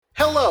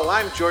Hello,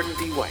 I'm Jordan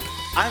D. White.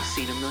 I've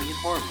seen a million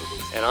horror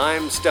movies. And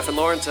I'm Stefan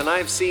Lawrence, and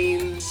I've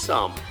seen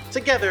some.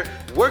 Together,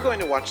 we're going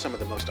to watch some of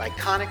the most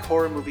iconic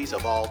horror movies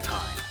of all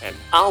time. And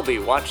I'll be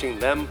watching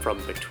them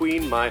from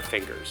between my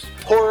fingers.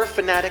 Horror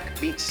fanatic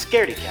meets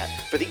scaredy cat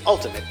for the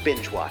ultimate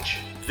binge watch.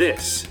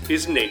 This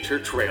is Nature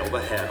Trail to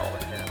Hell.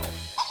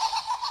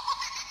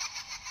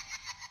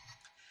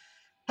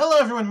 Hello,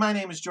 everyone. My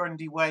name is Jordan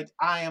D. White.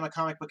 I am a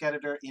comic book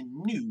editor in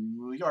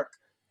New York.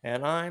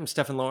 And I'm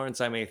Stefan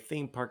Lawrence. I'm a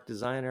theme park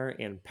designer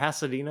in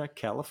Pasadena,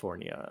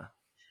 California.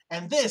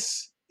 And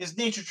this is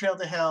Nature Trail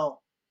to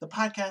Hell, the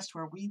podcast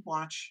where we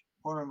watch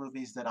horror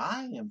movies that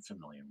I am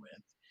familiar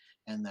with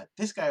and that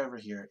this guy over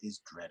here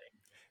is dreading.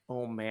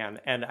 Oh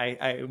man, and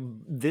I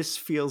this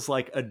feels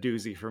like a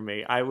doozy for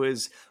me.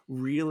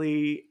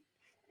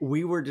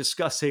 We were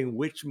discussing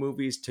which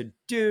movies to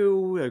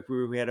do. Like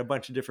we had a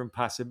bunch of different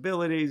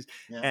possibilities,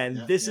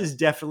 this is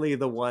definitely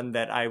the one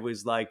that I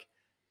was like,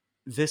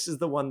 this is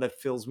the one that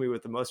fills me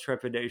with the most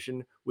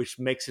trepidation, which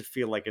makes it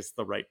feel like it's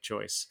the right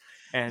choice.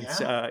 And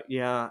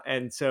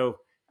so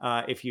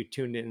if you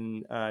tuned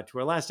in to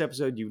our last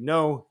episode, you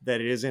know that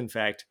it is in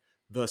fact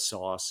the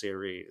Saw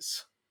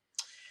series.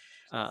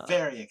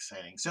 Very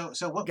exciting. So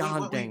what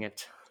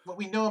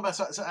we know about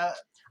Saw.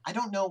 I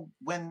don't know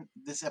when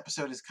this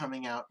episode is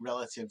coming out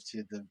relative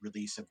to the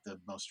release of the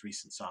most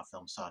recent Saw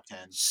film, Saw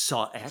 10.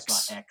 Saw X.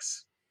 Saw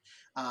X.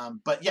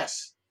 But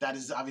yes, that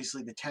is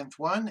obviously the 10th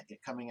one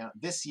coming out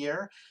this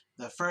year.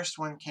 The first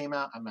one came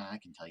out, I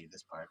can tell you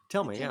this part.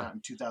 It came out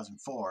in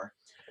 2004.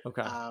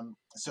 Okay.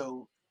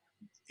 So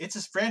it's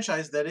a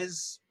franchise that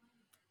is...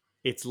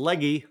 It's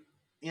leggy.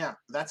 Yeah,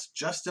 that's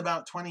just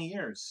about 20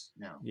 years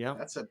now. Yeah.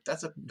 That's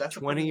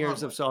 20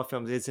 years of Saw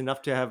films. It's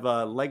enough to have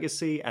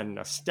legacy and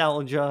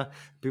nostalgia.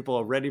 People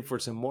are ready for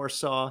some more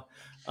Saw.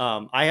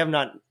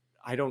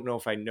 I don't know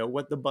if I know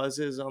what the buzz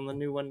is on the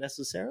new one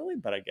necessarily,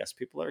 but I guess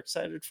people are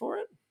excited for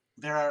it.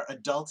 There are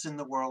adults in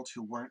the world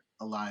who weren't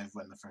alive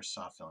when the first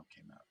Saw film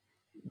came out.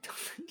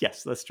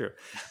 Yes, that's true.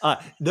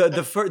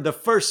 The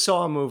first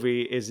Saw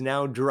movie is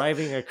now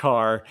driving a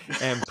car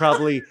and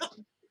probably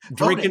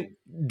drinking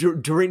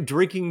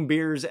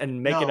beers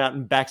and making out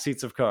in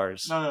backseats of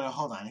cars. No,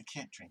 hold on. It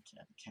can't drink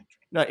yet.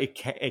 No,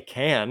 it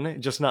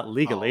can, just not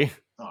legally.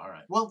 Oh, all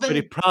right. Well, then, but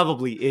it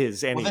probably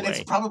is anyway. Well, then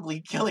it's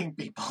probably killing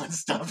people and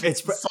stuff.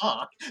 It's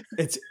Saw.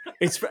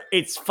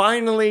 It's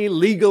finally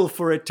legal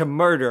for it to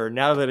murder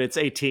now that it's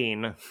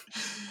 18.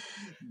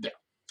 Yeah.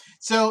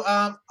 So,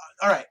 all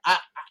right.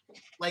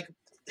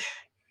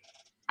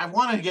 I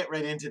want to get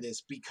right into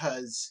this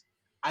because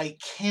I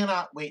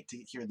cannot wait to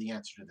hear the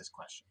answer to this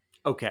question.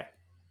 Okay.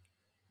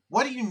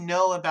 What do you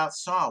know about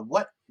Saw?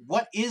 What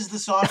is the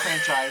Saw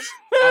franchise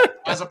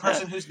as a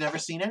person who's never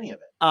seen any of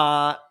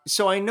it?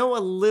 So I know a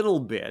little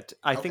bit.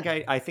 I think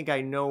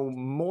I know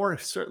more,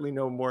 certainly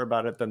know more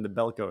about it than the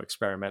Belko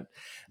experiment.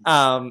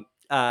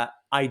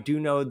 I do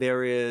know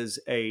there is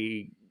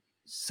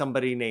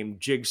somebody named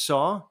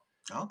Jigsaw.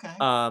 Okay.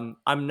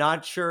 I'm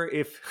not sure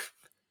if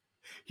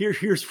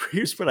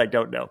here's what I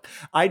don't know.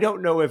 I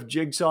don't know if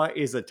Jigsaw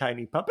is a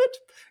tiny puppet.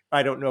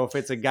 I don't know if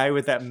it's a guy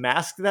with that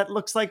mask that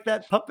looks like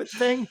that puppet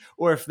thing,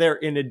 or if there,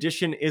 in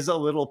addition, is a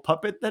little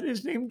puppet that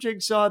is named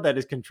Jigsaw that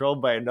is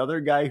controlled by another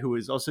guy who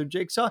is also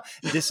Jigsaw.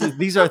 These are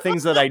the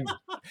things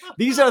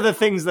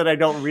that I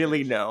don't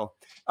really know.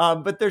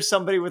 But there's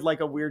somebody with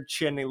like a weird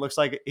chin. He looks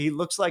like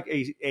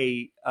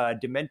a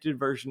demented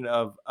version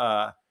of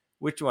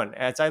which one?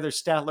 It's either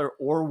Statler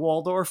or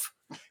Waldorf.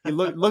 He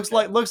looks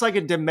like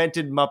a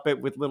demented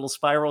Muppet with little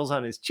spirals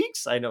on his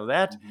cheeks. I know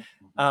that.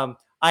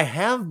 I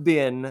have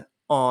been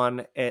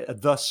on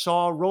the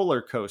Saw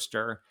roller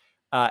coaster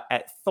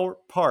at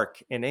Thorpe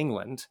Park in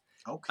England.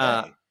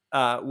 Okay.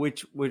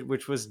 Which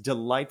was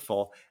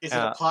delightful. Is it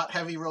a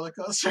plot-heavy roller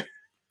coaster?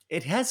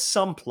 It has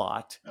some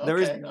plot.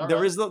 Okay,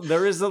 there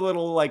is a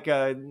little like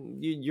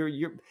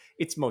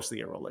it's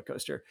mostly a roller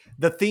coaster.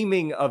 The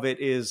theming of it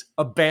is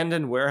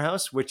abandoned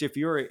warehouse, which if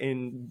you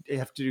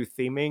have to do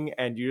theming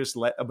and you just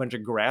let a bunch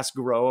of grass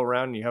grow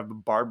around, and you have a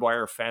barbed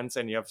wire fence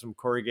and you have some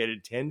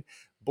corrugated tin.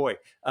 Boy,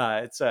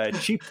 it's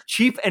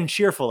cheap and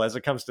cheerful as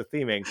it comes to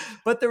theming.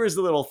 But there is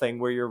a little thing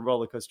where your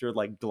roller coaster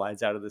like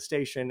glides out of the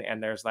station,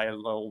 and there's like a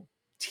little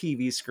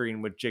TV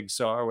screen with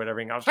Jigsaw or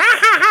whatever, and goes,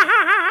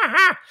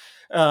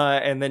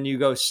 and then you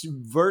go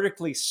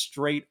vertically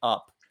straight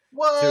up.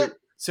 What?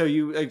 So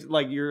you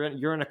like you're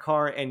in a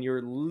car and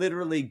you're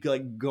literally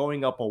like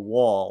going up a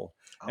wall.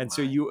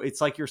 So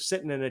it's like you're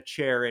sitting in a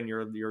chair and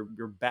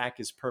your back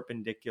is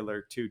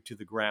perpendicular to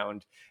the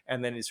ground,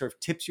 and then it sort of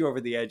tips you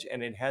over the edge,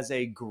 and it has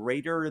a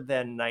greater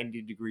than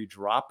 90-degree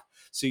drop.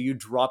 So you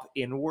drop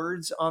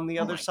inwards on the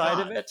other side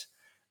of it,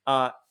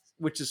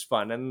 which is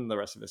fun. And the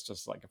rest of it's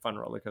just like a fun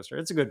roller coaster.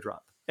 It's a good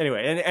drop.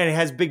 Anyway, and it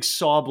has big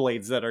saw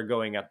blades that are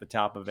going at the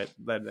top of it.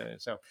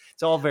 So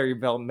it's all very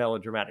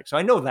melodramatic. So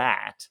I know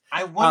that.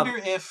 I wonder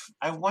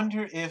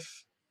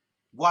if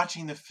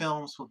watching the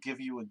films will give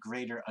you a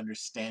greater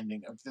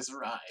understanding of this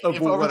ride. Of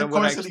If over the what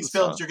I course of actually these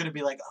saw. films, you're going to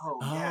be like, oh,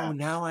 Oh, yeah,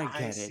 now I I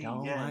get it. see.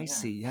 Oh, Yeah, I yeah.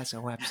 see. Yes.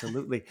 Oh,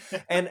 absolutely.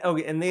 And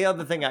okay. And the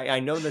other thing, I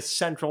know the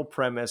central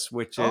premise,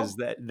 which is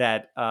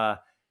Oh,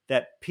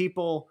 that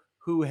people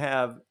who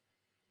have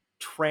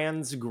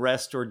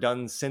transgressed or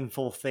done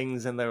sinful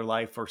things in their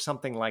life or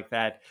something like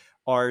that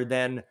are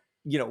then,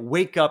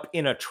 wake up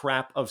in a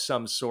trap of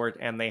some sort,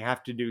 and they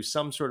have to do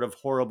some sort of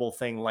horrible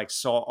thing like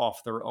saw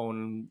off their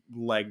own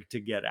leg to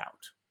get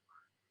out.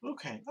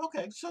 okay.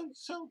 Okay.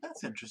 So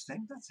that's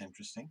interesting. That's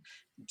interesting.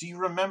 Do you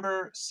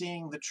remember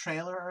seeing the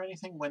trailer or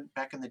anything when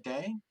back in the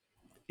day?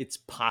 It's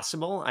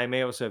possible. I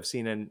may also have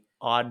seen an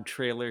odd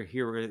trailer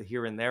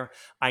here and there.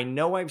 I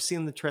know I've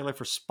seen the trailer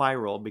for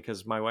Spiral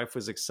because my wife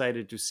was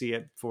excited to see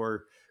it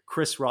for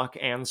Chris Rock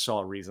and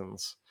Saw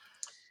reasons.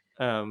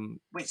 Um,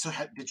 Wait, so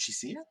did she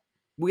see it?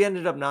 we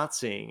ended up not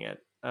seeing it,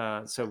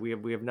 so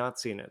we have not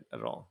seen it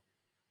at all.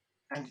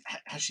 And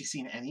has she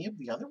seen any of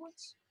the other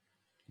ones?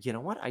 You know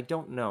what? I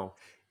don't know.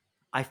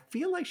 I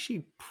feel like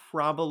she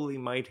probably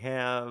might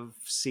have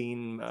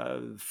seen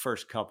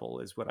first couple,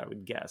 is what I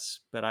would guess,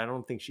 but I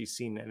don't think she's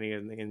seen any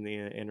in the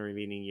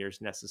intervening years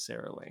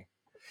necessarily.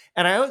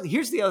 And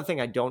here's the other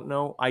thing I don't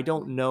know. I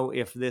don't know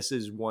if this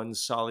is one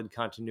solid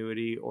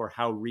continuity or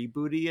how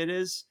rebooty it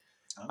is.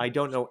 Oh, I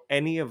don't know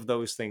any of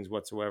those things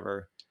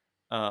whatsoever.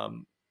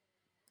 Um,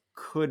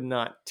 could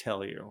not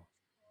tell you.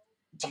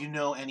 do you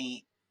know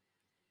any?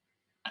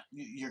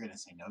 You're gonna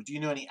say no. Do you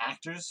know any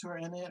actors who are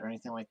in it or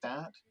anything like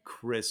that?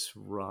 Chris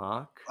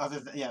Rock, Other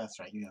than yeah, that's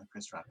right. You know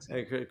Chris Rock's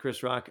in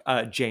Chris Rock,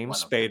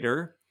 James one of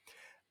them.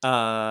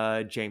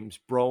 Spader, James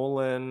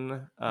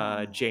Brolin,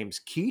 Hmm. James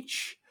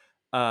Keach,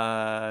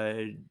 uh,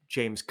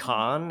 James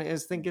Caan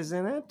is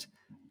in it.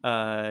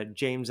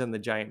 James and the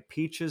Giant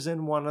Peach is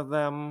in one of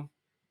them.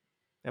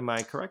 Am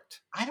I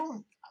correct? I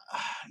don't.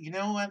 You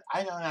know what?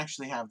 I don't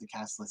actually have the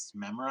cast list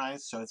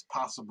memorized, so it's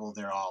possible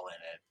they're all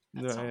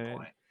in it at some Right.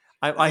 point.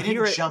 But I they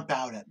hear didn't it. jump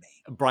out at me.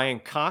 Brian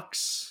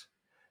Cox,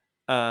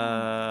 Hmm.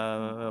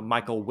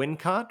 Michael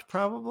Wincott,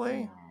 probably. I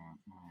don't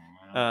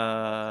know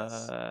about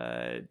this.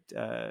 Uh,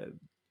 uh,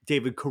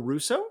 David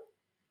Caruso,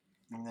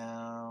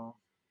 No,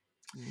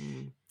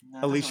 mm. no,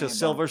 it doesn't Alicia ring a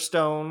bell.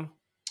 Silverstone.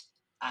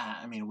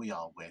 I mean, we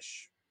all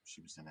wish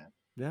she was in it.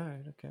 Yeah,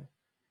 right, okay.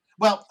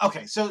 Well,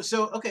 okay, so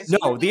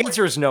No, the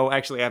answer is no.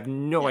 Actually, I have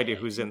no yeah, idea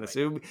yeah, who's you're in this.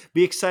 right. It would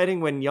be exciting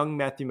when young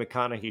Matthew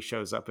McConaughey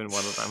shows up in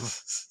one of them.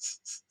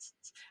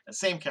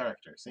 Same Yeah,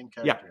 character as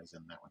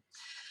in that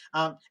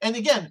one. And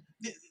again,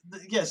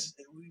 yes,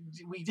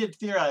 we did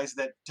theorize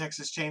that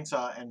Texas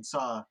Chainsaw and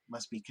Saw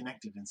must be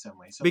connected in some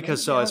way. So maybe because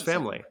they Saw are is the same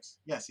family. universe.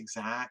 Yes,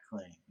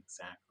 exactly,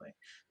 exactly.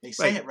 They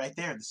say Right. it right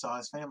there. The Saw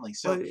is family.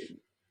 So Well,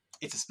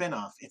 it's a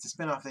spinoff. It's a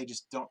spinoff. They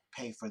just don't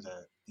pay for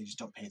the. They just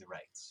don't pay the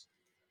rights.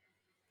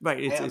 right.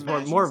 I It's imagine it's the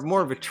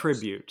more of same a universe.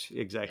 tribute.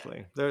 Yeah.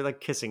 Exactly. They're like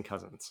kissing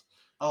cousins.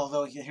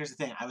 Although here's the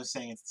thing, I was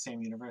saying it's the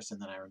same universe,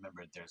 and then I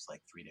remembered there's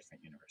like three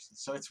different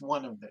universes, so it's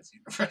one of those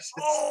universes.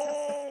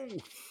 Oh.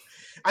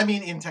 I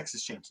mean, in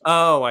Texas Chainsaw.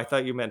 Oh, I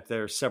thought you meant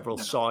there are several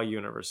No, no, Saw in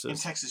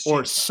universes Texas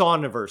or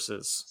Chainsaw.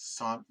 Sawniverses.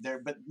 Saw there,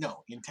 but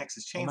no, in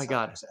Texas Oh my Chainsaw,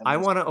 god, and I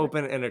there's want to three.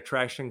 open an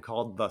attraction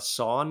called the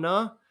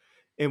Sauna,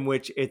 in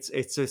which it's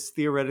just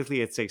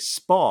theoretically it's a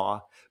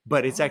spa,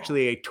 but it's Oh,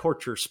 actually a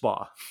torture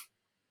spa.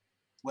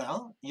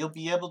 well,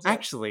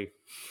 Actually,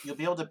 you'll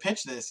be able to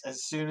pitch this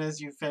as soon as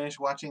you finish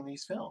watching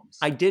these films.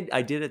 I did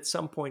at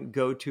some point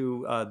go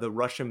to the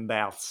Russian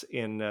baths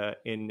in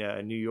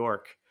New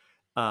York,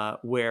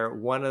 where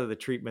one of the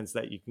treatments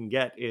that you can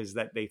get is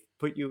that they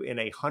put you in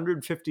a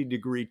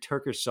 150-degree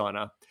Turkish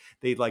sauna.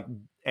 They like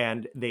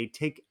and they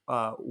take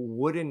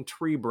wooden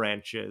tree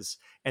branches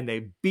and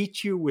they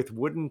beat you with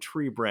wooden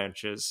tree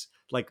branches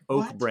like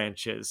oak What?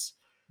 branches.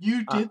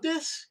 You Uh, did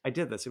this? I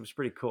did this. It was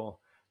pretty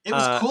cool. It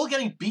was Uh, cool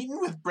getting beaten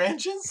with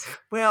branches?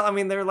 well, I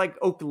mean, they're like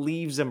oak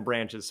leaves and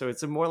branches, so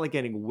it's more like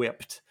getting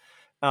whipped.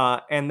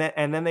 And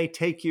then they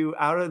take you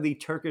out of the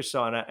Turkish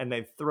sauna and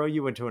they throw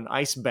you into an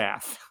ice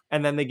bath,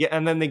 and then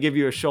they give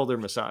you a shoulder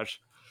massage.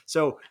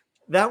 So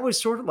that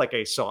was sort of like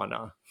a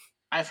sauna.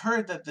 I've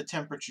heard that the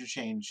temperature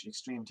change,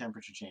 extreme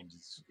temperature change,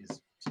 is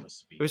supposed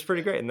to It be was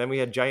pretty good. great. And then we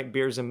had giant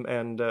beers and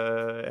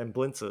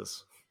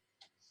blintzes.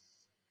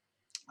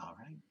 All right. All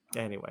right.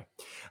 Anyway,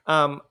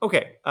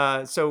 okay.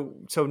 So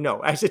no.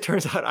 As it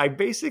turns out, I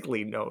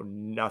basically know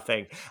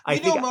nothing. I You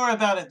think know more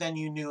about it than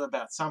you knew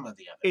about some of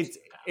the others it's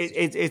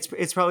in the past.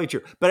 it's probably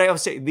true, but I will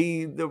say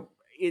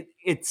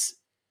it's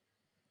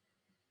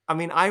I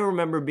mean, I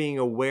remember being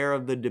aware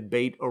of the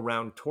debate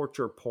around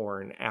torture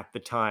porn at the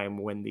time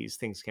when these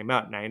things came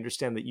out, and I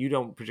understand that you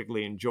don't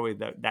particularly enjoy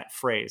that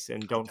phrase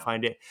and I don't.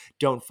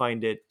 don't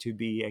find it to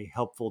be a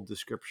helpful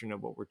description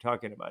of what we're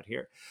talking about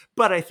here.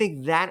 But I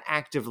think that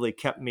actively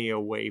kept me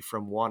away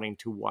from wanting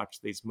to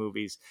watch these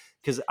movies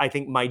because I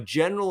think my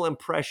general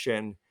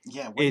impression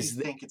Yeah. What do you is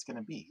think it's going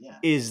to be? Yeah.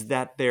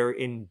 that they're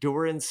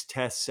endurance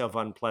tests of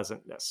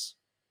unpleasantness,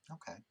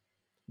 Okay.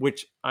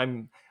 which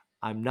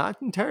I'm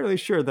not entirely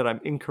sure that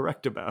I'm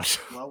incorrect about.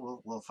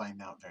 Well, we'll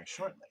find out very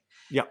shortly.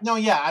 Yeah. No,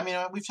 yeah, I mean,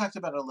 we've talked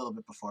about it a little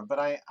bit before, but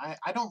I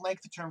don't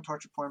like the term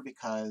torture porn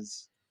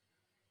because,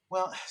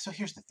 well, so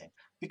here's the thing,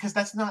 because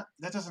that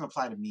doesn't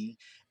apply to me.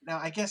 Now,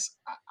 I guess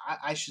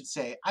I should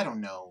say I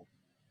don't know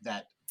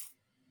that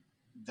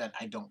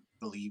I don't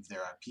believe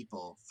there are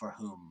people for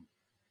whom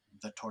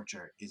the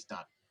torture is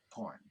not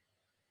porn.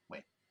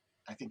 Wait,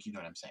 I think you know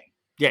what I'm saying.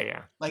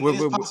 Yeah. Like, it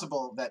is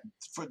possible that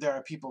there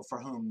are people for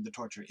whom the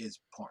torture is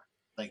porn,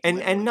 like and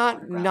literally not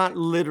pornographic.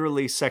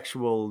 literally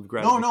sexual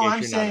gratification. No, I'm out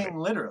of it. saying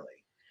literally.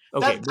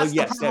 Okay, well, That's the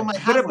yes, problem I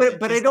have with it.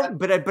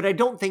 but I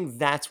don't think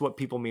that's what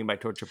people mean by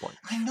torture porn,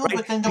 I know, right?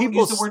 but then don't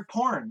use the word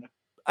porn.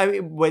 I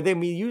mean, when they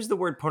use the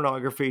word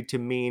pornography to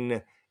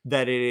mean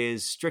that it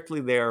is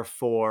strictly there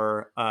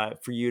for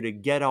you to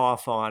get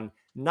off on,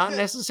 not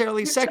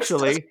necessarily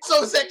sexually,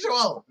 so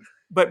sexual.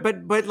 But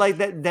like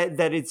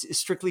that it's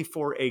strictly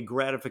for a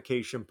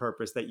gratification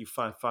purpose, that you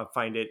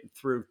find it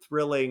through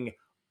thrilling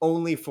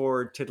only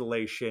for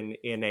titillation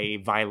in a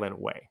violent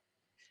way.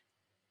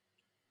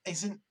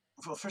 Isn't,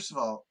 well, first of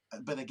all,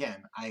 but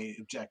again, I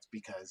object,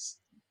 because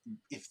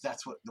if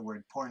that's what the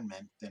word porn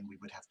meant, then we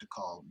would have to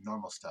call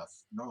normal stuff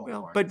normal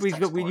porn. But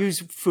we use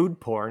food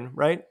porn,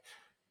 right?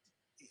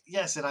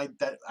 Yes, and I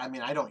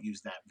mean, I don't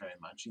use that very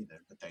much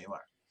either, but there you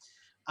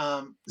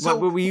are. But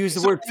we use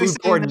the word food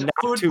porn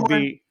not to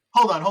be.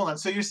 Hold on.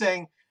 So you're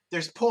saying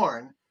there's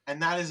porn,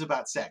 and that is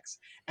about sex,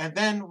 and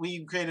then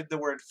we created the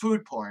word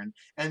food porn,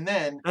 and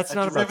then that's a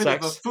not derivative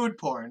about sex. of food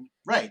porn,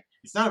 right?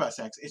 It's not about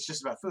sex. It's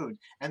just about food,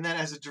 and then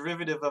as a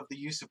derivative of the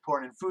use of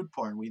porn and food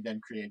porn, we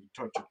then created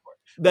torture porn.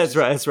 That's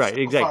right. That's right.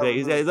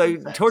 Exactly.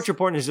 Like, torture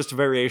porn is just a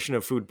variation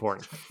of food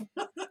porn.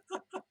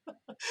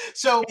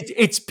 So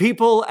it's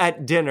people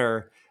at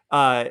dinner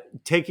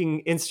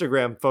taking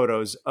Instagram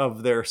photos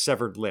of their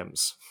severed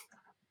limbs.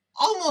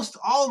 Almost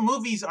all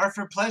movies are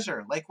for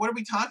pleasure. Like, what are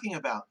we talking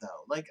about, though?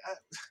 Like,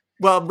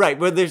 well, right.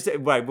 Well,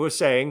 we're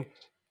saying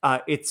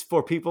it's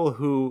for people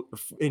who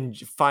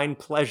find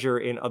pleasure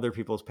in other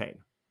people's pain.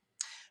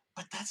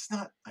 But that's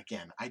not.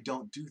 Again, I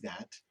don't do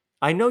that.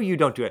 I know you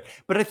don't do it,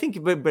 but I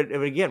think, but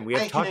again, we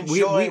have talked.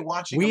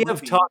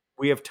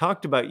 We have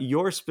talked about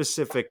your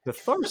specific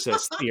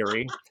catharsis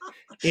theory,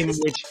 in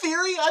which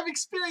theory I've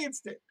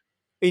experienced it.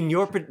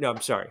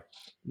 I'm sorry,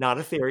 not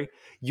a theory.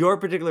 Your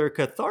particular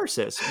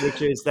catharsis,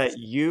 which is that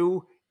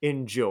you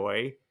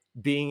enjoy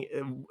being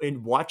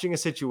in watching a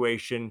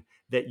situation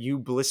that you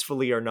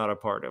blissfully are not a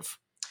part of.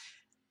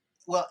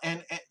 Well,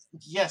 and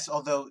yes,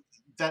 although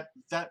that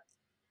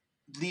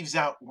leaves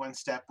out one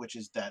step, which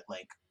is that,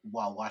 like,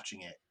 while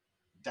watching it,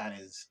 that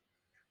is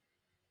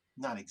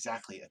not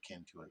exactly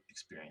akin to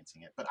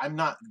experiencing it. But I'm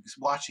not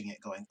watching it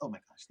going, "Oh my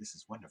gosh, this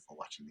is wonderful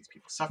watching these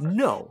people suffer."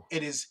 No,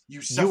 it is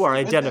you are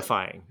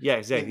identifying. Yeah,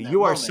 exactly.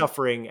 You are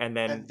suffering, and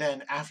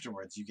then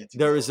afterwards you get to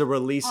there is a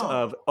release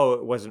of,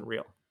 it wasn't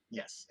real.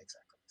 Yes,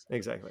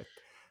 exactly.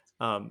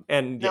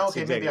 And yes,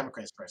 okay, maybe I'm a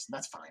crazy person.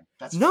 That's fine.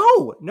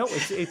 No.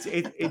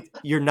 It's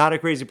you're not a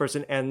crazy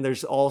person, and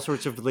there's all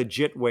sorts of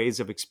legit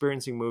ways of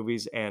experiencing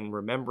movies and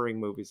remembering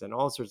movies and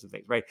all sorts of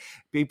things, right?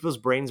 People's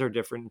brains are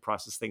different and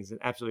process things in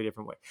an absolutely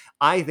different way.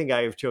 I think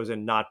I have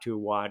chosen not to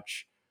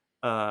watch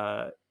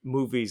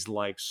movies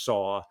like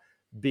Saw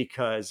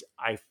because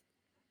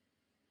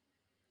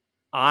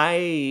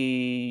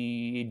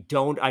I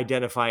don't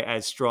identify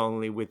as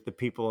strongly with the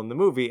people in the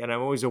movie, and I'm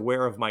always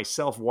aware of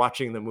myself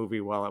watching the movie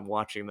while I'm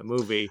watching the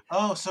movie.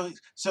 Oh,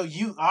 so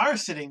you are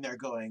sitting there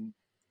going,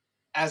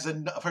 as a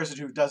person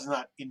who does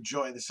not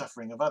enjoy the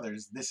suffering of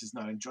others, this is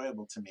not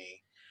enjoyable to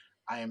me.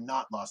 I am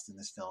not lost in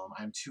this film.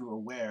 I'm too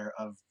aware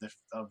of the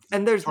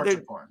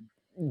torture porn.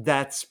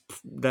 That's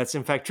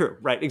in fact true,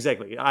 right?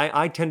 Exactly.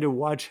 I tend to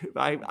watch.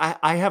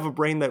 I have a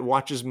brain that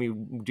watches me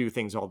do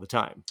things all the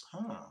time,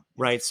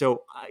 right?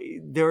 So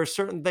there are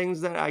certain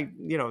things that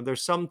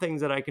there's some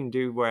things that I can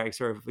do where I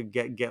sort of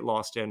get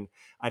lost in.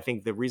 I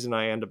think the reason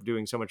I end up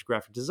doing so much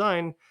graphic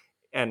design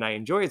and I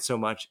enjoy it so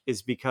much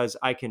is because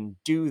I can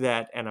do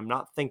that, and I'm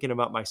not thinking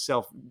about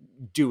myself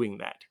doing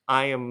that.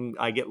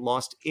 I get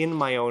lost in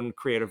my own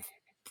creative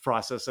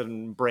process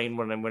and brain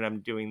when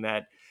I'm doing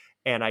that.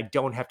 And I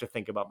don't have to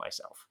think about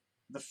myself.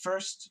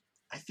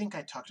 I think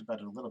I talked about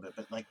it a little bit,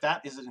 but like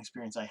that is an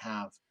experience I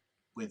have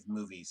with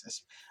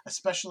movies,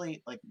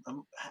 especially like,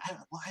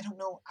 I don't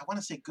know. I want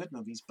to say good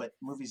movies, but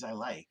movies I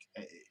like.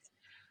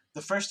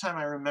 The first time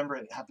I remember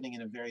it happening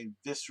in a very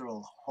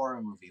visceral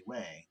horror movie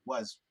way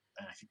was,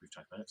 and I think we've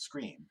talked about it,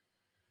 Scream.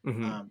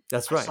 Mm-hmm.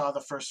 That's right. I saw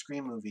the first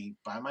Scream movie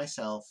by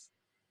myself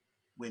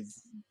with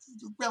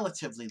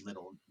relatively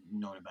little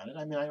known about it.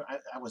 I mean,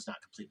 I was not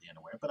completely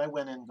unaware, but I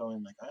went in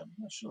going like, I'm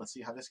not sure, let's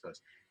see how this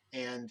goes.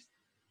 And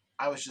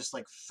I was just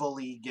like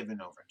fully given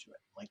over to it,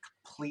 like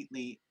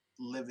completely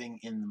living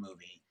in the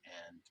movie.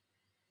 And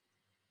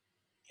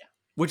yeah,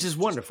 which is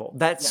wonderful.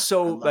 That's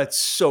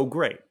so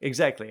great.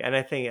 Exactly. And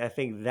I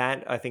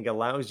think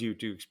allows you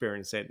to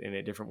experience it in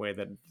a different way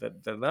than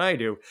I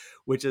do,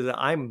 which is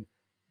I'm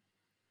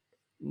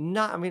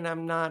not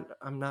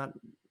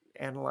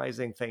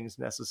analyzing things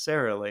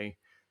necessarily,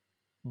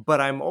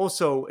 but I'm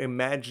also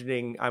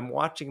I'm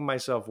watching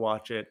myself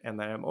watch it, and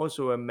then I'm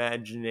also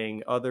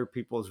imagining other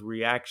people's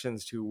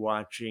reactions to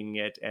watching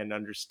it and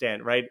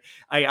understand, right?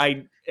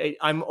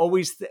 I'm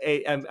always,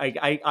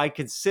 I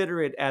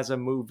consider it as a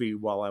movie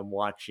while I'm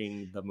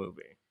watching the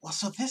movie. Well,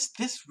 so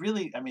this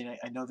really, I mean,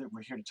 I know that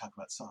we're here to talk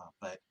about Saw,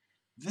 but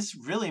this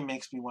really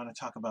makes me want to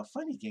talk about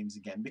funny games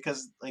again,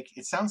 because like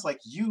it sounds like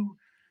you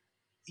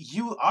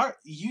are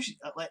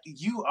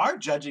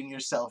judging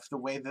yourself the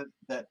way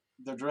that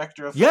the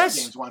director of Funny Yes,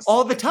 Games wants to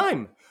all the judge you.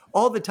 time.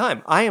 All the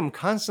time. I am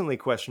constantly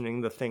questioning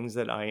the things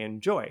that I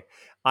enjoy.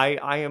 I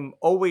am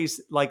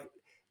always like,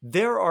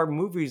 there are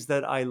movies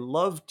that I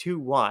love to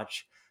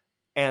watch,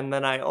 and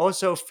then I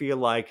also feel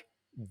like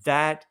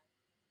that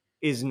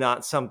is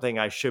not something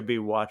I should be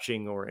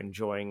watching or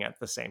enjoying at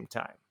the same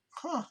time.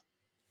 Huh?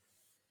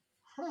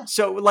 Huh?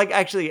 So, like,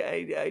 actually,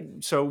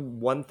 so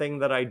one thing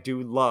that I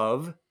do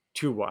love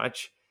to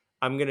watch,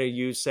 I'm gonna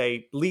use,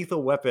 say,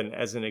 Lethal Weapon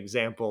as an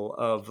example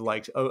of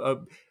like a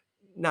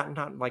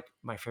not like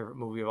my favorite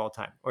movie of all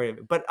time, or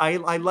but I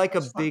like a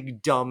That's fun.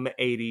 big dumb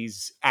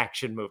 '80s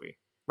action movie,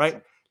 right?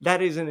 Sure.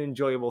 That is an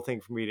enjoyable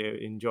thing for me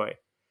to enjoy.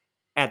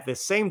 At the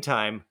same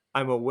time,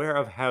 I'm aware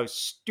of how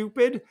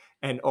stupid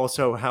and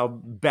also how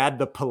bad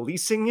the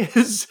policing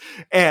is.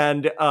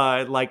 And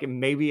like,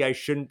 maybe I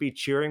shouldn't be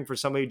cheering for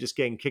somebody just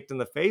getting kicked in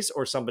the face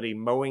or somebody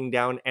mowing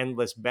down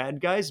endless bad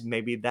guys.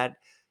 Maybe that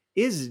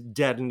is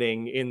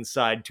deadening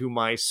inside to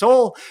my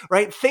soul,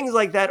 right? Things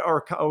like that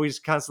are always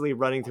constantly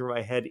running through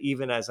my head,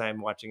 even as I'm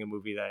watching a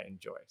movie that I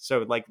enjoy. So,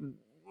 like,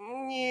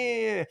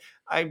 yeah,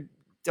 I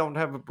don't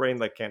have a brain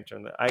that can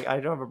turn that. I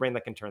don't have a brain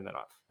that can turn that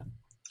off.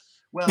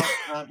 Well,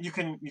 you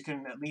can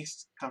at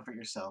least comfort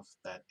yourself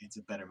that it's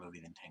a better movie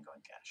than Tango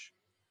and Cash.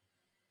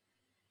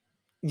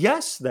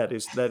 Yes, that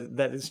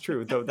is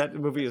true. Though that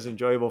movie is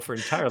enjoyable for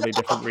entirely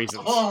different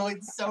reasons. Oh,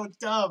 it's so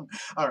dumb.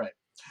 All right.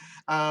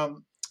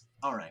 Um,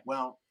 all right.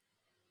 Well,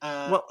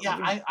 Well,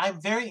 yeah,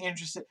 I'm very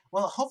interested.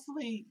 Well,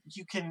 hopefully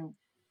you can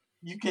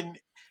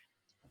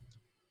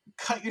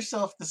cut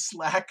yourself the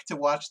slack to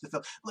watch the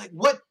film. Like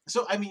what?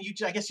 So I mean,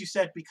 I guess you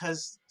said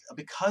because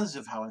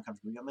of how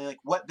uncomfortable. I mean, like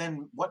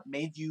what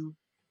made you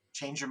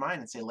change your mind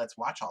and say let's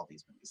watch all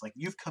these movies? Like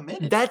you've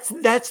committed now.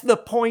 that's the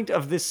point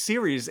of this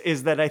series,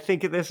 is that I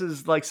think this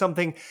is like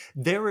something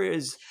there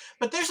is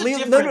But there's a clear.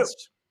 No.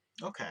 difference.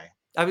 Okay.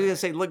 I was All gonna right.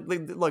 say,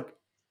 look.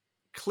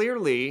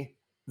 Clearly,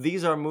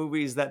 these are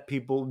movies that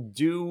people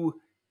do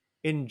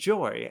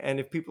enjoy, and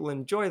if people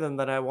enjoy them,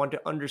 then I want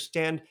to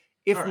understand, All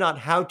if right. not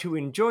how to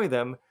enjoy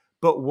them,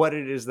 but what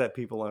it is that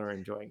people are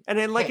enjoying. And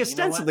then, like, Hey, you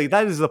know what? ostensibly,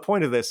 that is the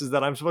point of this: is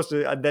that I'm supposed to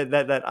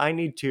that I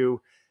need to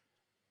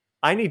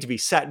be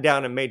sat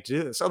down and made to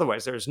do this.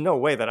 Otherwise, there's no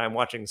way that I'm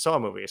watching Saw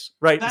movies,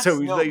 right? So,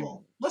 That's like,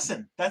 noble.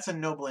 Listen, that's a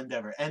noble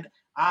endeavor. And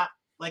I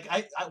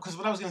because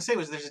what I was going to say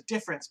was there's a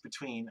difference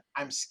between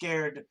I'm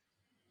scared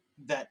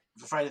that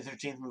the Friday the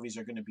 13th movies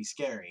are going to be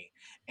scary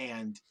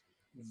and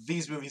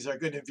these movies are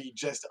going to be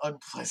just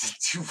unpleasant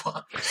to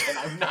watch and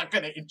I'm not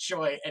going to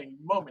enjoy any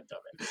moment of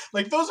it.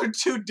 Like those are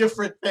two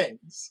different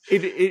things.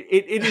 it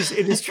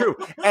is true,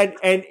 and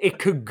it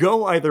could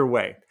go either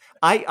way.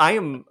 I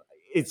am.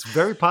 It's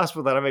very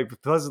possible that I may be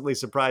pleasantly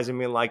surprised. I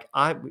mean, like,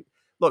 I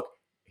look.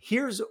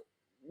 Here's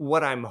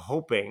what I'm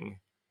hoping,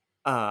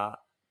 uh,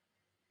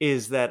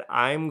 is that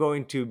I'm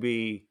going to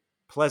be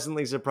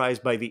pleasantly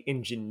surprised by the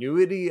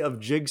ingenuity of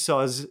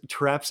Jigsaw's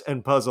traps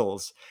and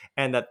puzzles,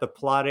 and that the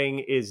plotting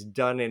is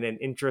done in an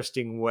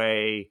interesting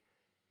way,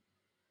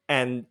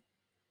 and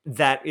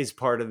that is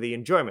part of the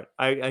enjoyment.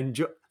 I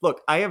enjoy.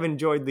 Look, I have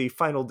enjoyed the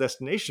Final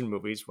Destination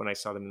movies when I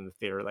saw them in the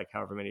theater, like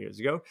however many years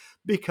ago,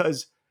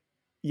 because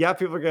yeah,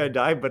 people are gonna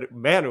die, but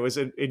man, it was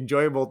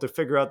enjoyable to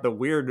figure out the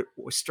weird,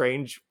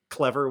 strange,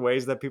 clever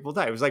ways that people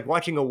die. It was like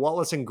watching a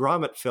Wallace and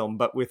Gromit film,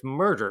 but with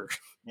murder.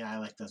 Yeah, I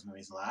like those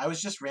movies a lot. I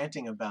was just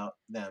ranting about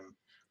them.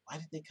 Why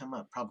did they come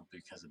up? Probably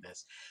because of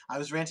this. I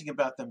was ranting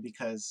about them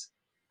because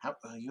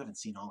you haven't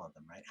seen all of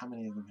them, right? How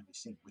many of them have you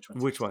seen? Which ones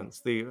have Which you seen?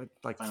 ones? The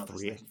like Final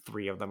Destination.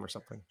 three of them or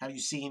something. Have you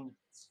seen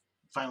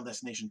Final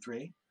Destination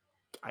 3?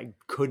 I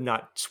could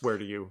not swear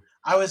to you.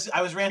 I was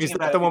ranting Is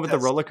about that the it one with the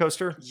because roller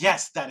coaster?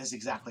 yes, that is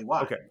exactly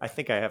why. Okay, I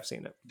think I have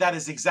seen it. That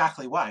is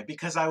exactly why.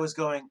 Because I was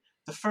going,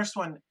 the first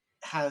one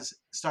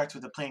starts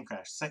with a plane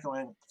crash. The second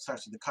one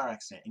starts with a car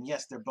accident. And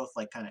yes, they're both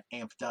like kind of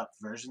amped up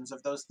versions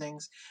of those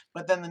things.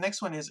 But then the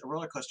next one is a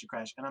roller coaster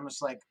crash. And I'm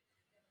just like,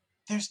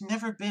 there's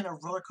never been a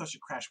roller coaster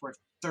crash where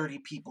 30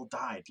 people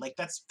died. Like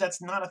that's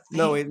not a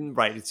No, thing.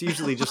 right. It's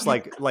usually just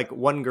like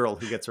one girl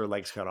who gets her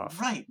legs cut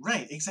off. Right,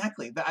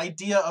 exactly. The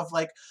idea of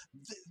like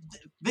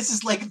this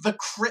is like The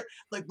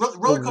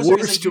roller coaster is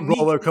a worst unique.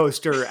 roller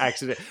coaster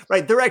accident.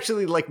 Right. They're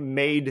actually like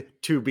made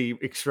to be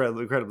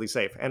incredibly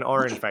safe, and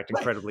are in fact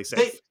Right. incredibly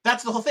safe.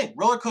 That's the whole thing.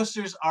 Roller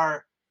coasters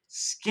are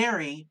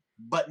scary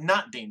but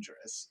not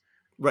dangerous,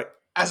 Right.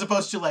 as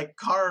opposed to like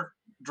car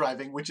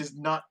driving, which is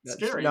not That's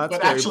scary not but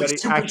scary, actually but it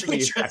super actually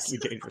is dangerous. actually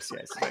dangerous.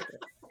 Yes.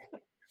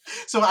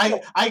 So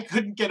I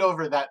couldn't get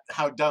over that,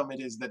 how dumb it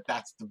is that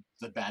that's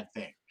the bad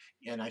thing,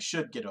 and I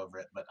should get over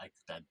it, but I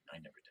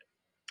never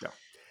did.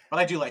 No. But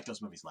I do like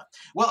those movies a lot.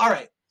 Well, all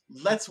right.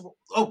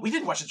 We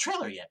didn't watch the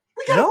trailer yet.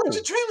 We gotta watch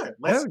the trailer.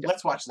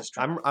 Let's watch this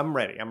trailer. I'm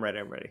ready.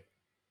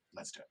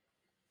 Let's do it.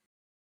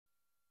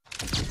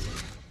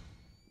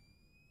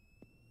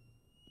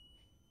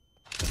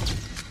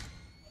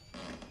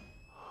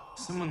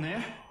 Someone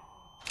there?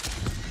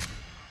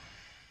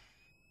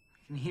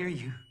 I can hear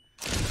you.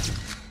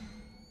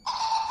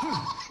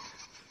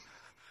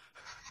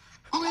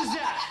 Who is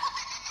that?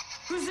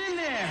 Who's in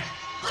there?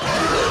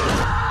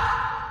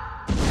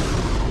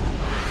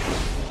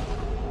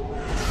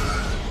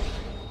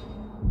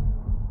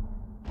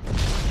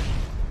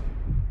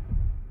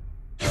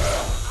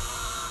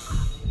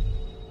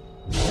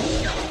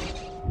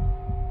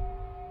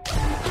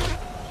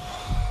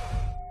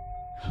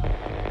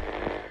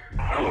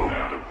 Hello,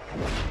 Adam.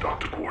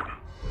 Dr. Gordon.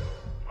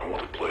 I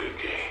want to play a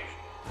game.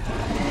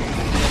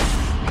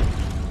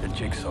 The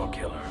Jigsaw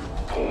Killer.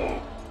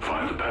 Paul,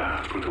 find the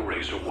path with the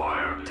razor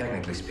wire.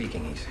 Technically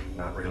speaking, he's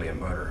not really a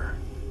murderer.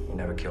 He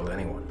never killed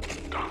anyone.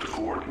 Dr.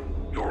 Gordon,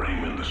 your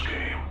aim in this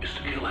game is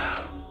to kill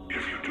Adam.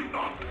 If you do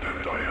not,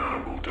 then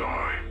Diana will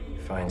die. He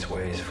finds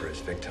ways for his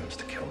victims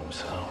to kill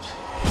themselves.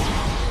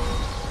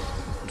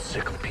 I'm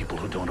sick of people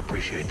who don't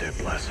appreciate their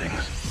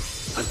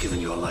blessings. I've given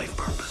you a life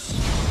purpose.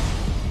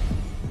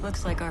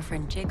 Looks like our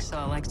friend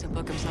Jigsaw likes to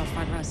book himself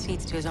front row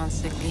seats to his own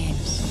sick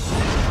games.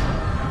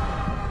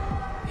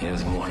 He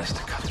doesn't want us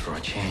to cut through our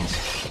chains.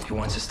 He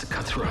wants us to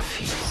cut through our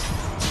feet.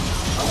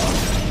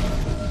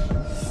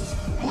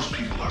 Most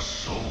people are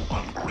so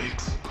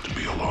ungrateful to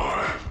be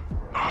alive.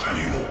 Not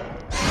anymore.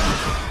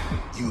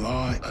 You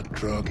are a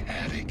drug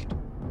addict.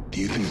 Do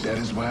you think that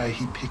is why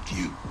he picked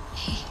you?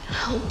 He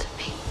helped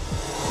me.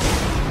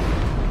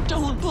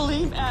 Don't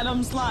believe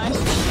Adam's lies.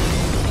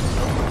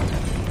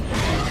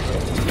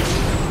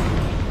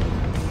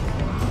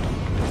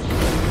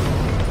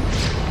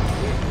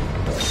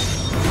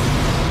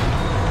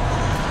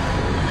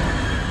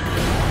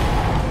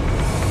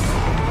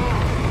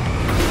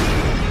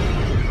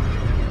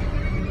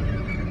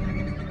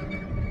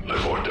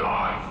 Live or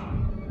die.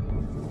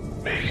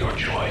 Make your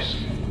choice.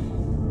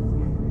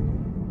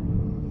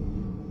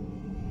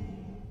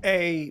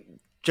 A,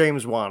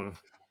 James Wan.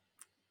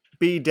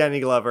 B, Danny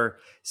Glover.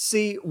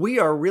 C, we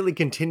are really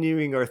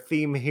continuing our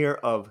theme here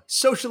of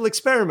social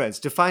experiments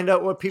to find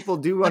out what people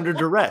do under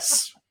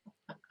duress.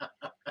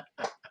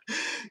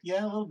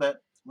 Yeah, a little bit.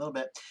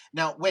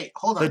 Now, wait,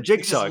 hold on. The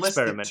Jigsaw you just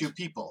listed experiment. 2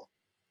 people.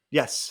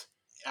 Yes.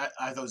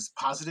 Are those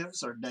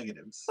positives or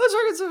negatives?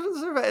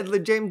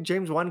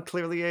 James Wan,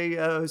 clearly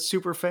a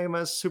super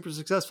famous, super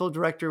successful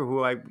director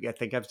who I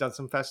think I've done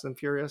some Fast and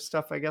Furious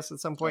stuff, I guess, at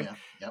some point. Oh,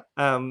 yeah.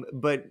 Yep.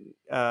 But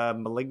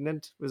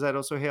Malignant, was that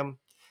also him?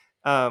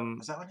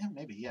 Was that one him?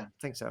 Maybe, yeah. I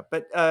think so.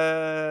 But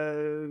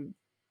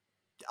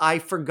I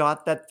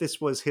forgot that this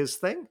was his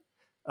thing,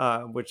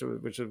 which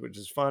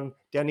is fun.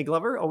 Danny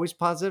Glover, always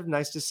positive.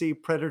 Nice to see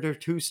Predator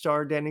 2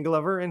 star Danny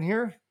Glover in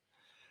here.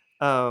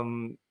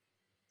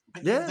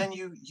 But yeah. Then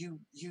you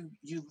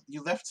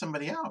left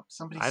somebody out.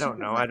 Somebody I don't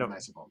know.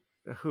 recognizable.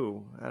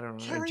 Who? I don't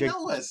know. Carrie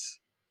Ellis.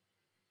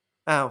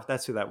 Oh,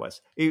 that's who that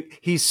was.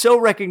 He's so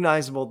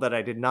recognizable that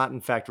I did not,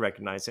 in fact,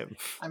 recognize him.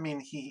 I mean,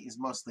 he is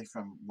mostly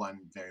from one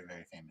very,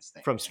 very famous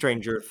thing. From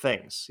Stranger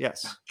Things,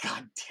 yes. Oh,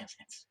 God damn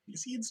it.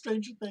 Is he in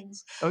Stranger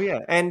Things? Oh, yeah.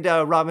 And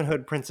Robin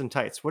Hood, Prince in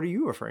Tights. What are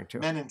you referring to?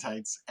 Men in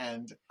Tights,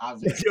 and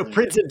obviously...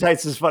 Prince in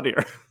Tights is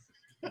funnier.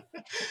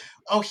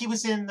 Oh, he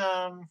was in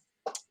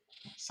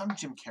some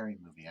Jim Carrey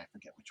movie. I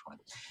forget which one.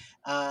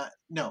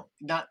 No.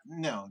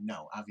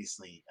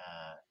 Obviously,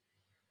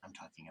 I'm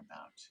talking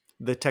about...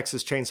 The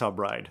Texas Chainsaw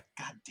Bride.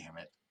 God damn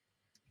it.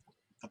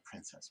 The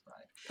Princess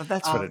Bride. Oh,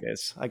 that's what it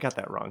is. I got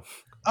that wrong.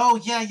 Oh,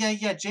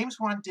 yeah. James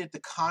Wan did The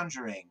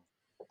Conjuring.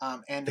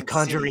 And The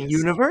Conjuring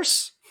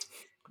universe?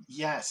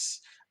 Yes.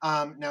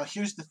 Now,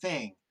 here's the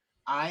thing.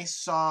 I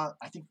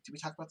think, did we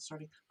talk about this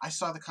already? I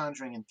saw The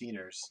Conjuring in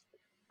theaters.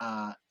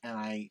 And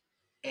I,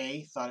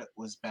 A, thought it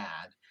was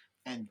bad.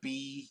 And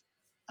B,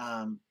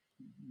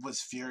 was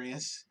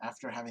furious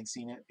after having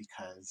seen it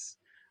because...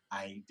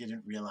 I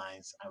didn't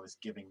realize I was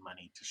giving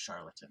money to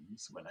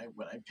charlatans when I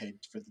paid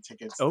for the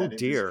tickets. Oh,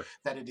 dear.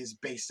 That it is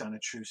based on a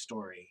true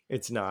story.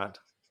 It's not.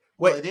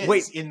 Well, it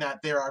is in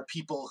that there are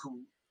people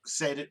who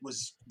said it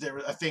was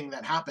a thing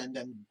that happened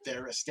and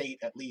their estate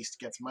at least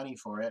gets money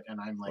for it.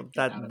 And I'm like,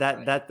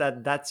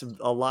 that's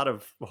a lot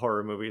of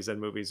horror movies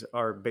and movies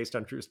are based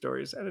on true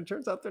stories. And it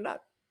turns out they're not.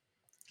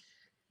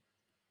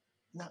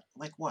 Not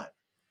like what?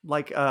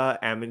 Like the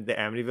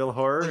Amityville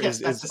Horror well,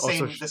 yes, is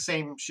also the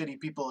same shitty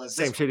people as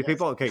same this shitty one,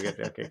 people. Okay,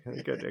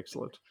 good,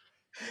 excellent.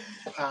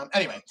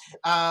 Anyway,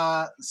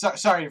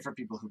 sorry for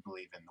people who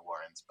believe in the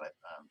Warrens, but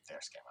they're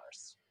scam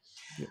artists.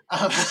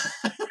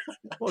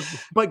 Well,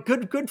 but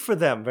good for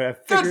them.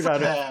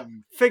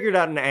 Figured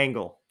out an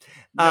angle.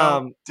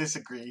 No,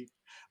 disagree.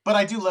 But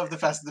I do love the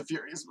Fast and the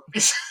Furious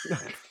movies.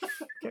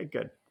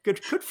 Okay, good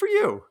for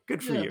you.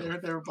 Good for you.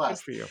 They were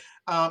blessed. Good for you.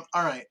 All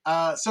right.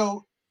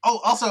 Also.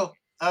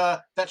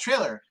 That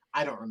trailer,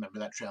 I don't remember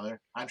that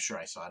trailer. I'm sure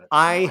I saw it.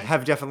 I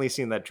have definitely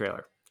seen that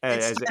trailer.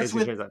 It starts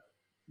with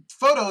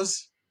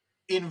photos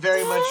in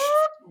very much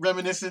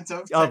reminiscent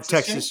of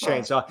Texas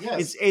Chainsaw.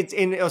 Yes. It's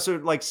in also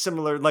like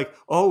similar, like,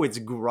 oh, it's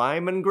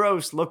grime and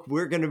gross. Look,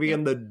 we're going to be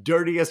in the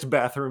dirtiest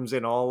bathrooms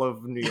in all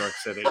of New York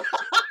City.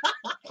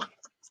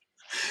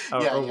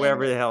 Or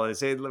wherever the hell it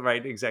is.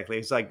 Right, exactly.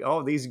 It's like,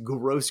 oh, these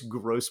gross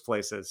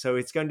places. So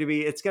it's going to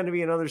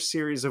be another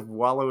series of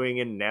wallowing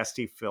in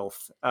nasty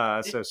filth.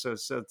 So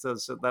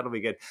that'll be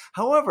good.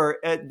 However,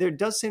 there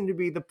does seem to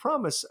be the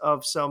promise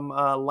of some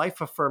life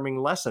affirming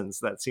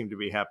lessons that seem to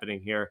be happening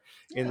here.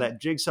 In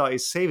that Jigsaw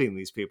is saving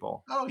these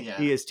people. Oh yeah,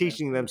 he is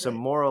teaching them some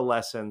moral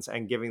lessons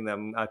and giving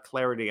them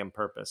clarity and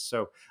purpose.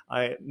 So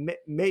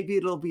maybe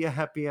it'll be a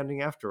happy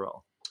ending after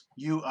all.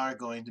 You are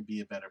going to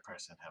be a better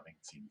person having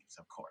seen these,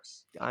 of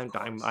course.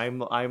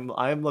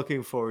 I'm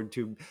looking forward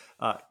to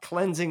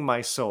cleansing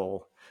my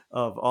soul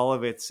of all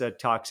of its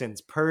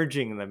toxins,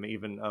 purging them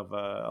even of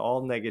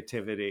all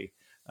negativity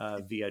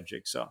via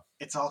Jigsaw.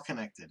 It's all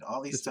connected.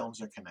 All these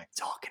films are connected.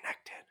 It's all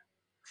connected.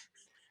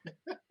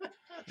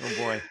 Oh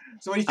boy!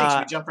 So what do you think? Should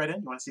we jump right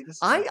in? You want to see this?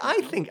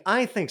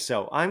 I think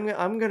so.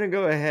 I'm gonna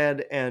go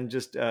ahead and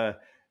just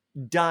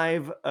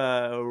dive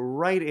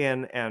right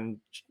in and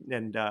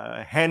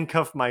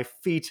handcuff my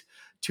feet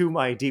to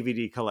my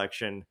DVD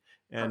collection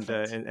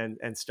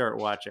and start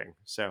watching.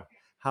 So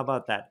how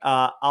about that?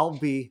 I'll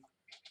be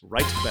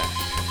right back.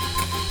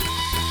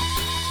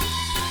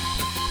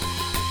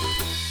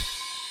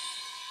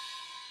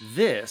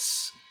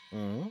 This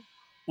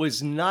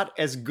was not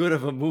as good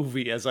of a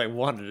movie as I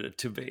wanted it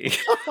to be.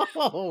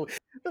 Oh,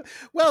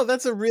 well,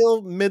 that's a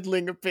real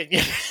middling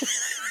opinion.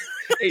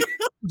 Hey,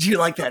 do you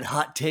like that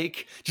hot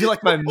take? Do you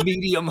like my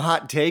medium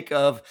hot take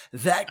of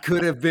that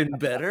could have been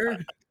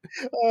better?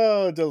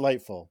 Oh,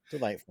 delightful.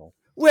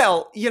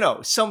 Well,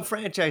 some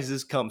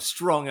franchises come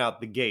strong out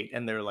the gate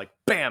and they're like,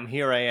 bam,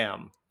 here I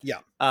am. Yeah.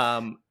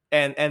 And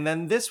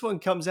then this one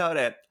comes out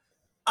at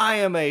I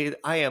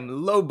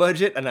am low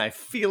budget and I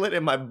feel it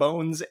in my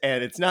bones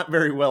and it's not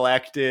very well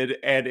acted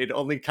and it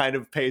only kind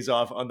of pays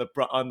off on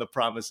the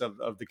promise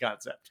of the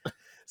concept.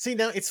 See,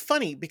 now it's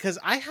funny because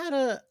I had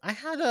a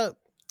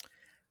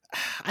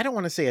I don't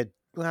want to say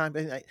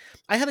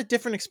I had a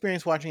different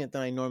experience watching it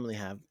than I normally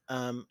have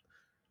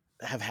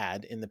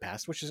had in the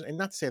past, which is, and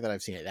not to say that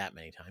I've seen it that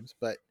many times,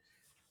 but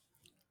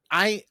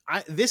I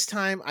this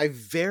time I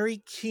very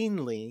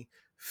keenly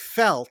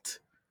felt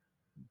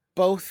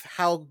both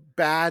how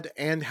bad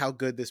and how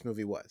good this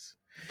movie was.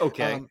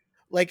 Okay.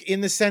 Like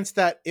in the sense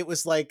that it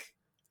was like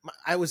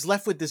I was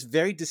left with this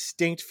very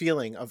distinct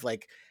feeling of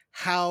like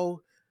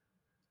how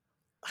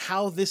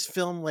this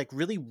film like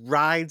really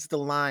rides the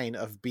line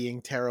of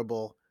being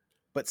terrible,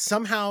 but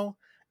somehow,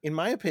 in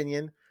my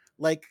opinion,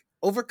 like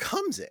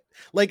overcomes it.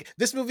 Like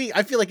this movie,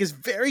 I feel like is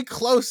very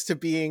close to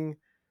being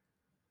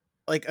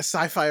like a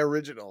sci-fi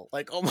original,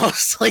 like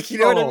almost like, you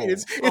know what I mean?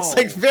 It's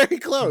like very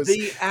close.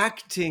 The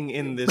acting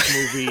in this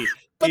movie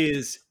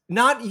is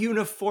not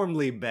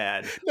uniformly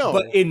bad, no,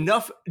 but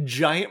enough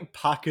giant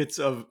pockets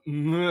of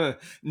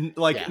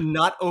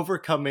not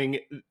overcoming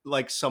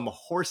like some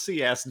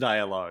horsey ass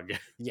dialogue.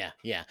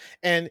 Yeah.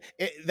 And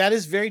that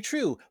is very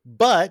true.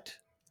 But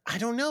I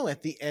don't know.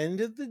 At the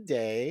end of the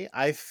day,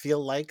 I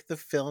feel like the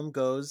film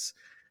goes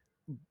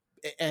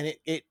and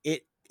it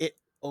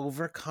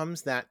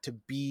overcomes that to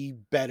be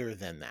better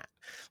than that.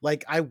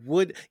 Like I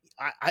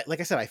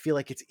like I said, I feel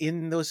like it's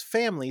in those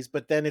families,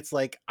 but then it's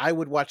like I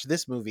would watch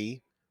this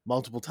movie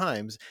multiple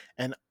times,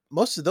 and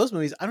most of those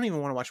movies I don't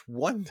even want to watch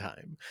one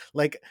time.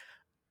 Like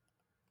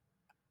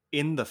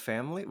In the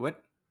Family,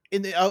 what?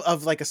 In the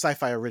of like a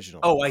sci-fi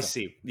original. Oh, I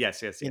see.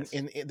 Yes.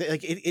 In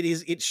like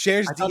it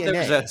shares I DNA. thought there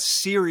was a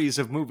series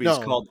of movies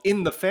called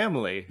In the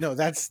Family. No,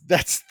 that's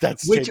Texas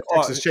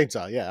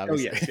Chainsaw. Yeah.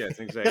 Obviously. Oh yes,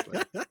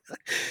 exactly.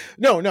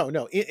 No.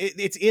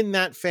 It's in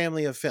that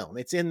family of film.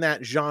 It's in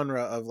that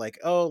genre of like,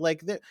 oh,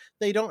 like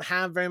they don't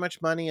have very much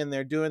money and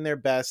they're doing their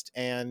best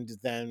and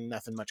then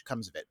nothing much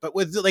comes of it. But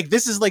with like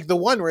this is like the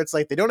one where it's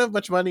like they don't have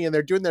much money and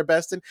they're doing their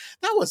best, and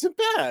that wasn't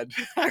bad.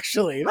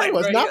 Actually, that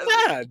was not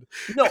bad.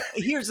 No,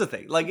 here's the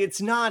thing. Like it's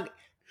not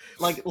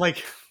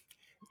like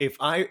if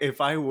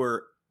I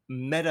were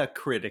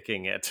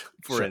metacriticing it,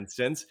 for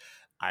instance,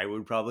 I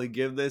would probably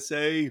give this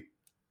a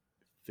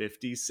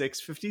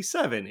 56,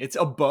 57. It's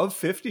above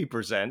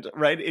 50%,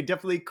 right? It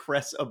definitely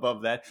crests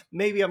above that.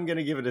 Maybe I'm going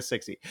to give it a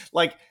 60.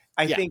 Like,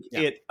 I think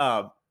it,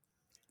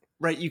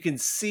 right, you can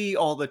see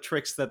all the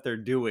tricks that they're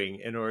doing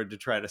in order to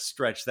try to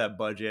stretch that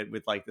budget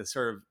with like the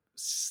sort of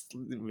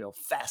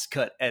fast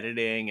cut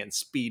editing and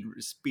speed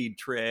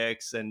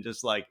tricks and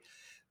just like,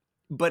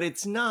 but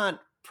it's not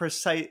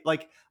precise.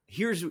 Like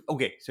here's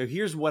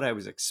what I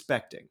was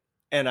expecting.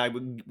 And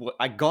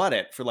I got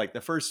it for like the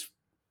first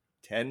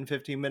 10,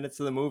 15 minutes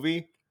of the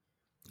movie.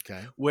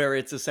 Okay. Where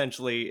it's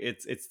essentially,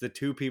 it's the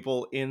two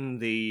people in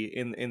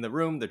the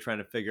room. They're trying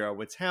to figure out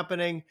what's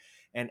happening.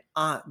 And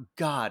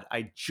God,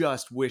 I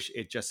just wish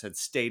it just had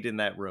stayed in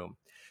that room.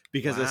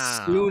 Because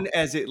as soon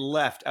as it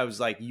left, I was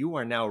like, you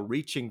are now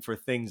reaching for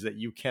things that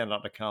you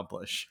cannot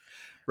accomplish.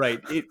 Right.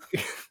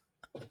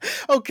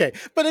 Okay.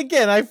 But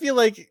again, I feel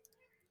like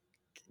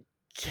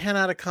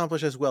cannot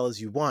accomplish as well as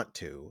you want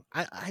to.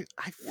 I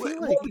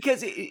feel like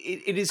because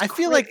it is. I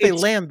feel like they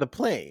land the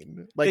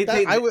plane like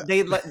that.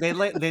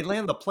 They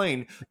land the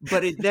plane,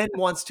 but it then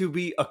wants to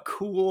be a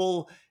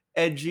cool,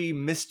 edgy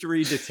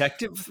mystery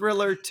detective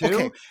thriller too.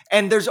 Okay.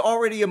 And there's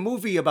already a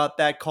movie about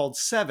that called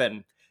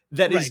Seven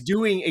that is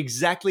doing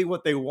exactly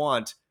what they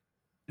want.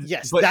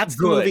 Yes, but that's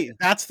good. the movie.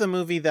 That's the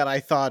movie that I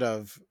thought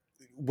of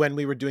when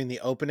we were doing the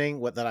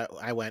opening.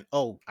 I went,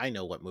 oh, I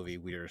know what movie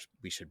we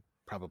should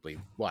probably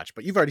watch,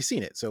 but you've already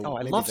seen it, so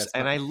I love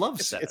Seven.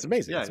 It's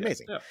amazing. Yeah, it's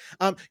amazing.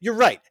 Yeah. You're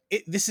right.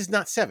 This is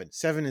not Seven.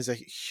 Seven is a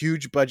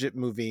huge budget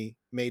movie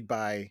made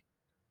by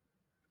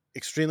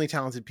extremely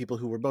talented people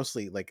who were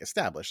mostly like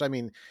established. I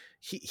mean,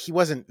 he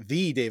wasn't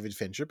the David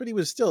Fincher, but he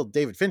was still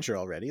David Fincher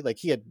already. Like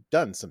he had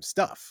done some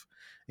stuff,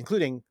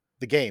 including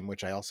The Game,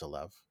 which I also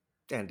love,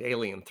 and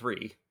Alien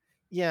 3.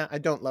 Yeah, I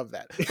don't love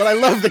that, but I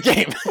love The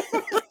Game.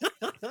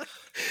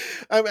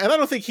 And I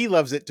don't think he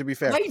loves it, to be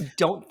fair. I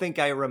don't think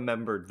I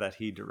remembered that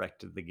he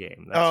directed The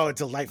Game.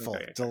 Delightful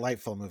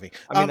movie.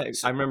 I mean,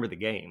 I remember The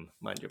Game,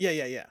 mind you.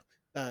 Yeah.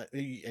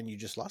 And you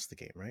just lost The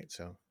Game, right?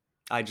 So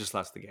I just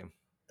lost The Game.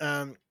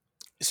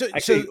 So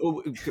actually,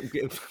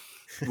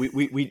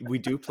 we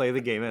do play The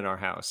Game in our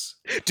house.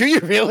 Do you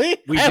really?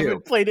 We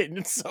haven't played it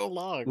in so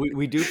long.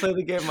 We do play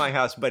The Game in my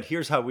house, but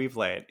here's how we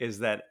play it: is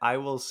that I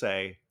will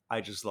say I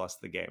just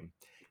lost the game,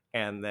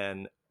 and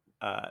then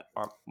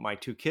my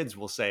two kids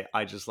will say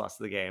I just lost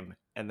the game,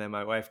 and then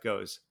my wife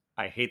goes,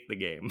 I hate the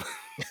game.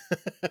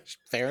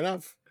 Fair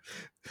enough.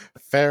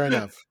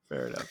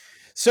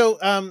 So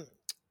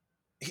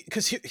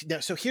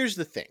here's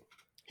the thing.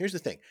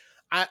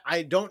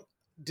 I don't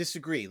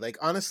disagree. Like,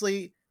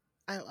 honestly,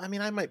 I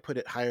mean, I might put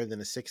it higher than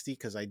a 60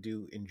 because I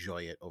do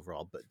enjoy it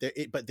overall, but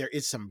there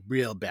is some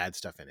real bad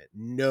stuff in it.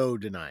 No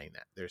denying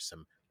that. There's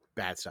some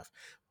bad stuff.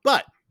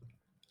 But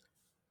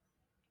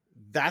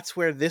that's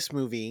where this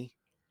movie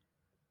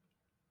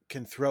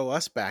can throw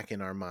us back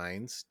in our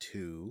minds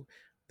to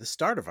the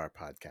start of our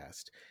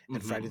podcast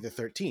and Friday the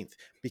 13th,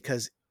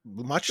 because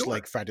much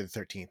like Friday the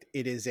 13th,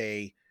 it is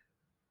a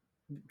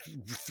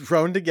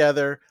thrown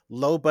together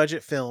low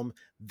budget film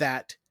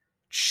that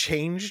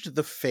changed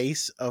the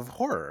face of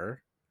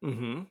horror.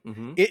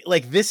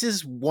 This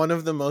is one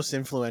of the most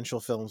influential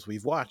films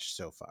we've watched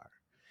so far.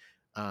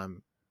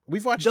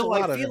 We've watched a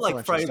lot of. I feel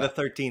like Friday the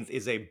 13th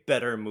is a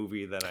better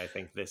movie than I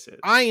think this is.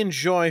 I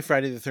enjoy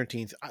Friday the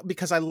 13th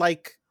because I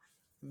like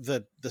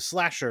the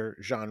slasher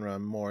genre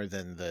more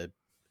than the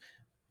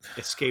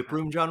escape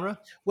room genre.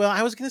 Well,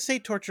 I was going to say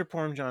torture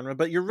porn genre,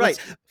 but you're right.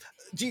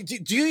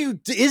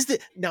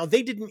 Now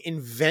they didn't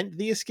invent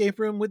the escape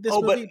room with this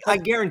movie, but I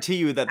guarantee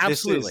you that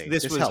this was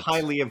helped.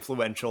 highly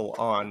influential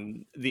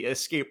on the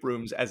escape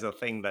rooms as a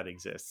thing that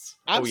exists.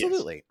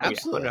 Absolutely.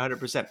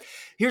 100%.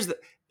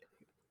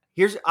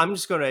 I'm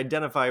just going to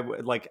identify,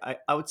 like,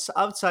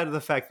 outside of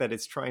the fact that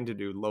it's trying to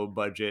do low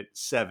budget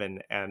Seven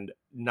and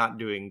not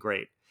doing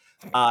great.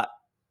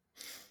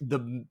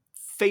 The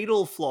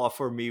fatal flaw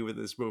for me with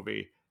this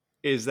movie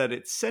is that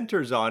it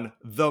centers on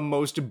the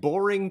most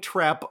boring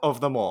trap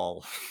of them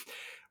all,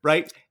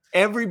 right?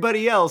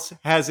 Everybody else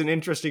has an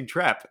interesting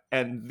trap,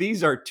 and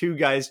these are two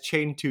guys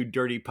chained to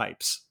dirty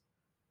pipes.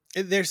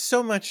 There's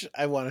so much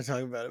I want to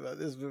talk about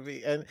this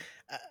movie. And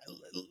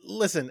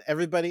listen,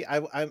 everybody,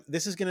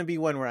 this is going to be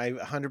one where I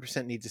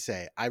 100% need to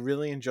say, I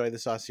really enjoy the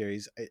Saw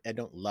series. I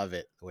don't love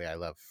it the way I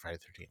love Friday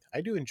the 13th.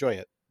 I do enjoy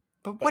it.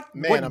 But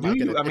man, am I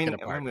going to pick it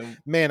apart.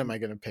 Man, am I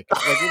going to pick it?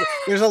 Like,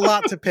 there's a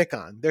lot to pick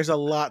on. There's a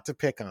lot to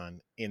pick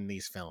on in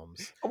these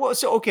films. Well,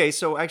 so I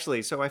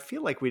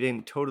feel like we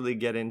didn't totally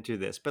get into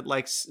this, but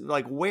like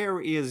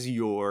where is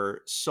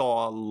your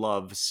Saw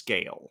love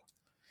scale?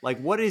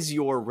 Like, what is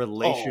your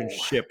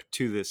relationship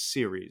to this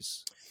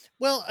series?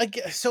 Well,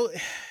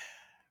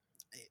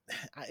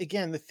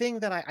 again, the thing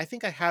that I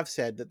think I have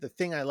said that the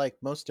thing I like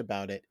most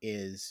about it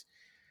is,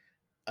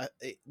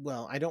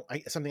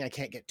 something I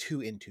can't get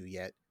too into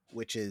yet,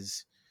 which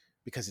is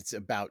because it's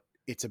about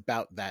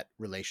that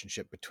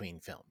relationship between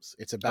films.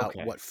 It's about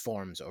what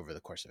forms over the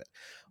course of it.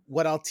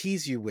 What I'll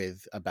tease you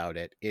with about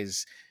it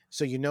is,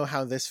 so you know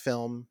how this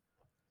film,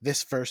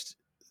 this first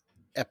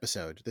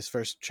episode, this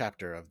first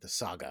chapter of the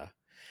saga,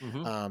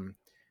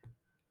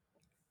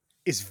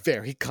 is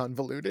very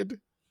convoluted.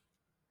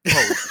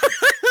 Oh,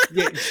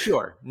 yeah,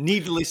 sure.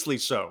 Needlessly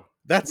so.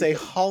 That's a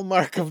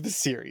hallmark of the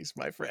series,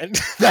 my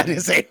friend. That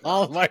is a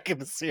hallmark of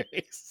the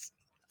series.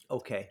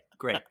 Okay,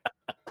 great.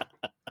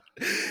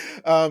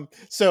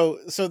 So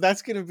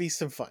that's going to be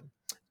some fun.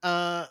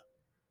 But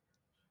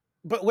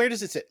where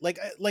does it sit?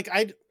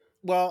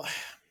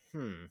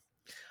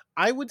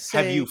 I would say.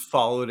 Have you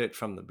followed it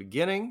from the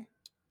beginning?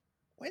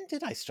 When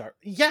did I start?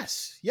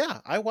 Yes.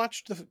 Yeah. I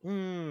watched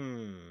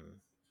no.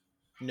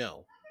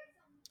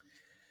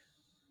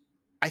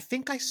 I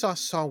think I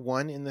saw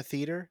 1 in the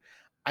theater.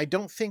 I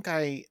don't think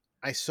I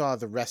saw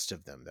the rest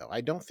of them though.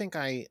 I don't think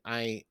I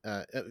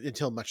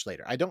until much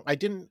later. I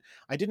didn't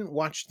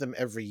watch them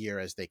every year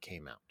as they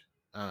came out.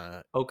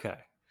 Okay.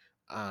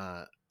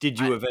 Did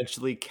you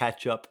eventually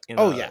catch up in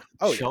a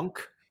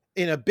chunk?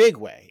 in a big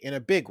way.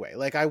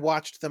 Like I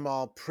watched them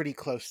all pretty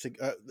close to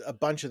a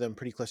bunch of them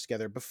pretty close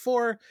together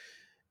before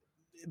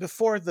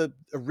the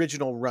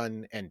original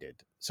run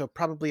ended. So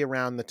probably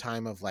around the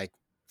time of like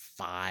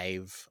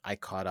 5, I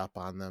caught up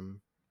on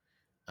them.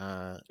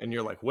 And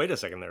you're like, wait a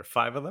second, there are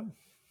 5 of them?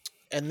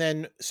 And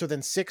then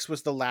 6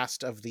 was the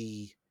last of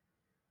the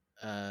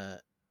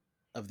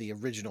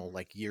original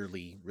like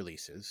yearly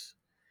releases.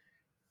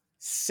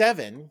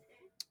 7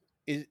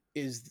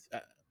 is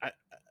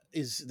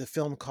the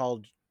film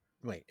called,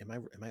 wait, am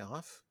I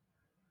off?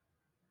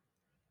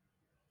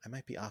 I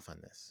might be off on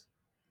this.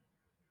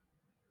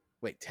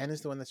 Wait, 10 is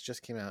the one that's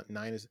just came out.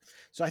 9 is,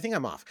 so I think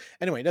I'm off.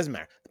 Anyway, it doesn't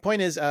matter. The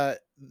point is,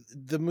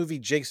 the movie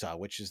Jigsaw,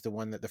 which is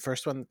the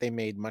first one that they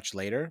made much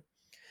later,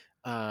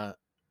 that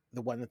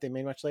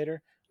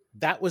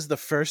was the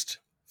first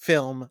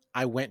film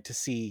I went to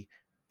see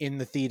in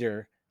the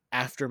theater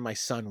after my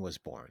son was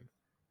born.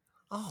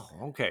 Oh,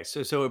 okay.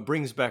 So it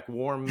brings back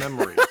warm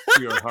memories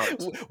to your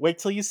heart. Wait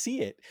till you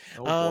see it.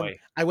 Oh boy.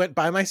 I went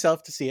by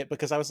myself to see it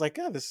because I was like,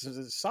 oh, this is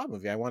a Saw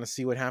movie. I want to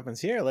see what happens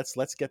here.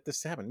 Let's get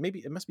this to happen. Maybe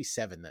it must be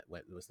 7 that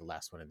was the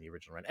last one in the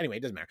original run. Anyway,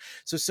 it doesn't matter.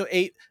 So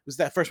 8 was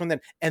that first one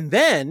then. And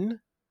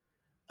then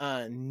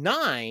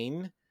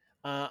 9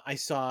 I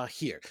saw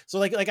here. So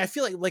like I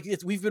feel like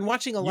we've been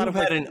watching a lot of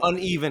had an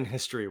uneven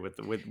history with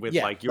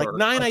like your like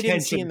 9 I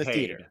didn't see in the paid.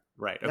 theater.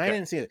 Right. Okay. 9 I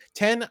didn't see it.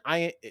 10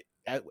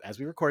 as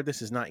we record,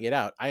 this is not yet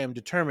out. I am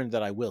determined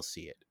that I will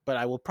see it, but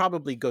I will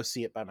probably go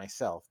see it by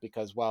myself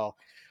because while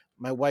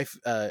my wife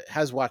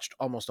has watched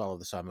almost all of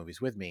the Saw movies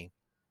with me,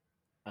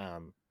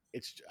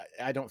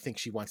 I don't think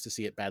she wants to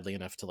see it badly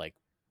enough to like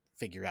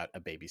figure out a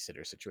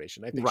babysitter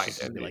situation. I think she's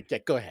gonna be like, yeah,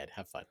 go ahead,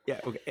 have fun.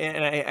 Yeah, okay.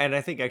 And I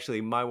think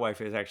actually my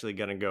wife is actually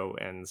going to go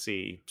and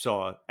see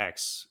Saw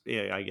X,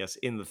 I guess,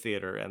 in the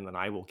theater, and then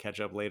I will catch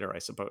up later, I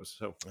suppose.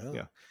 So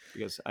yeah,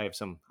 because I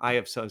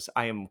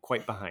am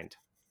quite behind.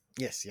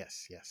 Yes.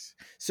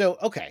 So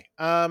okay,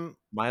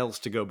 miles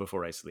to go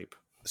before I sleep.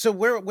 So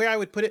where I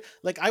would put it,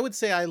 like I would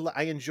say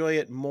I enjoy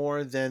it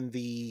more than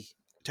the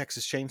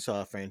Texas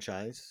Chainsaw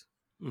franchise.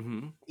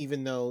 Mm-hmm.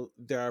 Even though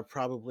there are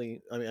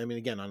probably, I mean,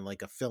 again, on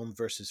like a film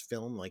versus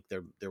film, like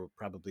there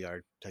probably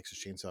are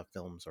Texas Chainsaw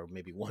films, or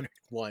maybe one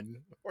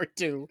or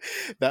two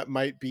that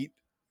might beat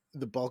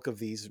the bulk of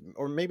these,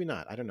 or maybe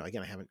not. I don't know.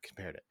 Again, I haven't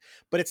compared it,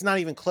 but it's not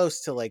even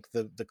close to like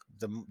the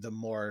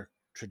more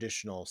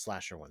traditional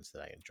slasher ones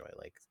that I enjoy,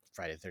 like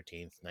Friday the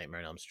 13th,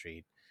 Nightmare on Elm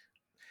Street.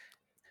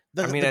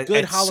 I mean, the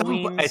good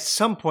Halloween. At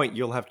some point,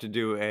 you'll have to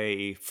do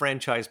a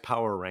franchise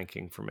power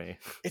ranking for me.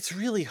 It's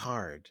really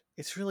hard.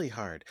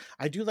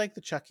 I do like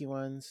the Chucky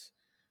ones.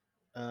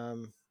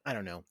 I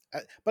don't know,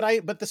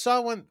 but the Saw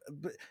one,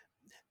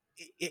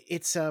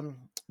 it's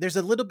there's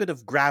a little bit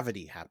of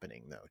gravity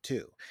happening though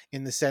too,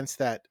 in the sense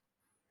that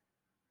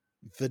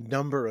the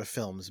number of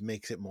films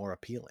makes it more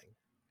appealing.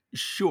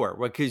 Sure,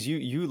 well, because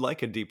you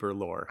like a deeper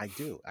lore. I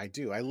do. I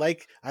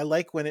like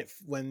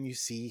when you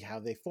see how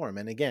they form,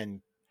 and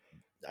again,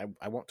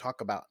 I won't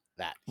talk about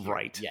that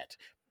yet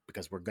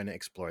because we're going to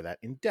explore that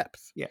in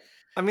depth. Yeah,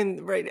 I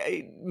mean,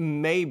 right?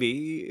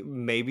 Maybe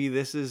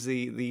this is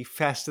the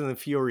Fast and the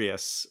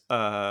Furious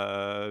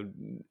model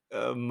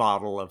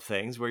of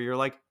things, where you're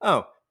like,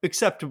 oh,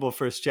 acceptable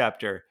first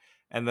chapter,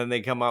 and then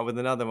they come out with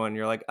another one.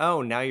 You're like,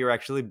 oh, now you're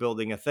actually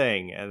building a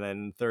thing, and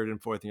then third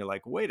and fourth, and you're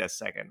like, wait a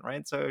second,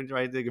 right? So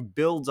it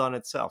builds on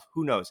itself.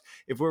 Who knows?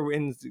 If we're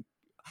in,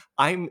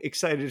 I'm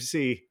excited to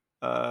see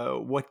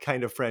what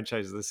kind of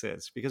franchise this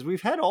is, because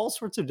we've had all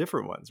sorts of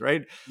different ones,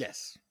 right?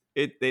 Yes.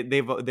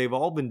 They've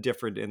all been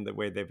different in the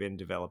way they've been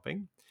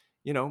developing.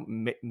 You know,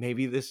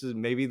 maybe this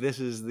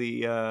is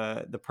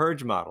the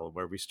Purge model,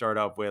 where we start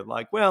off with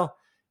like, well,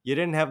 you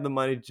didn't have the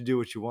money to do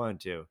what you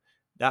wanted to.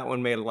 That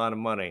one made a lot of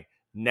money.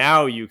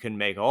 Now you can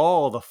make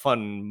all the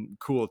fun,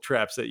 cool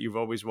traps that you've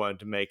always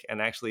wanted to make,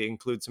 and actually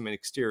include some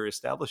exterior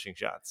establishing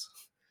shots.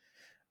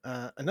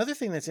 Another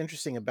thing that's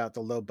interesting about the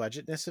low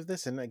budgetness of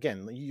this, and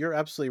again, you're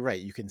absolutely right,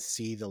 you can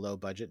see the low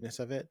budgetness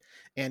of it,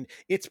 and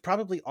it's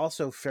probably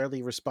also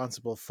fairly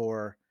responsible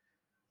for,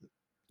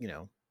 you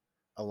know,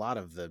 a lot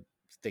of the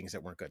things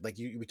that weren't good. Like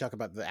we talk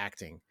about the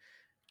acting.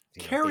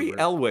 Cary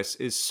Elwes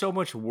is so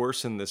much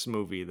worse in this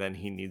movie than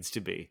he needs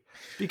to be,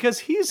 because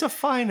he's a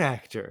fine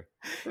actor.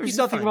 There's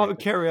nothing wrong with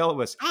Cary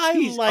Elwes.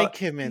 I like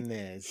him in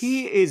this.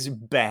 He is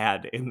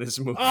bad in this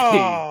movie.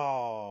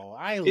 Oh,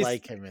 I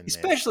like him in this.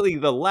 Especially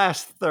the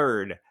last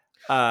third.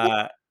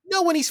 No,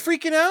 when he's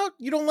freaking out,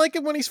 you don't like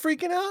him when he's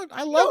freaking out.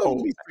 I love him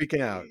when he's freaking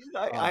out.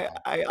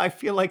 I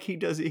feel like he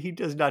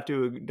does not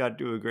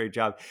do a great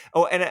job.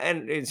 Oh,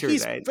 and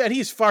seriously,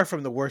 he's far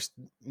from the worst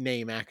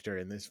name actor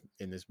in this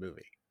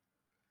movie.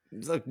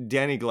 It's like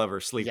Danny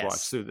Glover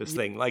sleepwalks through this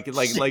thing. Like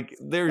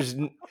there's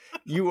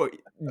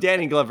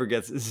Danny Glover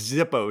gets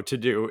Zippo to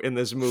do in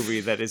this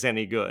movie that is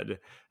any good,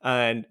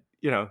 and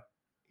you know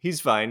he's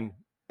fine.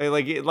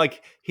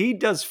 Like he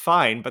does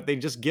fine, but they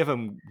just give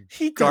him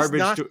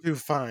garbage. Does not do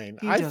fine.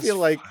 I feel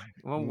like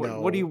well,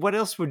 no. What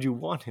else would you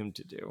want him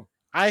to do?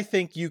 I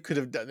think you could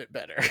have done it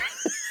better.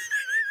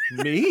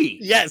 Me?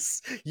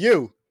 Yes,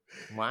 you.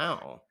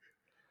 Wow.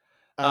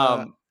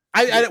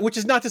 which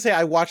is not to say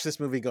I watched this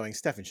movie going,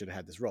 Stefan should have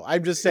had this role.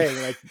 I'm just saying,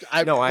 like,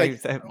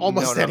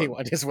 almost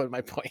anyone is what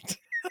my point.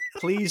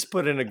 Please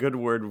put in a good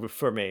word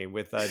for me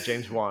with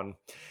James Wan.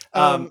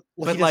 Well,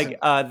 but like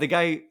the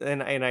guy,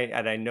 and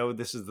I know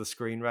this is the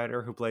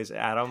screenwriter who plays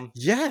Adam.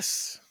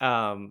 Yes.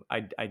 I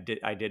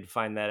did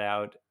find that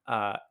out.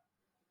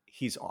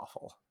 He's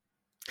awful.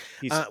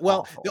 He's well,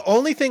 awful. the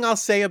only thing I'll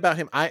say about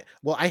him, I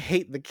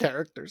hate the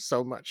character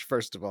so much.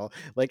 First of all,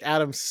 like,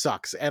 Adam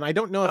sucks, and I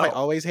don't know if I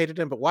always hated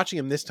him, but watching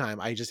him this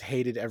time, I just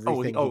hated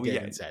everything he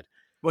did and said.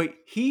 Well,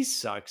 he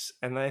sucks,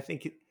 and I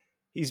think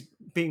he's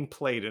being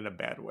played in a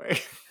bad way.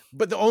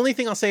 But the only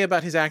thing I'll say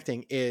about his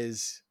acting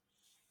is,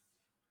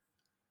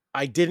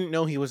 I didn't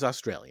know he was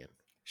Australian.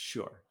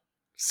 Sure,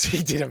 so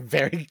he did a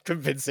very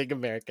convincing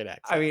American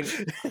accent. I mean.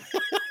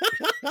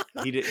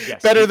 He did,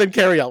 yes, better than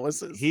Cary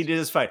Elwes's. He did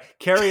his fine.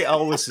 Cary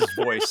Elwes's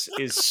voice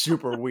is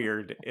super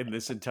weird in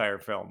this entire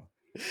film.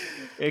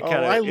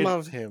 I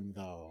love him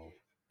though.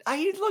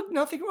 Look,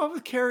 nothing wrong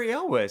with Cary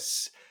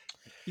Elwes,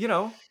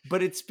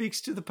 but it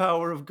speaks to the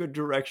power of good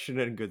direction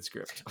and good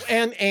script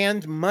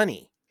and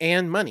money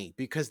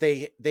because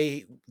they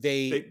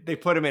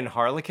put him in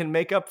Harlequin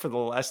makeup for the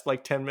last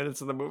like 10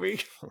 minutes of the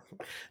movie.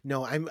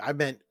 No, I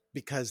meant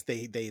because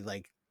they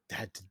like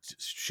had to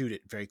shoot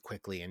it very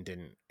quickly and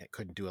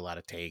couldn't do a lot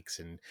of takes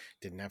and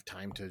didn't have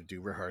time to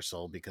do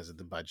rehearsal because of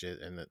the budget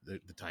and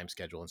the time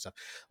schedule and stuff.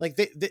 Like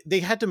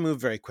they had to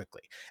move very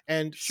quickly,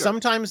 and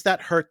sometimes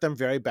that hurt them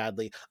very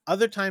badly.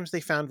 Other times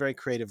they found very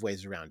creative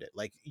ways around it.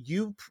 Like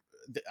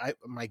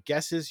my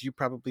guess is you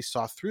probably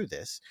saw through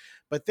this,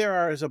 but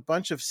there is a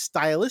bunch of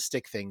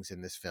stylistic things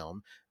in this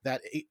film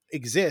that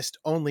exist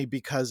only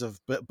because of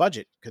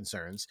budget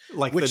concerns,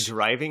 like the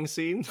driving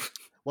scene.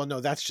 Well,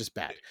 no, that's just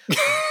bad.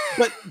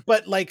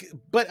 but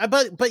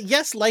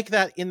yes, like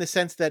that in the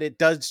sense that it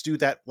does do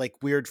that like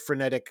weird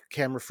frenetic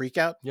camera freak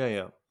out.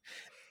 Yeah.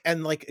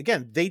 And like,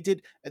 again, they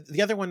did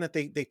the other one that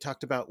they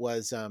talked about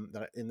was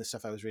that in the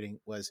stuff I was reading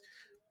was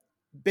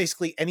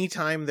basically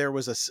anytime there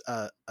was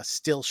a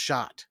still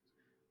shot,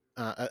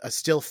 a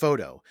still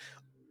photo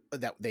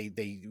that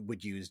they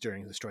would use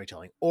during the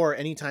storytelling, or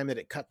anytime that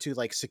it cut to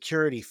like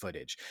security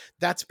footage,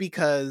 that's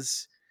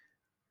because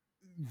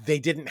they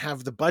didn't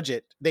have the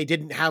budget, they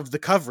didn't have the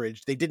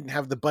coverage, they didn't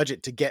have the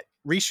budget to get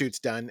reshoots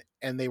done,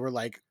 and they were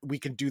like, we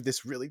can do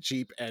this really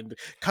cheap and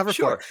cover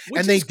for it.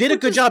 And they did a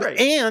good job.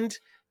 Great. And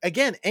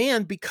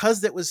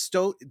because that was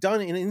done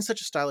in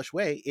such a stylish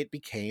way, it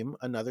became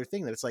another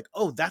thing that it's like,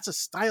 oh, that's a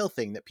style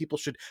thing that people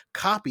should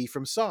copy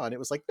from Saw. And it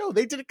was like, no,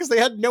 they did it because they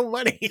had no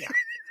money.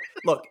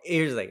 Look,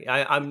 here's the thing.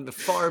 I'm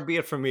far be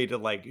it from me to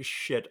like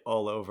shit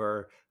all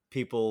over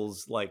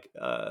people's like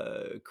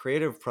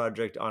creative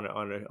project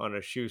on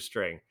a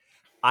shoestring.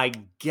 I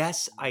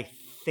guess I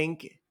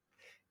felt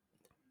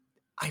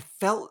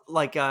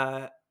like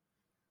I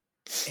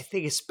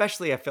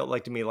felt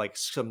like to me like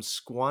some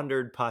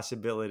squandered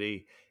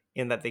possibility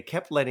in that they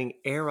kept letting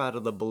air out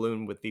of the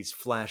balloon with these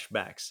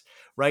flashbacks,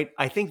 right?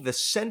 I think the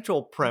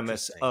central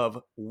premise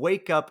of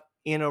wake up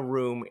in a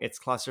room, it's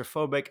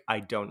claustrophobic. I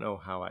don't know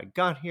how I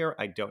got here.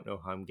 I don't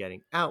know how I'm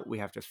getting out. We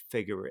have to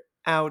figure it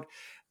out.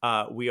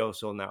 We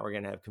also now are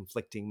going to have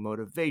conflicting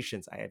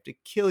motivations. I have to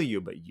kill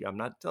you, but I'm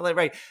not telling,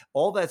 right?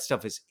 All that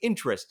stuff is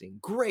interesting.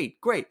 Great.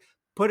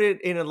 Put it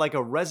in like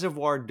a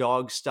Reservoir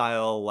Dog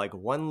style, like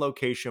one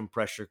location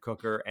pressure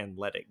cooker and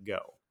let it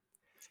go.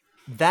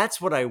 That's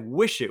what I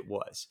wish it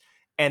was.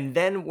 And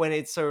then when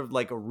it sort of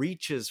like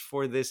reaches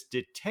for this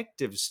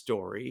detective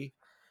story,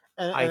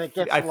 and it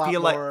gets a lot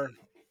more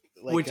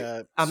like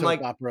a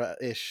soap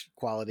opera-ish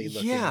quality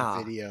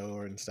looking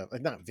video and stuff.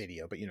 Like not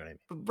video, but you know what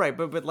I mean. Right,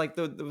 but like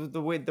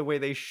the way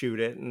they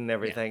shoot it and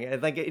everything,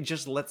 and like it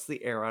just lets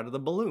the air out of the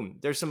balloon.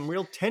 There's some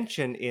real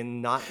tension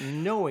in not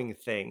knowing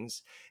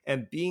things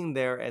and being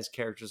there as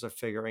characters are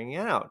figuring it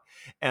out.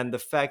 And the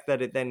fact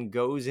that it then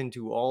goes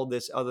into all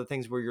this other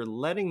things where you're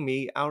letting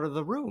me out of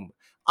the room.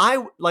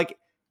 I like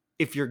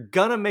if you're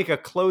gonna make a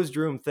closed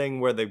room thing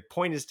where the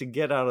point is to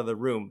get out of the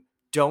room,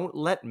 don't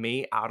let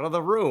me out of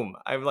the room.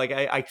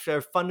 I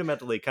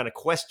fundamentally kind of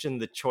question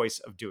the choice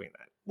of doing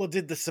that. Well,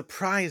 did the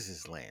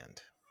surprises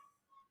land?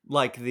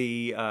 Like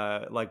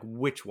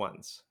which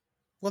ones?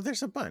 Well,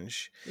 there's a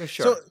bunch. Yeah,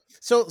 sure.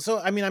 So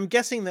I mean, I'm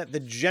guessing that the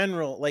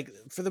general, like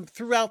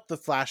throughout the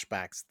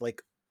flashbacks,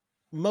 like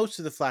most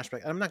of the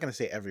flashbacks, I'm not going to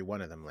say every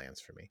one of them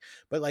lands for me,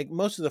 but like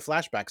most of the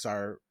flashbacks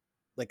are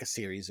like a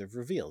series of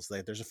reveals.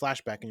 Like there's a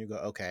flashback and you go,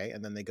 okay.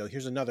 And then they go,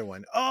 here's another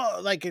one. Oh,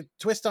 like a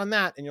twist on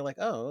that. And you're like,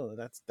 oh,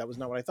 that was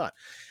not what I thought.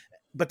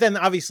 But then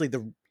obviously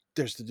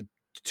there's the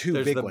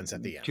two big ones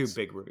at the end. Two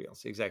big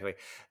reveals. Exactly.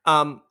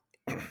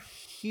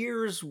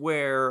 Here's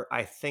where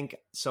I think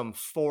some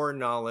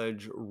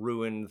foreknowledge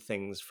ruined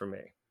things for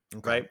me.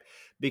 Okay. Right.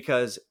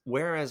 Because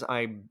whereas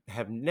I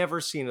have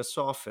never seen a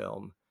Saw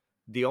film,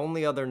 the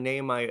only other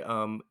name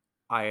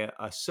I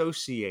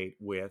associate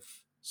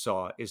with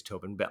Saw is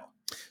Tobin Bell.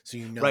 So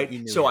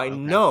right. So I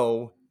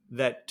know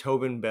that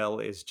Tobin Bell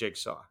is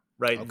Jigsaw.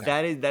 Right.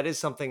 Okay. That is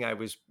something I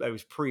was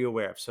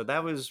pre-aware of. So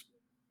that was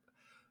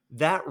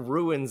that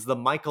ruins the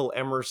Michael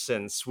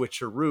Emerson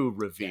switcheroo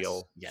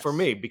reveal Yes. for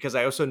me, because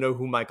I also know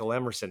who Michael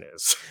Emerson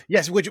is.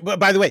 Yes, which,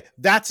 by the way,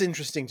 that's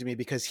interesting to me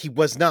because he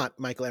was not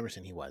Michael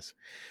Emerson. He was,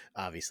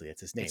 obviously,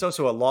 it's his name. It's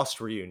also a lost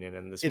reunion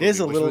in this it movie. Is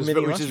a little mini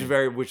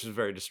which is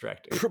very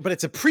distracting. But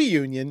it's a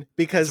pre-union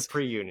because it's a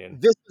pre-union.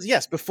 This was,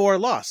 yes, before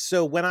Lost.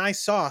 So when I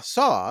saw,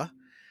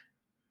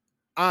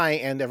 I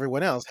and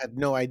everyone else had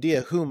no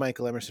idea who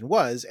Michael Emerson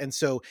was. And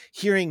so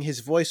hearing his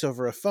voice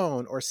over a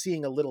phone or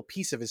seeing a little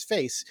piece of his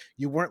face,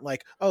 you weren't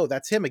like, oh,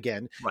 that's him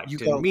again. Right. You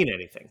Didn't mean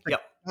anything.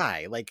 Yep.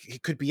 Hi. Like, he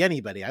could be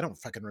anybody. I don't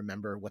fucking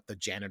remember what the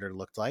janitor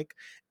looked like.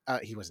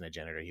 He wasn't a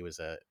janitor. He was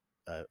a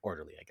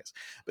orderly, I guess.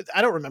 But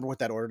I don't remember what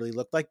that orderly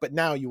looked like. But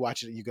now you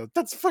watch it and you go,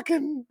 that's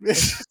fucking...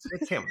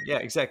 it's him. Yeah,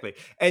 exactly.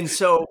 And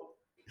so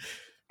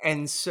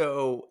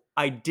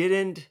I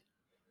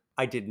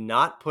did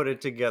not put it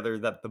together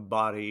that the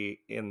body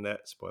in the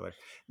spoiler,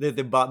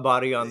 the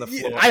body on the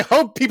floor. I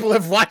hope people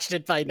have watched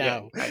it by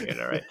now.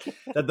 Yeah, right.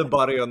 That the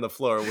body on the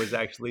floor was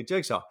actually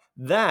Jigsaw.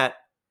 That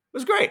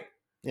was great.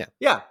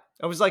 Yeah.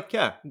 I was like,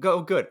 yeah,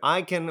 go good.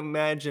 I can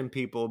imagine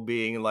people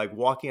being like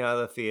walking out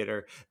of the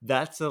theater.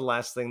 That's the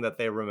last thing that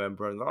they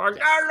remember. And they're like,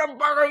 that's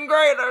fucking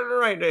great.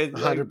 Right.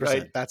 100%.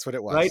 Right? That's what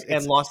it was. Right.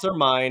 And lost their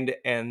mind.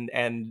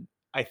 And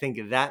I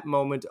think that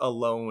moment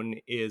alone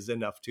is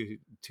enough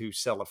to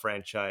sell a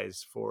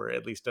franchise for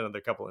at least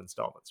another couple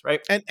installments,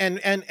 right? And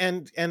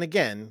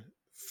again,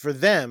 for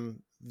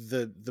them,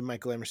 the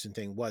Michael Emerson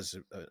thing was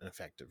an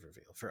effective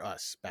reveal for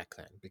us back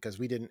then because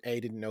we didn't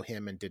know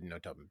him and didn't know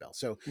Tobin Bell.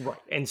 So right,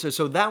 and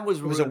so that was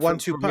a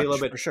 1-2 punch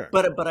for sure.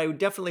 But I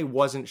definitely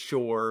wasn't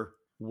sure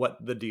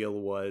what the deal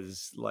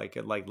was like,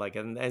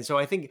 and so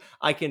I think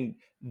I can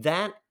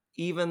that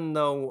even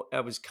though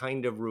it was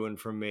kind of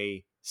ruined for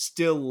me.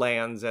 Still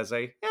lands as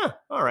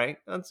all right,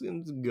 that's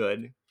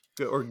good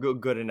or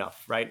good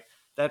enough, right?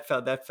 That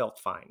felt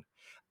fine.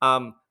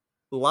 A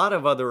lot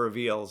of other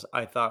reveals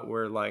I thought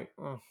were like,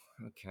 oh,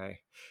 okay,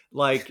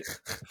 like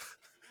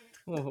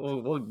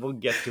we'll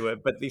get to it,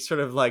 but these sort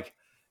of like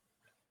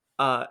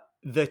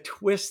the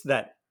twist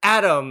that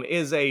Adam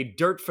is a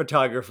dirt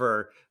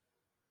photographer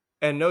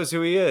and knows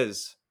who he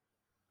is.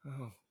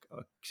 Oh,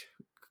 God.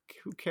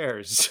 Who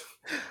cares?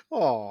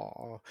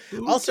 Oh,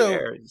 who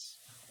cares?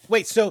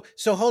 Wait, so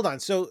hold on.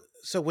 So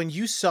when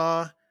you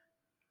saw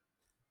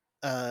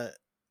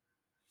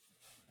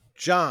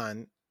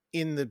John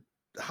in the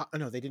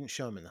no, they didn't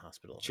show him in the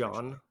hospital. John?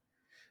 Originally.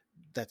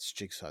 That's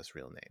Jigsaw's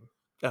real name.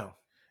 Oh.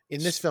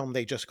 In this film,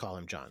 they just call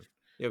him John.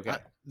 Okay.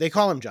 They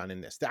call him John in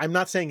this. I'm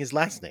not saying his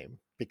last name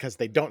because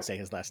they don't say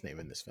his last name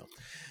in this film.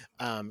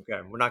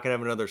 Okay, we're not going to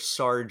have another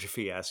Sarge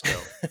fiasco.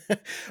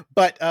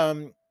 But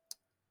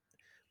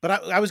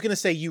I was going to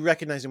say you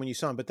recognize him when you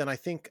saw him, but then I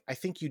think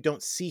you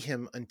don't see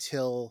him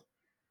until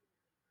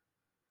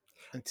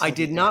I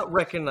did not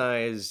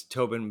recognize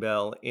Tobin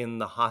Bell in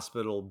the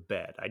hospital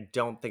bed. I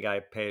don't think I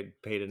paid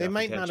enough. They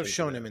might not have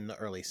shown him in the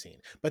early scene,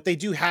 but they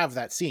do have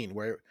that scene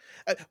where,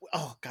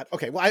 oh God,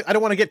 okay. Well, I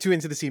don't want to get too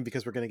into the scene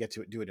because we're going to get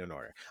to do it in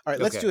order. All right,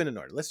 let's do it in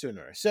order.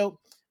 So,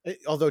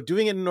 although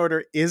doing it in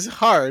order is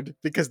hard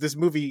because this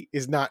movie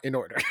is not in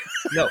order.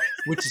 No,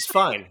 which is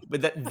fine.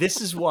 But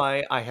this is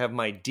why I have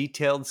my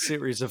detailed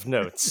series of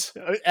notes.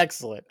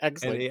 Excellent. And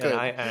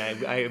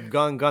I have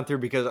gone through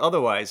because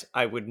otherwise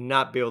I would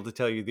not be able to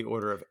tell you the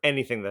order of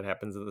anything that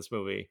happens in this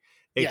movie,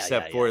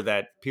 except for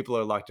that people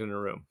are locked in a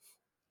room.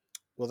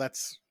 Well,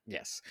 that's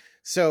yes.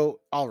 So,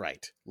 all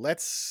right,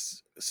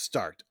 let's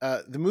start.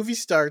 The movie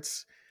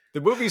starts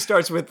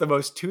with the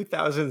most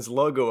 2000s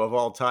logo of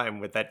all time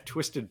with that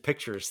Twisted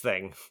Pictures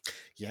thing.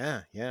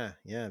 Yeah.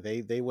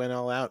 They went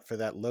all out for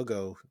that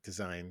logo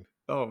design.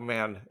 Oh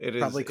man, it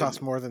probably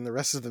cost more than the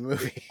rest of the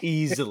movie.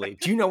 Easily.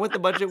 Do you know what the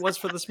budget was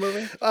for this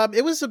movie?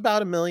 It was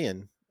about $1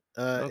 million.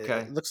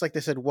 Okay. It looks like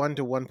they said 1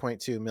 to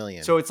 1.2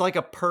 million. So it's like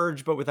a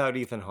Purge, but without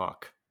Ethan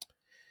Hawke.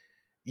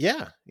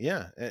 Yeah.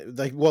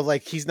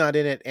 Like he's not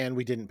in it, and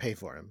we didn't pay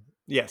for him.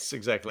 Yes,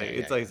 exactly.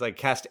 It's like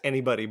cast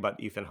anybody but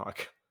Ethan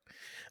Hawke.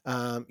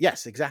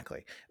 Yes,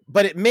 exactly.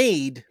 But it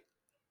made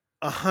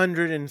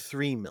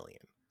 103 million.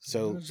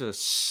 So it's a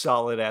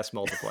solid ass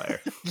multiplier.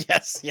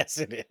 yes,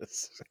 it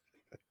is.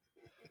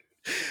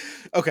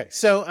 Okay,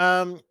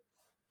 so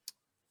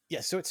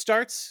so it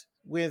starts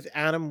with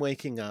Adam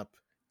waking up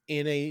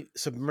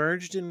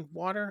submerged in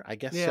water, I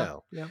guess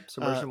so. Yeah,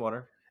 submerged in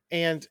water.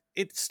 And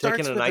it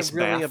starts with nice a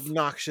really bath.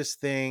 obnoxious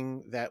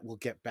thing that we'll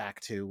get back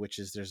to, which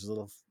is there's a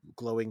little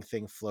glowing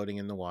thing floating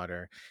in the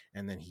water,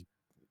 and then he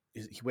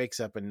wakes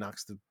up and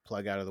knocks the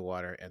plug out of the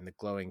water, and the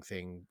glowing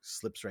thing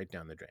slips right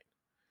down the drain.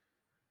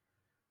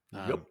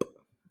 Yep.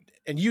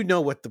 And you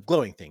know what the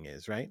glowing thing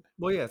is, right?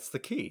 Well, yeah, it's the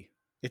key.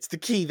 It's the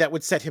key that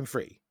would set him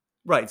free.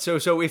 Right.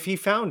 So if he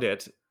found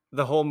it,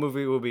 the whole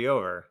movie will be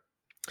over.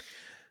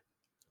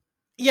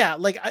 Yeah,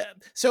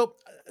 so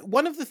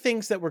one of the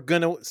things that we're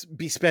going to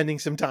be spending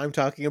some time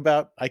talking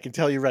about, I can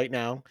tell you right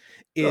now,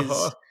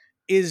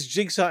 is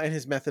Jigsaw and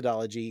his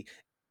methodology.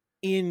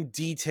 in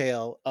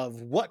detail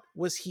of what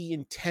was he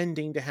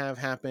intending to have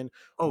happen.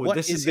 Oh, What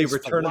this is is the his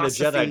Return of the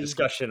Jedi philosophy?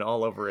 discussion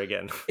all over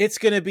again. It's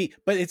going to be,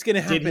 but it's going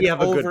to Did happen he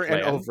have a good over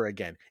and plan? over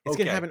again. It's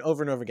going to Okay. happen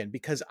over and over again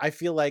because I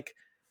feel like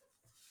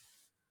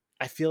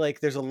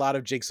there's a lot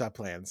of Jigsaw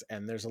plans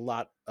and there's a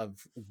lot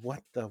of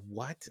what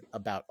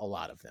about a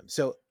lot of them.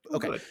 So,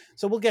 okay. Good.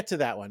 So we'll get to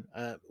that one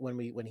when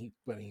he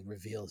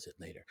reveals it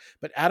later.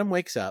 But Adam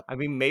wakes up. I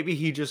mean, maybe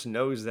he just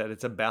knows that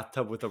it's a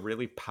bathtub with a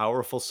really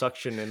powerful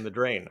suction in the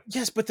drain.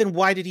 Yes, but then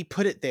why did he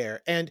put it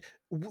there? And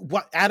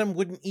what Adam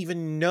wouldn't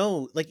even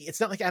know. Like, it's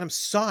not like Adam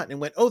saw it and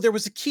went, "Oh, there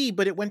was a key,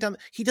 but it went down."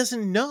 He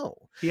doesn't know.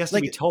 He has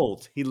to be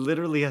told. He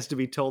literally has to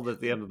be told at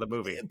the end of the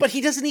movie. But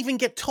he doesn't even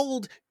get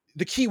told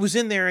the key was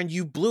in there and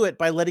you blew it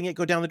by letting it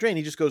go down the drain.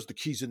 He just goes, "The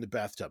key's in the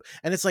bathtub."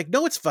 And it's like,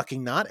 no, it's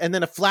fucking not. And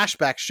then a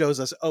flashback shows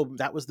us, oh,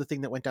 that was the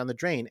thing that went down the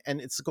drain. And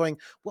it's going,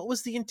 what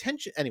was the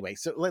intention? Anyway,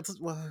 so we'll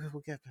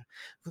get back.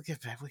 Well,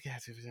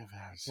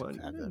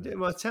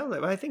 it sounds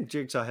like, I think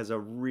Jigsaw has a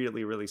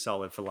really, really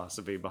solid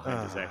philosophy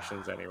behind his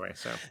actions anyway.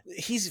 So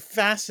he's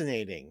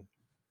fascinating.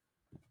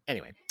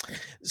 Anyway,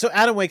 so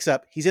Adam wakes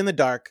up. He's in the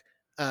dark.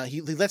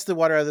 He lets the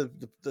water out of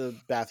the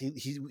bath.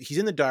 He's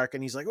in the dark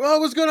and he's like, "Oh,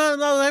 what's going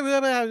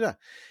on?"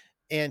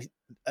 And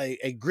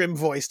a grim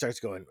voice starts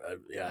going,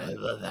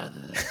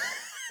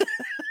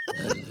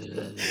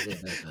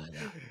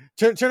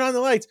 turn on the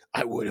lights.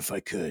 I would if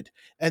I could.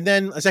 And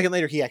then a second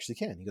later, he actually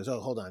can. He goes, "Oh,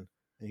 hold on."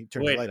 And he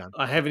turns the light on.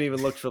 I haven't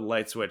even looked for the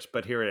light switch,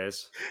 but here it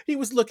is. He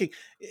was looking,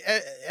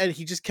 and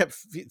he just kept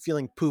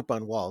feeling poop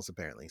on walls,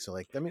 apparently. So,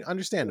 like, I mean,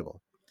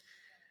 understandable.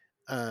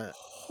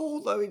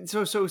 Hold on.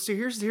 So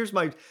here's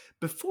my,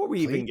 before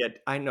we even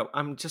get, I know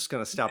I'm just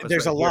gonna stop.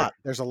 There's a lot.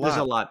 There's a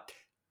lot.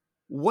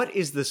 What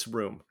is this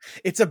room?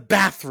 It's a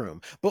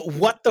bathroom, but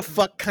what the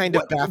fuck kind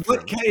of bathroom?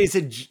 What kind is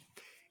it?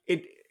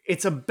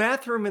 It's a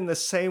bathroom in the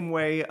same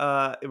way.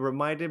 It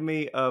reminded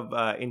me of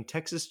in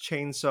Texas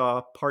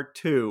Chainsaw Part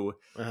 2,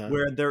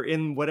 where they're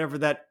in whatever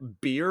that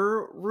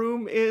beer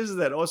room is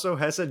that also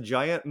has a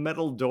giant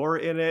metal door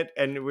in it.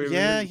 And we're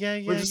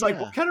just like,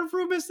 what kind of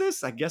room is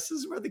this? I guess this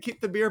is where they keep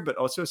the beer, but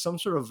also some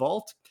sort of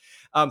vault.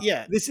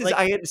 This is, like,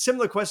 I had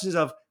similar questions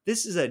of,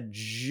 this is a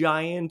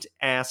giant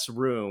ass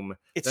room.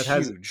 It's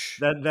huge.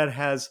 That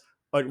has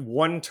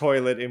one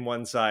toilet in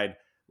one side,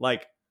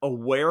 like a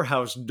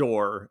warehouse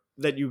door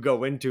that you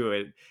go into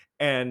it,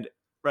 and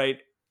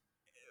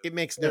it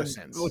makes no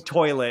sense.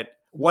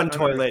 One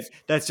toilet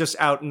that's just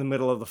out in the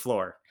middle of the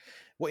floor.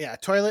 Well, yeah, a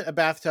toilet, a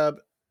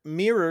bathtub,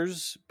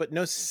 mirrors, but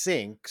no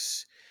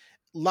sinks,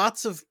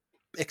 lots of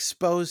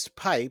exposed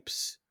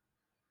pipes.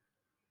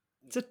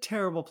 It's a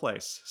terrible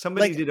place.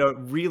 Somebody did a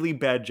really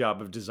bad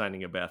job of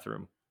designing a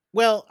bathroom.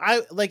 Well,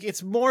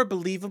 it's more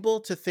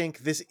believable to think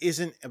this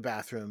isn't a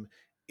bathroom.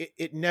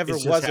 It never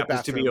was a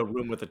bathroom. To be a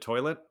room with a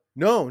toilet?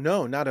 No,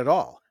 not at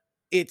all.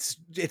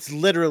 It's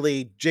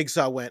literally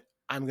Jigsaw went,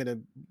 "I'm going to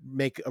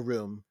make a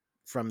room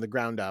from the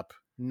ground up."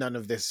 None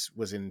of this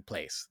was in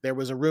place. There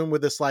was a room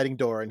with a sliding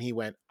door and he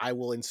went, "I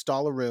will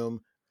install a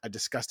room. A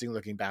disgusting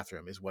looking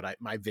bathroom is what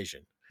my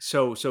vision."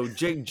 So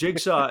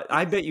Jigsaw,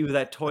 I bet you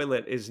that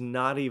toilet is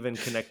not even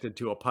connected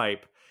to a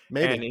pipe.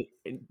 Maybe.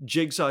 And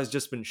Jigsaw has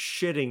just been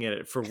shitting in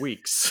it for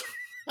weeks.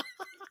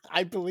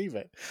 I believe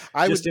it.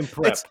 In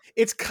prep.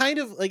 It's kind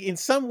of like, in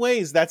some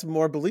ways that's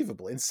more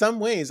believable. In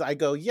some ways I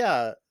go,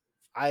 yeah,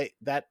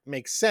 that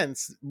makes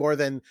sense more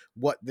than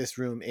what this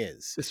room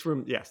is. This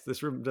room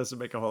doesn't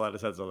make a whole lot of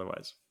sense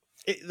otherwise.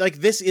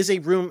 This is a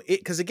room,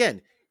 because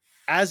again,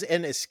 as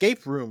an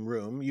escape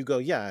room, you go,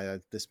 yeah,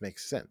 this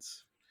makes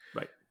sense.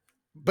 Right.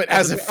 But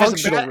as a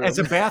functional room, as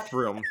a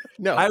bathroom,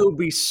 no, I would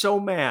be so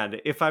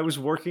mad if I was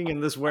working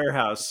in this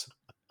warehouse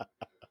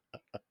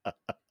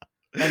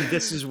and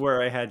this is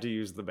where I had to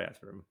use the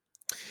bathroom.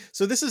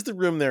 So this is the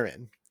room they're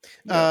in.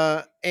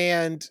 Yeah.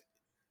 And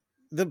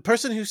the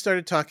person who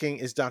started talking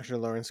is Dr.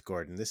 Lawrence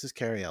Gordon. This is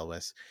Cary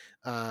Elwes.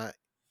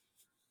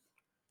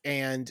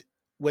 And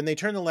when they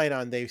turn the light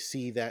on, they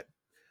see that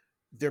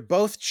they're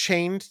both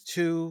chained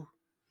to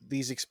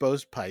these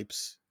exposed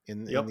pipes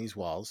in these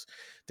walls.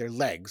 Their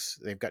legs,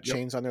 they've got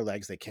chains on their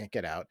legs. They can't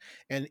get out.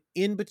 And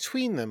in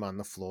between them on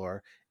the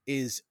floor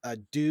is a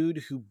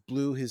dude who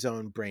blew his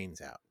own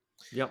brains out.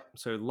 Yep.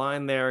 So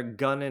lying there,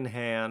 gun in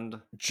hand.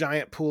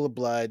 Giant pool of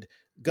blood,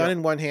 gun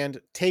in one hand,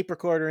 tape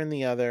recorder in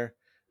the other.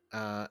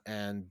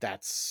 And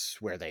that's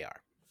where they are.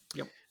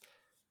 Yep.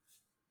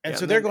 And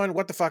so they're going,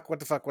 what the fuck?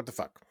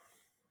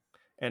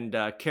 And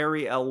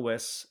Cary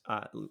Elwes,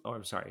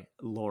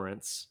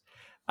 Lawrence,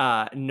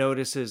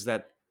 notices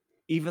that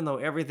even though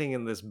everything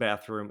in this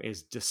bathroom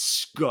is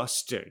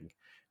disgusting,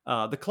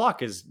 the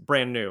clock is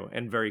brand new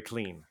and very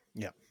clean.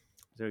 Yeah.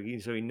 So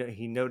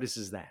he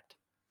notices that.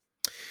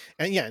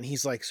 And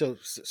he's like, so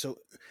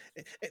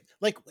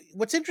like,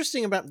 what's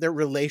interesting about their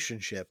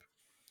relationship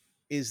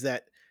is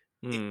that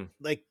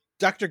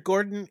Dr.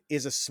 Gordon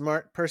is a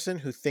smart person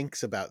who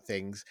thinks about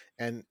things,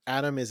 and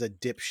Adam is a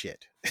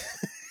dipshit.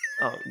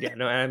 Oh yeah,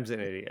 no, Adam's an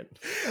idiot.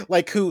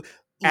 Like, who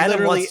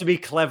Adam wants to be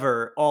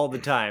clever all the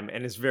time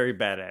and is very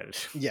bad at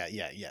it. Yeah.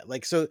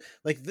 Like, so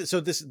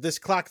this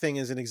clock thing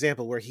is an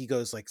example where he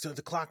goes like, so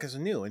the clock is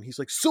new, and he's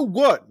like, so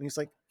what? And he's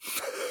like,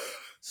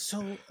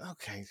 so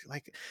okay,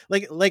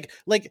 like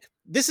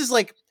this is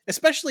like,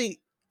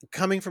 especially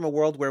coming from a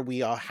world where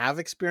we all have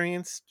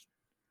experienced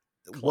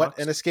what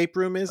an escape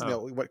room is.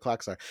 No, what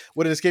clocks are.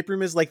 What an escape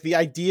room is, like the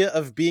idea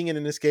of being in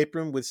an escape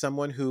room with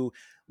someone who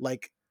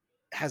like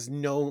has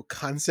no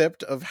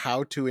concept of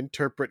how to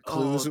interpret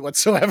clues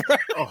whatsoever.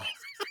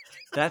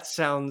 That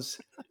sounds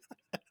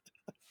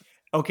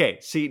okay.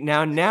 See,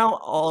 now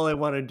all I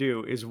want to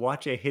do is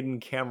watch a hidden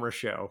camera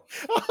show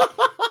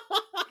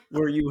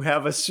where you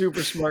have a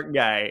super smart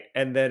guy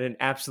and then an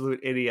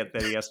absolute idiot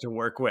that he has to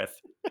work with.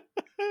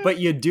 But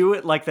you do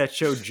it like that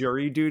show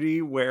Jury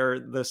Duty, where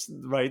this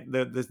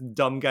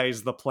dumb guy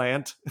is the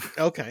plant.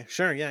 Okay,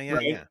 sure, yeah.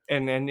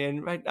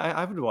 And right,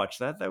 I would watch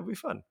that. That would be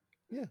fun.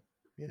 Yeah.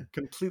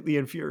 Completely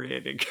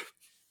infuriating.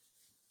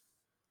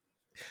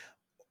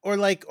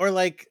 Like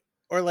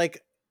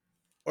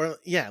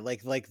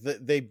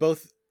they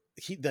both.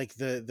 He like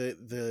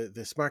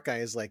the smart guy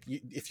is like,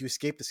 if you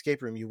escape the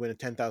escape room, you win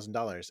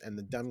 $10,000, and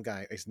the dumb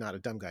guy is not a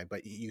dumb guy,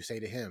 but you say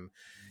to him,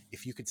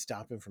 if you could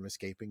stop him from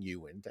escaping,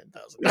 you win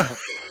 $10,000.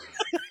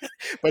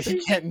 But he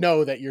can't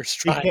know that you're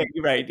trying.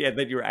 Right? Yeah,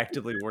 that you're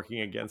actively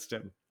working against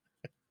him.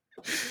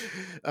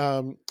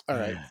 All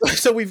right,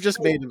 so we've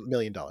just made $1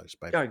 million.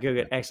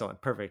 Good,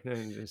 excellent, perfect.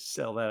 Just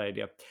sell that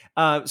idea.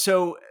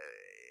 So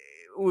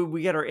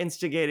we get our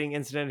instigating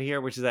incident here,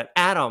 which is that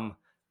Adam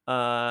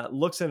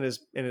looks in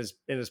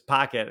his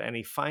pocket and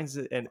he finds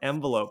an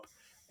envelope,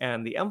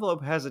 and the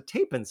envelope has a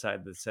tape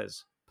inside that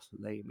says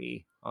 "Play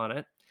Me" on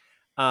it.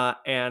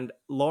 And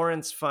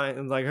Lawrence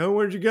finds like, "Oh,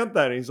 where'd you get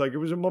that?" And he's like, "It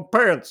was in my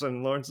pants."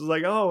 And Lawrence is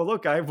like, "Oh,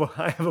 look, I have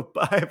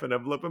an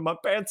envelope in my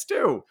pants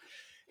too."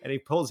 And he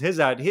pulls his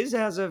out. His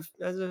has a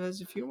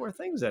few more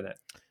things in it.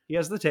 He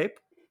has the tape.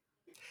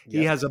 Yep.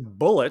 He has a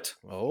bullet.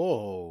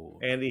 Oh.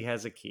 And he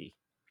has a key.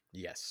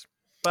 Yes.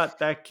 But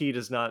that key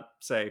does not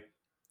say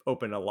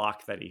open a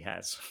lock that he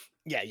has.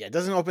 Yeah. It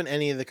doesn't open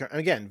any of the...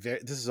 Again,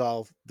 this is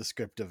all the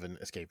script of an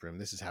escape room.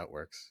 This is how it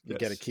works. You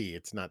get a key.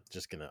 It's not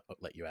just going to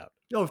let you out.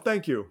 Oh,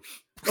 thank you.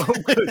 Oh,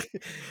 good.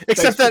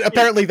 Except that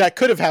apparently that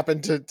could have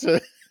happened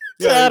to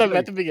Adam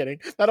at the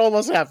beginning. That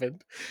almost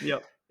happened.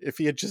 Yep. If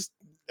he had just...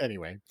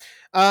 Anyway.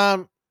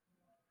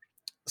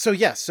 So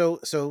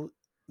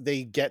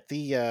they get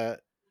the...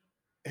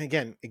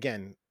 Again,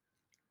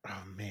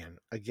 oh man,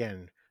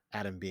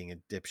 Adam being a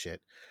dipshit,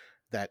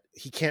 that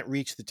he can't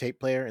reach the tape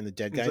player in the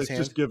dead guy's hand.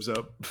 Just gives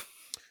up.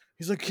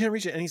 He's like, can't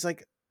reach it. And he's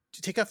like,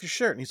 take off your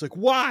shirt. And he's like,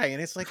 why?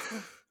 And it's like,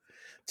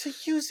 to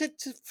use it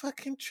to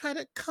fucking try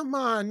to, come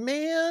on,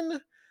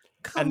 man.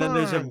 And then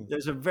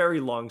there's a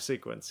very long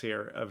sequence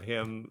here of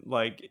him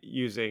like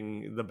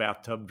using the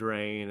bathtub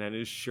drain and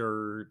his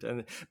shirt,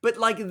 but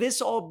like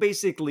this all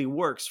basically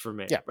works for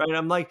me, right?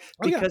 I'm like,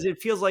 because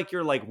it feels like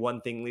you're like,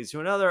 one thing leads to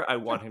another. I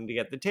want him to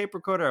get the tape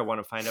recorder. I want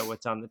to find out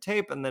what's on the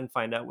tape and then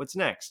find out what's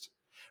next,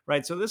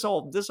 right? So this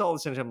all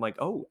essentially, I'm like,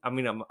 oh, I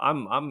mean,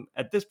 I'm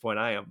at this point,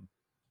 I am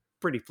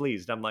pretty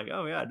pleased. I'm like,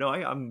 oh yeah, no,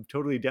 I'm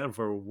totally down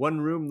for a one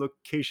room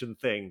location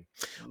thing.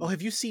 Oh,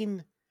 have you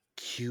seen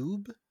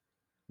Cube?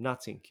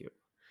 Not seen Cube.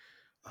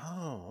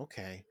 Oh,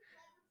 okay.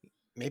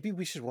 Maybe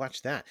we should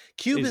watch that.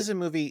 Cube is a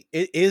movie.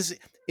 It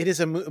is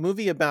a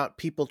movie about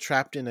people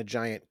trapped in a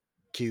giant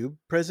cube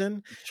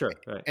prison. Sure.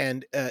 Right.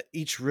 And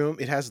each room,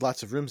 it has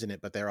lots of rooms in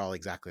it, but they're all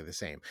exactly the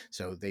same.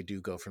 So they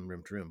do go from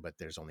room to room, but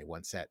there's only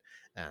one set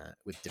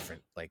with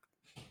different, like,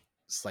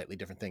 slightly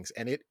different things.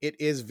 And it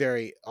is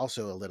very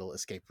also a little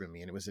escape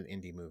roomy, and it was an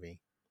indie movie.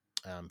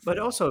 But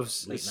also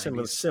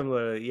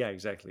similar. Yeah,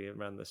 exactly.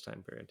 Around this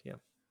time period. Yeah.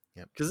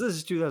 Yeah. Because this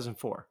is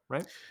 2004,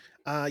 right?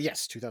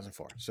 Yes,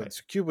 2004. So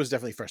Cube was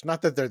definitely first.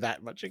 Not that they're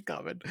that much in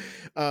common.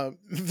 They're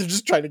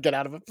just trying to get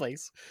out of a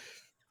place.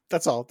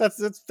 That's all. That's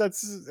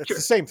the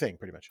same thing,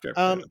 pretty much.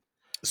 Sure.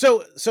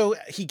 So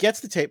he gets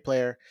the tape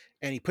player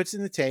and he puts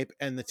in the tape,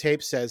 and the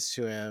tape says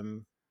to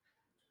him,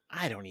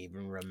 I don't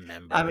even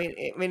remember. I mean,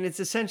 it's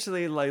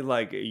essentially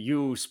like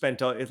you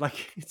spent all.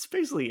 It's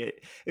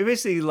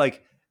basically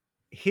like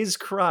his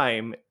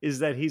crime is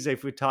that he's a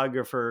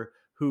photographer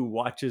who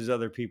watches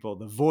other people,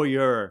 the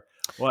voyeur.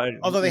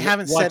 Although they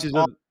haven't said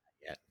all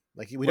yet.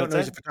 Like, we don't know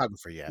he's a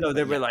photographer yet. No,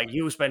 they were like,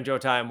 you spend your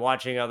time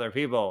watching other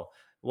people.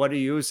 What do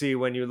you see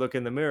when you look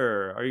in the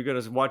mirror? Are you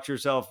going to watch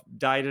yourself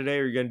die today,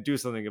 or are you going to do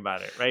something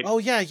about it? Right? Oh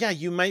yeah.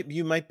 You might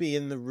be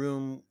in the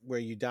room where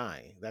you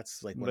die.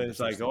 That's like. But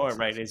it's like, oh,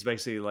 right. It's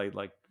basically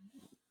like.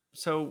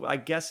 So I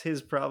guess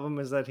his problem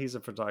is that he's a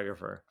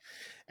photographer.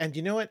 And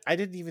you know what? I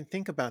didn't even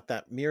think about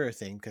that mirror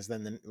thing, because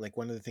then like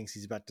one of the things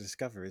he's about to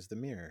discover is the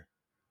mirror.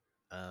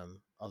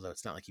 Although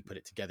it's not like he put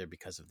it together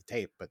because of the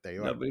tape, but there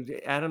you are. But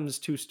Adam's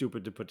too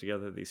stupid to put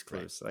together these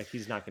clues. Right. Like,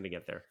 he's not going to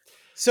get there.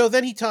 So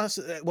then he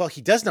tosses. Well,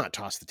 he does not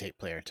toss the tape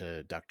player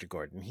to Dr.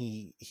 Gordon.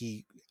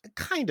 He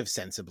kind of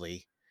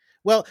sensibly.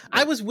 Well,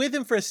 I was with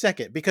him for a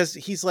second, because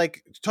he's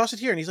like, toss it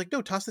here, and he's like,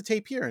 no, toss the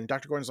tape here. And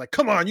Dr. Gordon's like,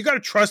 come on, you got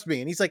to trust me.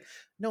 And he's like,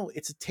 no,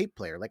 it's a tape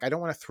player. Like, I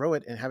don't want to throw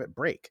it and have it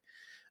break.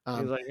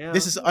 He's like, yeah,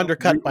 This is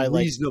undercut by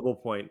reasonable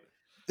point.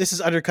 This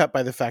is undercut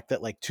by the fact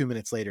that like 2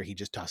 minutes later he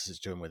just tosses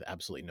it to him with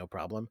absolutely no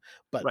problem.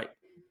 But right.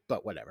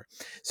 But whatever.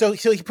 So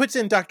he puts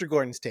in Dr.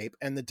 Gordon's tape,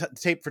 and the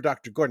tape for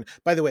Dr. Gordon.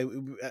 By the way,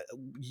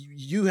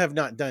 you have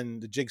not done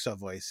the Jigsaw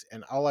voice,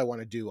 and all I want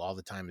to do all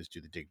the time is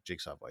do the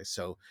Jigsaw voice.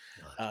 So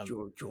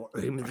your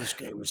aim in this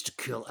game is to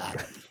kill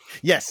Adam.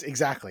 Yes,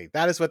 exactly.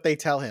 That is what they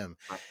tell him.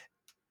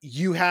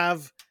 You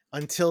have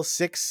until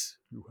 6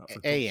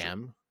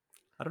 a.m.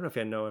 I don't know if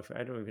I know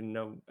I don't even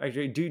know.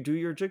 Actually, do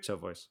your Jigsaw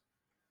voice.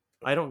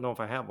 I don't know if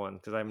I have one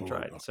because I haven't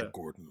tried. Dr. So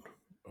Gordon,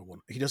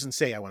 he doesn't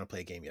say I want to play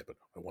a game yet, but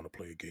I want to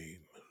play a game.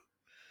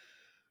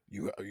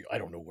 I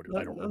don't know what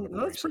No, I don't remember.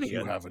 that's pretty You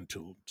good. have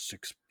until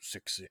six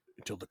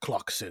until the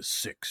clock says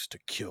 6 to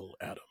kill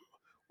Adam,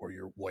 or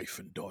your wife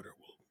and daughter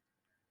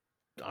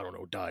will, I don't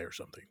know, die or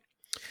something.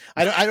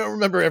 I don't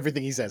remember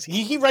everything he says.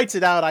 He writes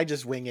it out. I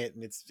just wing it,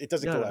 and it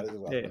doesn't go out as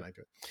well when I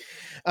do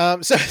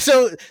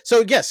it.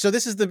 So yes. So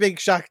this is the big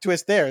shock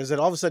twist. There is that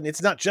all of a sudden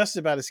it's not just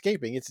about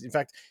escaping. It's in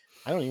fact,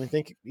 I don't even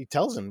think he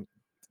tells him.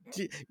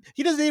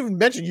 He doesn't even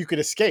mention you could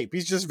escape.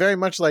 He's just very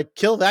much like,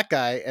 kill that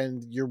guy,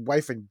 and your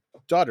wife and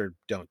daughter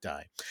don't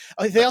die.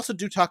 They also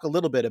do talk a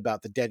little bit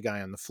about the dead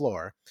guy on the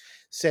floor,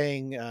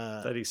 saying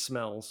that he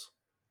smells.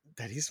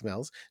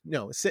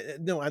 No,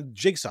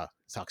 Jigsaw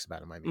talks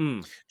about him. I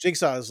mean,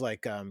 Jigsaw is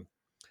like,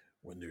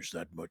 when there's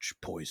that much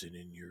poison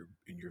in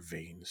your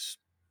veins,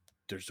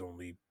 there's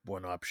only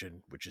one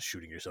option, which is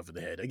shooting yourself in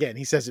the head. Again,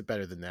 he says it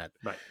better than that.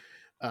 Right.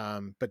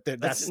 But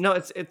that's no.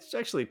 It's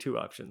actually 2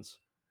 options.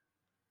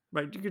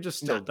 Right. You could just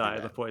still die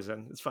of the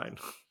poison. It's fine.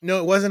 No,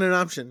 it wasn't an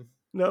option.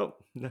 No.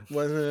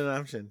 Wasn't an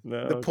option.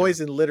 No. The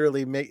poison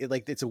literally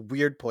it's a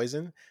weird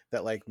poison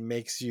that like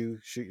makes you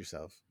shoot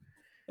yourself.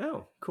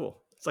 Oh,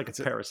 cool. It's like a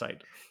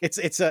parasite. It's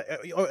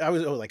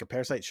like a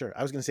parasite. Sure.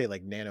 I was going to say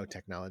like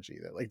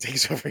nanotechnology that like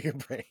takes over your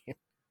brain.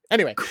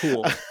 Anyway,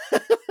 cool.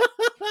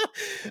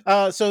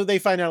 So they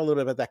find out a little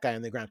bit about that guy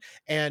on the ground.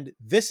 And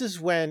this is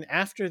when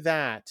after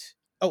that,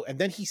 and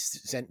then he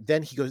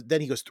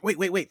goes,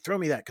 wait, throw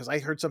me that. Cause I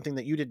heard something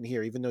that you didn't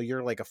hear, even though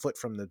you're like a foot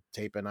from the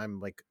tape and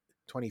I'm like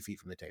 20 feet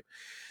from the tape.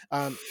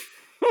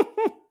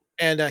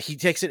 And he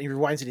takes it, and he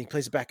rewinds it, and he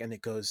plays it back, and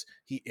it goes,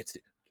 it's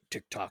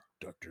tick-tock,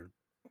 Dr.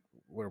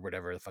 or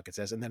whatever the fuck it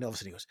says. And then all of a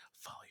sudden he goes,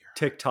 follow your heart.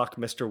 TikTok,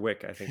 Mr.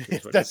 Wick, I think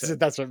is what that's he said.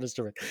 That's what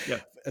Mr. Wick. Yeah.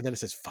 And then it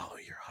says, follow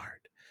your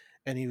heart.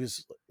 And he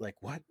was like,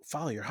 what?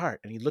 Follow your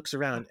heart. And he looks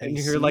around and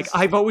you're like,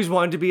 I've always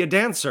wanted to be a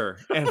dancer.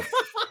 And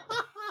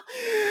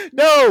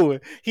no,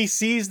 he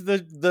sees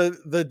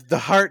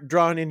the heart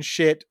drawn in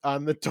shit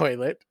on the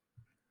toilet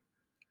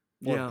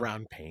or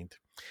brown paint.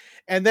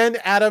 And then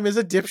Adam is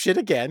a dipshit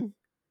again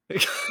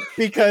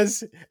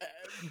because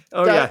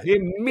he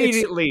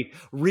immediately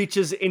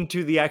reaches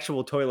into the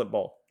actual toilet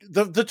bowl.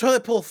 The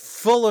toilet bowl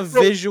full of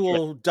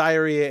visual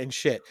diarrhea and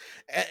shit.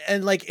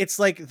 And like, it's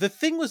like the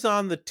thing was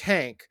on the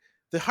tank.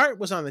 The heart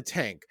was on the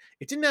tank.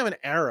 It didn't have an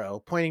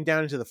arrow pointing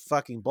down into the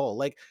fucking bowl.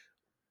 Like,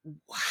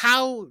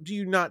 how do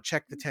you not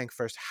check the tank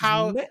first?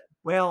 How?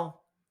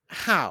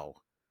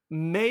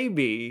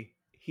 Maybe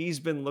he's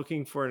been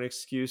looking for an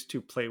excuse to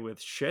play with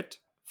shit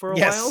for a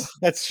while.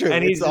 That's true.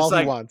 And he's all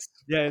he wants.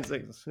 Yeah, it's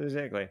like,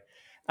 exactly.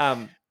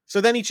 So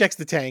then he checks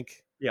the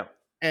tank. Yeah.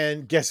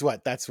 And guess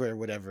what? That's where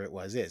whatever it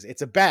was is.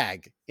 It's a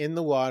bag in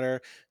the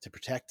water to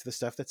protect the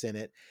stuff that's in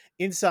it.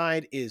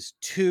 Inside is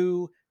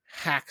 2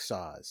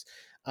 hacksaws.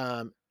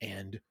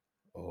 And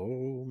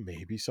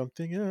maybe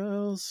something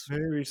else.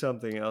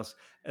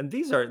 And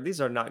these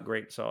are not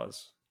great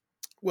saws.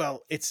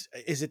 Well, is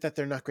it that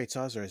they're not great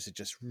saws, or is it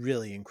just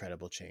really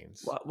incredible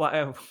chains?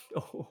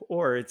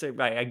 Or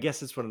I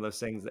guess it's one of those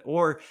things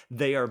or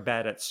they are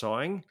bad at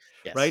sawing,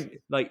 right?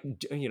 Like,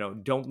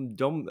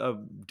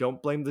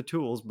 don't blame the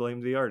tools,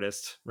 blame the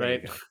artist,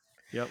 right?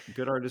 Yep.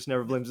 Good artist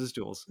never blames his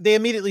tools. They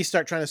immediately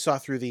start trying to saw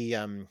through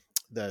the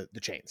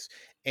chains.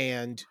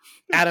 And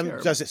Adam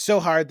does it so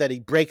hard that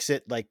he breaks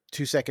it like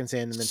 2 seconds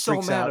in, and then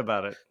freaks out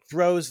about it.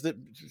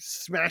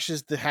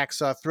 Smashes the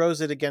hacksaw,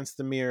 throws it against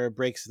the mirror,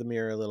 breaks the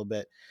mirror a little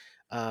bit.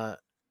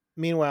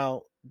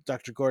 Meanwhile,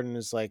 Dr. Gordon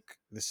is like,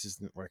 this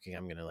isn't working.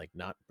 I'm gonna like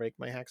not break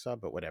my hacksaw,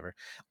 but whatever.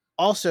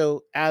 Also,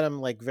 Adam,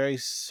 like very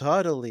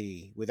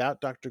subtly,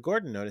 without Dr.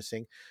 Gordon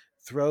noticing,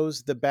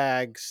 throws the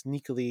bag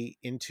sneakily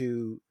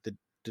into the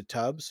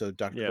tub, so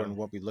Dr. Gordon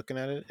won't be looking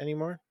at it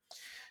anymore.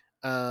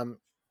 And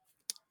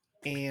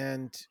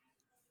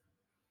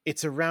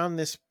it's around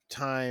this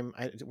time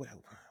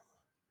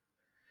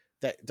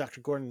that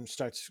Dr. Gordon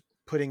starts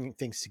putting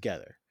things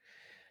together.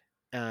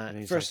 And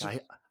he's first,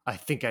 like, I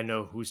think I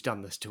know who's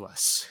done this to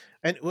us.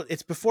 And well,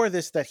 it's before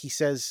this that he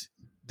says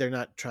they're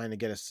not trying to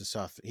get us to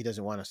saw. He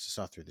doesn't want us to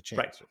saw through the chains.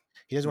 Right.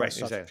 He doesn't want us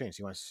to saw through the chains.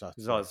 He wants to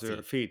saw through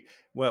the feet.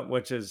 Well,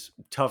 which is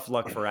tough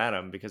luck for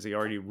Adam because he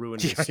already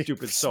ruined his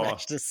stupid saw.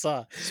 His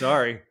saw.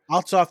 Sorry.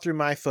 I'll saw through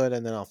my foot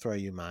and then I'll throw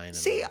you mine.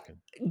 See,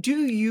 do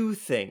you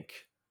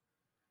think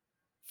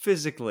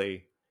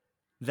physically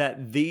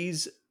that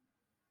these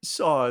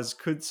saws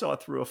could saw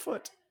through a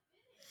foot?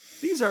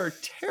 These are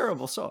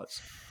terrible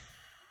saws.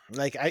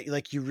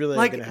 You really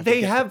are gonna have they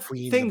to get have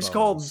between things the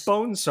called bones.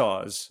 bone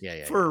saws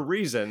for a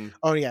reason.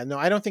 Oh yeah, no,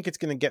 I don't think it's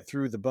gonna get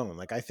through the bone.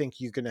 Like, I think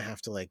you're gonna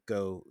have to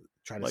go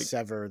try to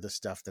sever the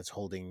stuff that's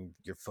holding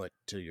your foot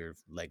to your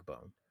leg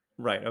bone.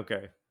 Right.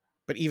 Okay.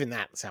 But even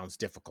that sounds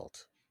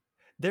difficult.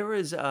 There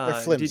is they're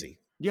flimsy.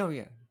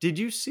 Yeah. Did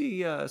you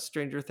see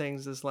Stranger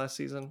Things this last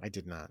season? I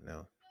did not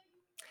know.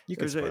 You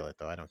can spoil it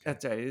though. I don't care.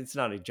 It's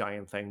not a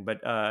giant thing,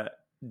 but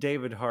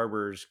David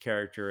Harbour's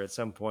character at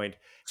some point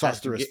saws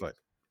through his foot.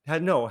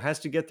 Has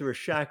to get through a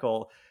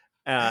shackle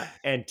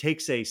and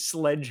takes a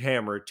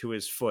sledgehammer to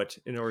his foot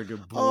in order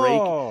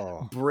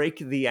to break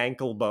the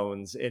ankle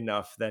bones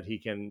enough that he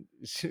can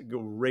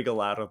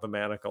wriggle out of the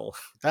manacle.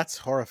 That's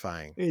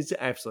horrifying. It's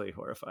absolutely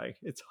horrifying.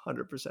 It's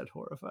 100%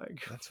 horrifying.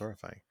 That's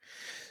horrifying.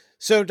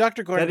 So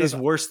Dr. Gordon is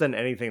worse than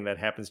anything that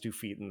happens to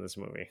feet in this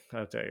movie.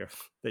 I'll tell you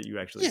that you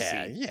actually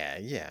see.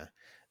 Yeah.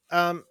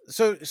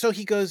 So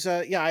he goes,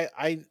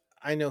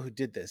 I know who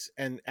did this.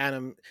 And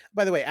Adam,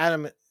 by the way,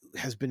 Adam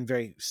has been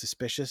very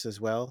suspicious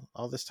as well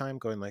all this time,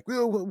 going like,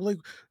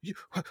 well,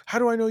 how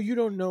do I know you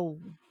don't know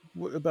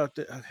about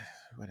the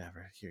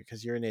whatever here?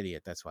 Because you're an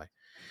idiot. That's why.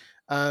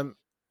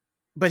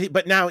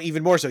 But now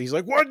even more so, he's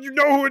like, what? You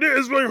know who it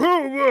is? Like, who?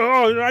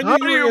 How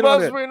do you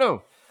possibly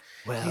know?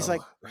 Well, he's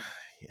like,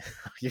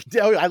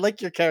 I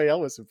like your Cary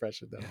Elwes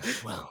impression though.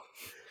 Well,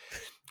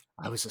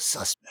 I was a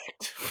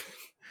suspect.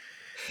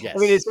 Yes. I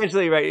mean,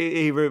 essentially, right,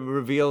 he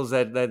reveals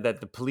that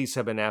the police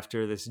have been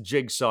after this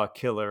Jigsaw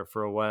killer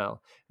for a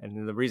while.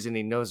 And the reason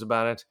he knows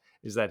about it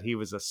is that he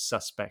was a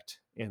suspect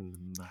in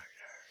the murder.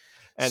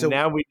 And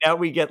now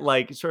we get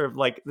sort of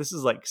this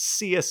is like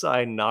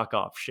CSI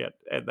knockoff shit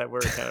that we're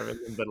kind of in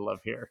the middle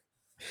of here.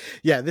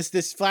 Yeah,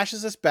 this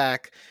flashes us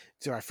back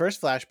to our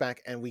first flashback,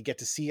 and we get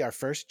to see our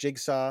first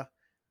Jigsaw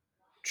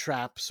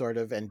trap sort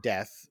of and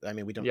death. I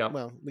mean, we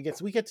don't we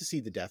get to see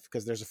the death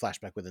because there's a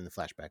flashback within the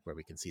flashback where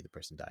we can see the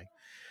person dying.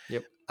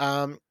 Yep.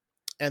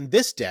 And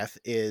this death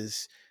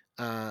is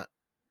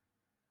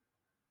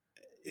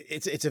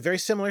it's a very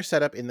similar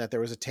setup in that there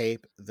was a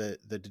tape. The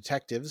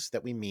detectives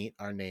that we meet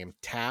are named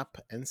Tap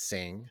and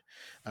Singh.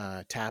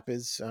 Tap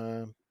is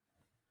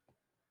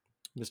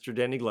Mr.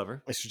 Danny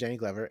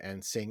Glover.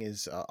 And Singh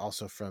is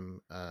also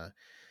from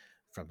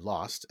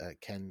Lost,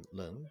 Ken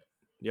Leung.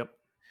 Yep.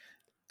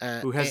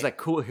 Who has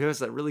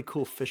that really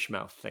cool fish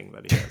mouth thing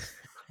that he has.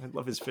 I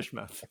love his fish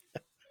mouth.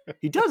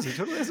 He does. He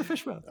totally has a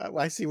fish mouth.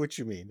 I see what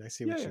you mean.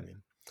 You mean.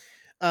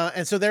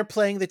 And so they're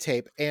playing the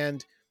tape.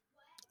 And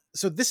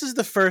so this is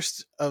the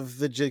first of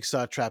the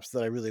Jigsaw traps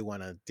that I really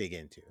want to dig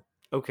into.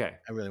 Okay.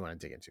 I really want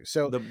to dig into.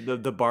 So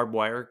the barbed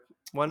wire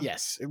one?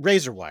 Yes.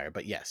 Razor wire,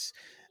 but yes.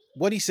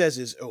 What he says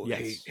is,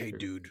 hey,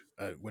 dude,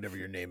 whatever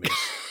your name is.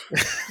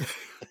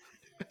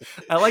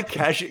 I like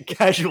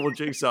casual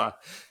Jigsaw.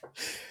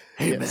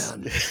 Hey,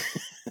 man.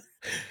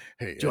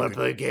 Hey, do you want to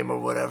play a game or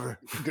whatever?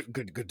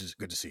 Good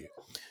to see you.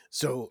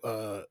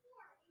 So,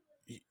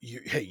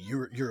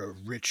 you're a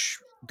rich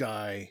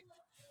guy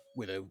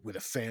with a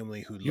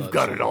family who you've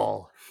got it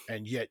all,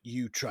 and yet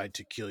you tried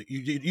to kill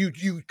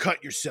you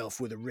cut yourself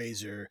with a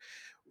razor,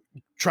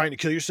 trying to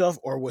kill yourself,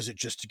 or was it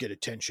just to get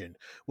attention?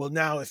 Well,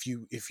 now if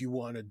you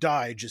want to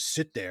die, just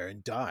sit there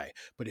and die.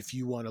 But if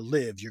you want to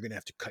live, you're gonna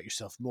have to cut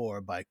yourself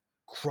more by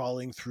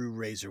crawling through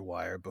razor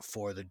wire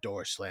before the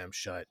door slams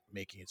shut,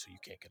 making it so you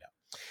can't get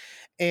out.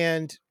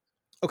 And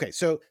okay,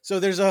 so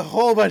there's a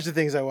whole bunch of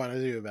things I want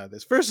to do about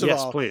this. First of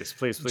all, please,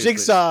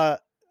 Jigsaw.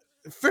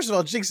 First of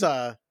all,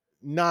 Jigsaw,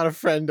 not a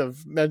friend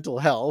of mental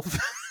health.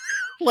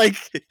 Right?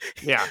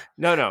 Yeah,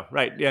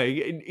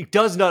 he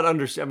does not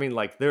understand. I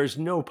mean, there's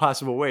no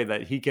possible way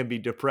that he can be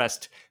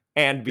depressed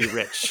and be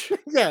rich.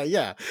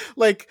 yeah.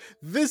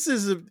 This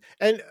is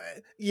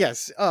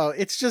yes. Oh,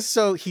 it's just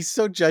he's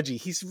so judgy.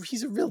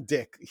 He's a real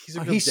dick. He's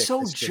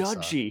so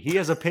judgy. He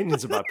has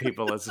opinions about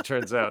people, as it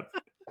turns out.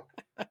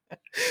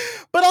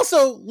 But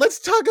also, let's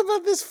talk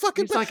about this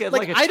fucking. He's like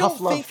a tough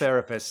love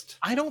therapist.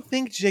 I don't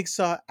think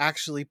Jigsaw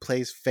actually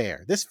plays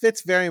fair. This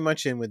fits very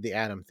much in with the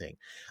Adam thing.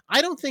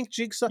 I don't think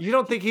Jigsaw. You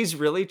don't think he's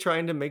really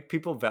trying to make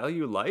people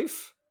value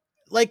life?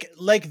 Like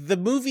the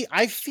movie.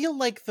 I feel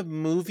like the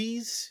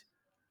movies,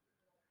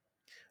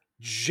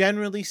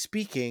 generally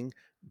speaking,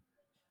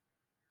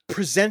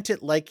 present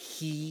it like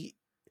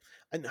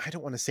and I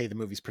don't want to say the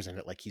movies present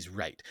it like he's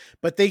right,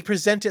 but they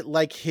present it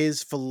like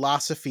his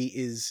philosophy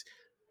is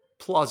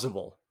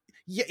plausible.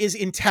 Yeah, is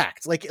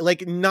intact,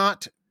 like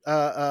not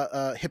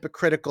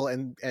hypocritical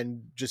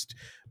and just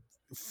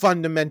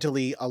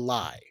fundamentally a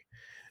lie.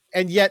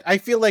 And yet I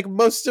feel like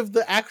most of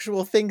the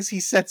actual things he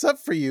sets up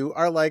for you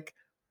are like,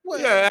 well,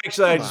 yeah,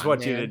 actually, I just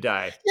want you to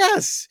die.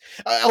 Yes.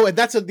 And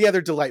that's the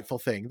other delightful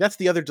thing.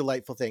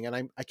 And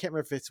I can't remember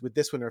if it's with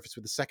this one or if it's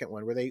with the second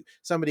one, where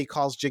somebody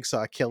calls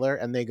Jigsaw a killer,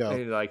 and they go,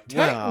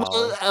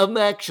 well,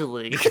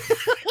 actually,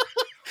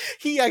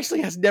 he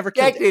actually has never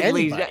killed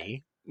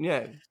anybody.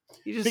 Yeah.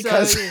 You just,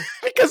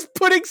 because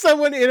putting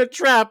someone in a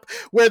trap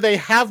where they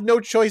have no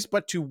choice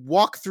but to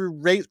walk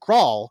through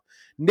crawl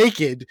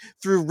naked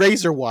through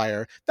razor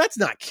wire, that's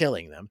not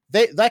killing them.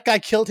 That guy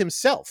killed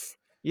himself.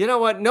 You know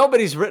what?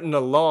 Nobody's written a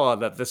law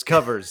that this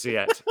covers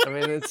yet. I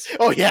mean, it's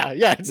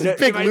it's a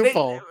big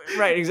loophole,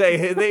 right?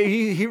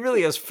 Exactly. He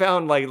really has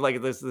found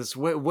like this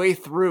way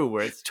through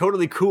where it's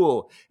totally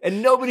cool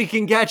and nobody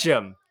can catch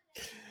him.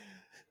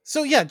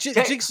 So yeah,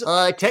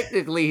 Jigsaw.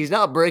 Technically, he's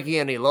not breaking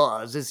any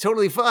laws. It's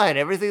totally fine.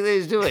 Everything that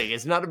he's doing,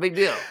 it's not a big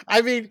deal.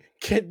 I mean,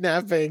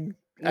 kidnapping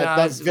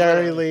at the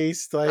very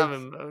least, like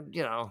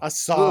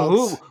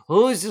assault.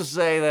 Who's to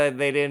say that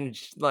they didn't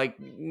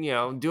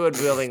do it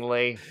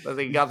willingly? That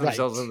they got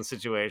themselves in the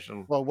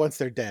situation. Well, once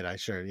they're dead,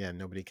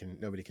 nobody can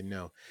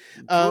know.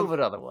 Prove it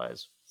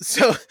otherwise.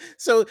 So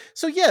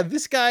yeah,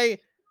 this guy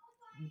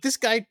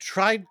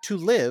tried to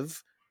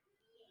live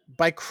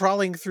by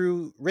crawling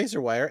through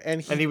razor wire,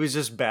 and he was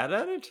just bad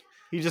at it.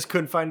 He just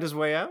couldn't find his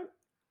way out.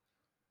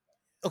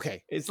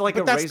 Okay, it's like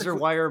a razor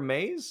wire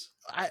maze.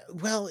 I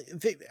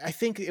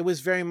think it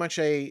was very much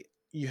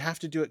you have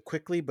to do it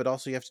quickly, but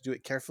also you have to do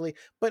it carefully.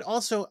 But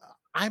also,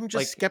 I'm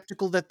just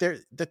skeptical that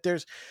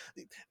there's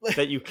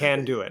that you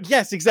can do it.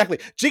 Yes, exactly.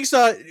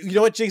 Jigsaw. You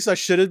know what Jigsaw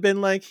should have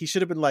been like? He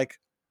should have been like,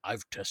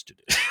 I've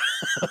tested it.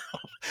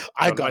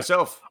 I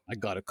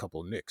got a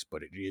couple nicks,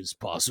 but it is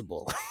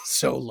possible.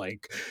 So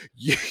like,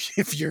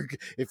 if you,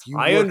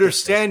 I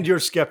understand your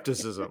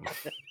skepticism.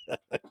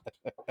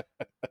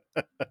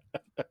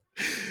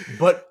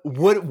 But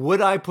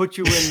would I put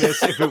you in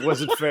this if it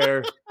wasn't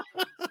fair?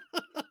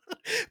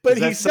 But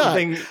he's not.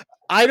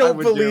 I don't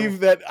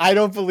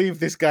believe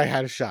this guy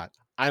had a shot.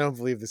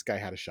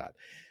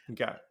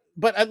 Okay.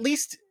 But at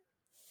least,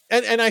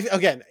 and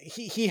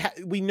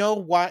we know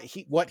what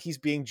he's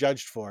being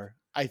judged for.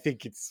 I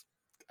think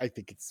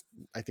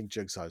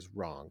Jigsaw is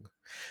wrong.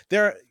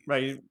 Right.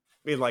 I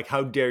mean, like,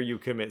 how dare you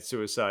commit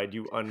suicide,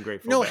 you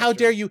ungrateful No, bastard. How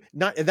dare you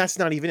not? That's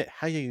not even it.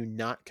 How dare you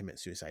not commit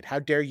suicide? How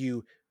dare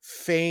you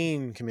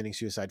feign committing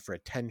suicide for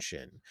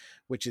attention,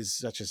 which is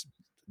such a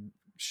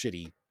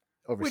shitty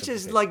oversimplification. Which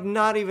is like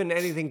not even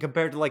anything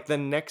compared to like the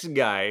next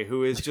guy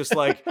who is just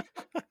like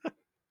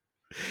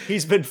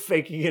he's been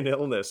faking an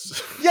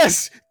illness.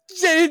 Yes,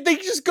 they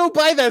just go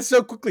by that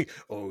so quickly.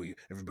 Oh,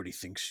 everybody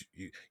thinks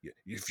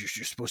you're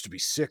supposed to be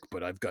sick,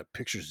 but I've got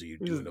pictures of you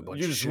doing a bunch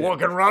of shit. You're just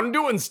walking around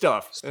doing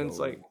stuff. So, and it's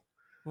like,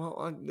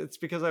 well, it's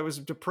because I was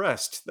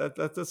depressed.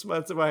 That's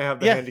why I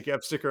have the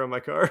handicap sticker on my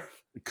car.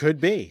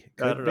 Could be.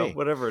 I don't know.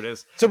 Whatever it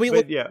is. So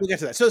we'll get to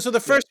that. So the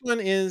first one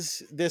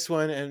is this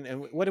one,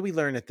 and what do we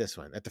learn at this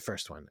one? At the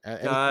first one,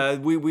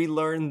 we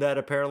learned that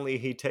apparently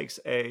he takes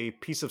a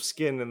piece of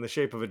skin in the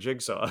shape of a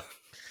jigsaw.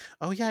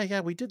 Oh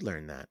yeah, we did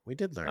learn that. We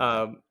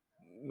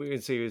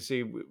can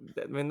see.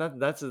 I mean,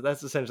 that's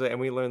essentially, and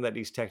we learned that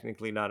he's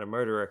technically not a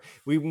murderer.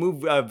 We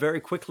move very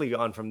quickly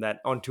on from that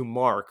onto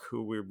Mark,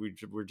 who we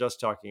were just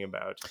talking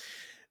about.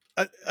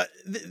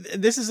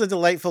 This is a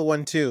delightful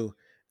one too,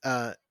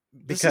 because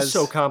this is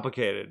so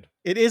complicated.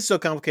 It is so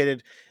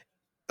complicated.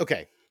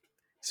 Okay,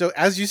 so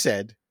as you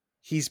said,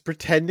 he's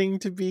pretending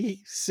to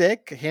be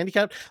sick,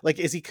 handicapped. Like,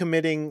 is he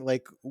committing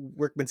like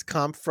workman's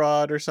comp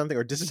fraud or something,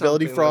 or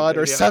disability fraud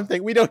or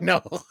something? We don't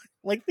know.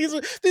 Like these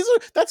are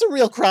that's a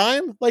real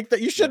crime. Like that,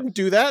 you shouldn't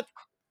do that.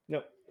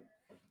 No.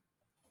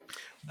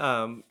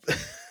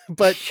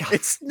 But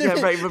it's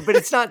right. But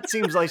it's not.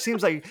 Seems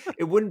like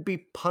it wouldn't be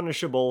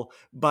punishable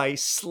by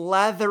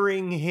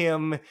slathering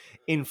him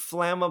in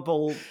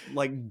flammable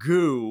like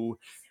goo,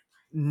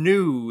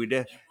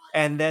 nude,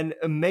 and then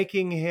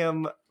making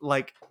him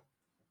like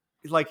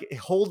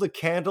hold a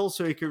candle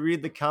so he could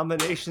read the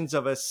combinations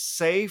of a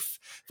safe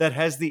that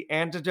has the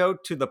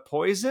antidote to the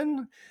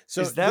poison.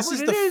 So is that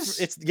what it is?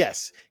 It's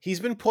yes. He's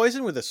been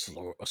poisoned with a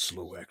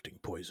slow acting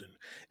poison,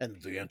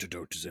 and the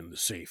antidote is in the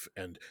safe,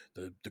 and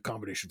the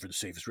combination for the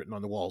safe is written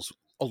on the walls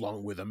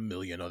along with a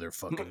million other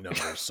fucking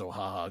numbers. So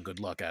haha, good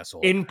luck,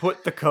 asshole.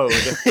 Input the code.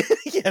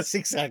 Yes,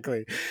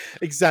 exactly.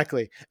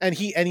 And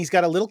he's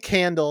got a little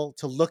candle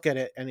to look at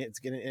it, and it's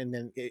gonna, and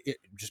then it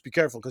just be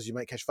careful because you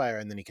might catch fire,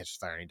 and then he catches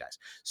fire and he dies.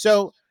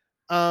 So,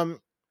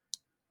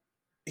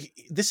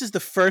 this is the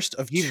first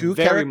of two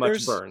very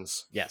characters. Much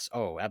burns. Yes.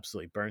 Oh,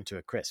 absolutely, burned to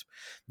a crisp.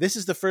 This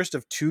is the first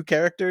of two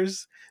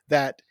characters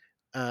that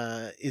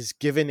is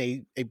given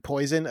a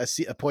poison,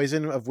 a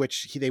poison of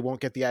which they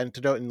won't get the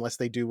antidote unless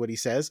they do what he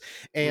says.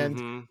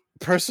 And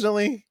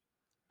personally,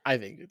 I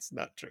think it's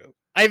not true.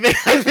 I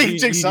think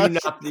Jigsaw.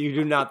 You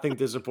do not think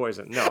there's a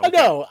poison? No.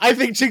 No, I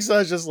think Jigsaw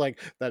is just like,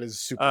 that is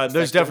super.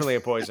 There's definitely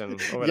a poison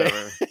or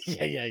whatever.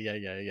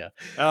 Yeah.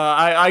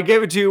 I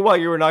gave it to you while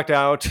you were knocked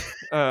out.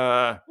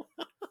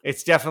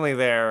 It's definitely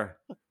there.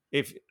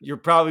 If you're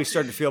probably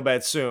starting to feel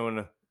bad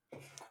soon.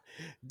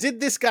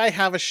 Did this guy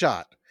have a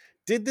shot?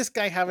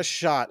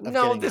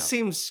 No, this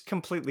seems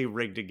completely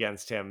rigged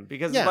against him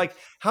because like,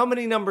 how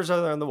many numbers are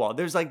there on the wall?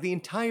 There's like the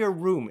entire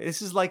room.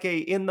 This is like a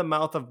In the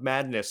Mouth of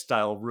Madness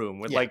style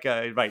room with like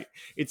right.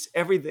 It's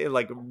everything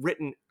like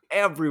written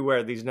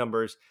everywhere. These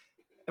numbers.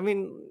 I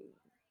mean,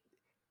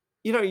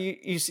 you know,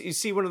 you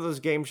see one of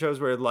those game shows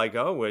where like,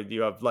 oh,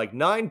 you have like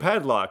 9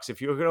 padlocks. If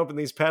you can open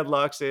these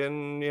padlocks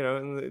in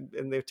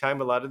the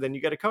time allotted, then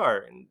you get a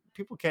car. And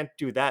people can't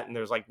do that. And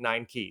there's like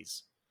 9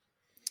 keys.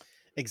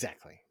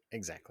 Exactly.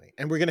 Exactly.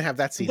 And we're going to have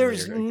that scene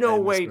There's later no in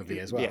this way. movie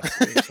as well. Yes.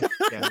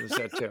 Yeah, there's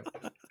that too.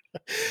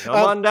 Come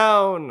on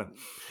down.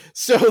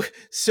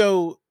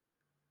 So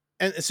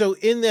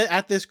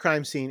at this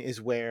crime scene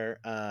is where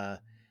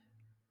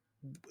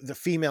the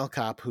female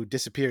cop who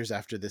disappears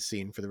after this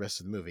scene for the rest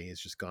of the movie is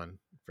just gone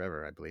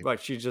forever, I believe. Right.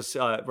 She just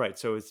right.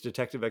 So it's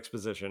detective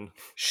exposition.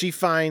 She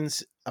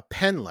finds a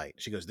pen light.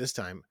 She goes, this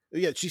time.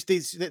 Yeah, she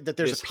states that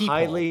there's a peephole.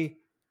 Highly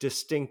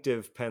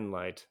distinctive pen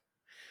light.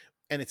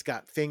 And it's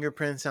got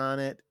fingerprints on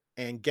it.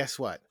 And guess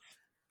what?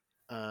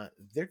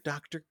 They're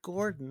Dr.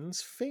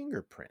 Gordon's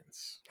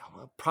fingerprints. Oh,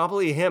 well,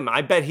 probably him.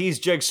 I bet he's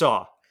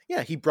Jigsaw.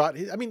 Yeah, he brought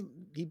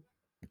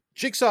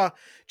Jigsaw,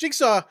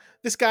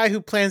 this guy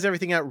who plans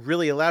everything out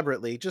really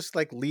elaborately, just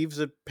like leaves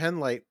a pen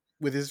light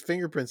with his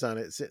fingerprints on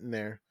it sitting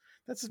there.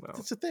 That's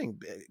a thing.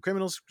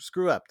 Criminals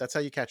screw up. That's how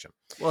you catch them.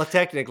 Well,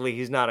 technically,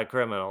 he's not a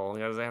criminal.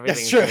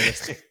 That's true.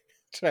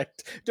 That's right.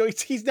 No,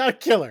 he's not a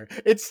killer.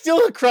 It's still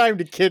a crime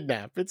to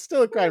kidnap. It's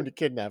still a crime to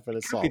kidnap and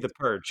assault. Could be the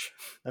Purge.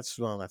 That's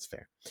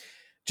fair.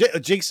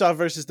 Jigsaw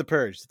versus the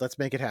Purge. Let's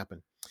make it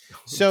happen.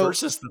 So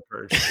versus the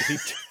Purge.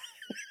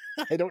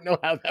 I don't know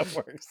how that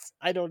works.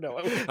 I don't know.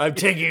 I'm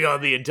taking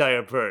on the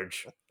entire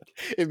Purge.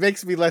 It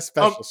makes me less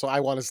special, so I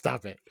want to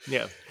stop it.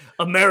 Yeah.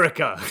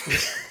 America.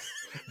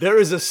 There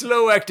is a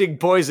slow-acting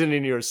poison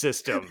in your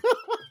system.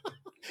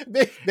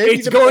 Maybe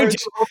it's going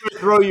to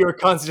overthrow your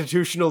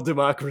constitutional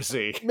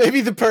democracy.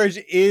 Maybe the Purge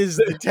is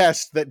the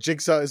test that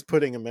Jigsaw is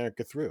putting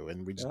America through,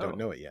 and we just don't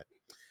know it yet.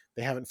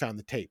 They haven't found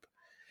the tape.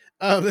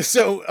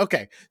 So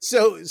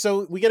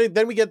we get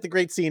the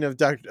great scene of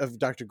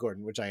Dr.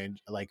 Gordon, which I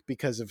like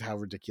because of how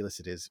ridiculous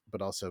it is,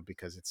 but also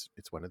because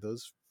it's one of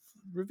those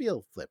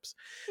reveal flips.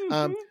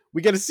 Mm-hmm.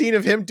 We get a scene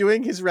of him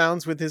doing his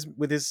rounds with his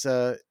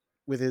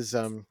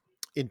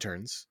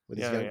interns, with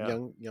his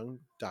young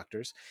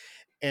doctors,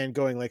 and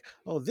going like,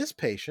 "Oh, this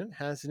patient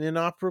has an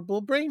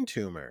inoperable brain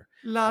tumor.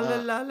 La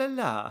la la la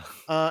la.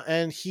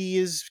 And he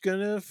is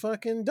gonna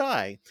fucking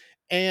die."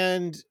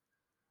 And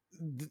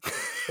and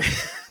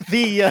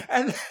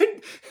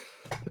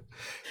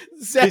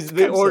then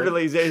the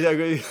orderlies.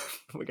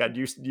 Oh my God,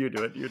 you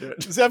do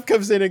it. Zeph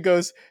comes in and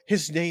goes,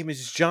 "His name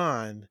is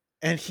John,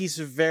 and he's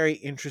a very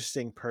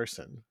interesting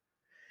person."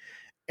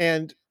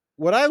 And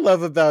what I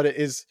love about it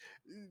is,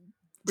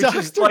 which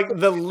is like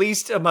the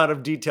least amount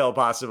of detail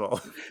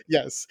possible.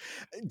 Yes,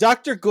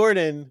 Dr.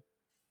 Gordon's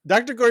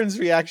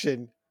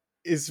reaction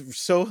is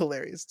so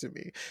hilarious to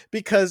me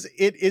because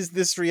it is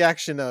this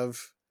reaction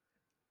of,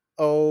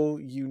 "Oh,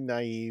 you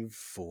naive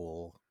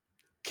fool,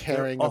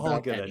 caring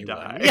about anyone."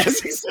 Die.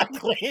 Yes,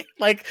 exactly.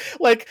 like,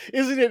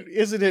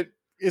 isn't it?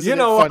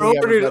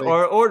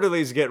 Our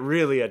orderlies get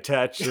really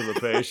attached to the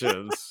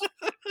patients.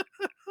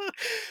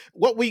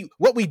 What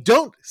we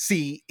don't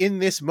see in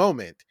this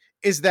moment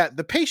is that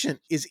the patient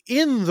is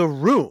in the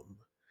room.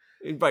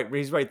 Right,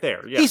 he's right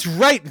there. Yeah. He's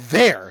right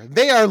there.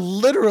 They are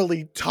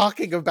literally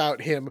talking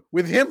about him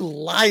with him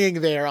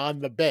lying there on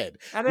the bed.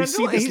 And he's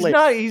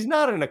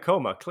not in a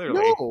coma, clearly.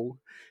 No.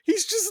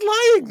 He's just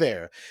lying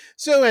there.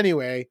 So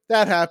anyway,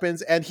 that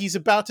happens, and he's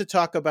about to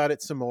talk about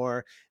it some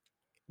more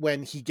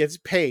when he gets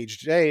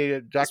paged. "Hey,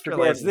 Dr.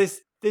 Gordon.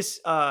 This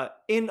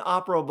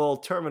inoperable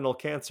terminal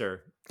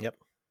cancer. Yep.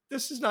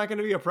 This is not going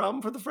to be a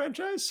problem for the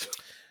franchise."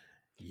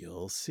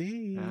 You'll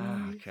see.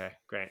 Okay,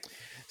 great.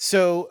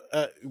 So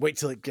wait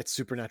till it gets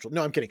supernatural.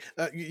 No, I'm kidding.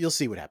 You'll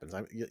see what happens.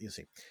 You'll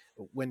see.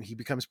 When he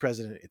becomes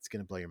president, it's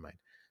going to blow your mind.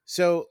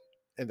 So,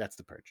 and that's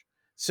the Purge.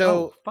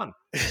 So fun.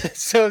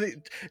 So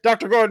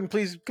Dr. Gordon,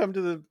 please come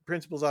to the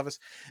principal's office.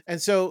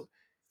 And so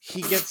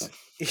he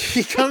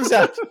comes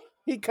out,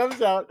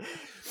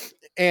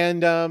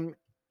 and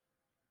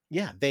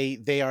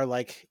they are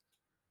like,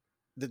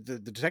 the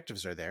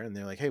detectives are there, and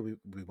they're like, "Hey, we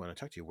want to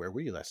talk to you. Where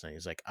were you last night?"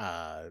 He's like,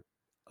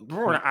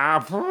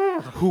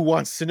 "Who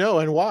wants to know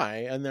and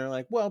why?" And they're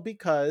like, "Well,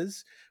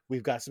 because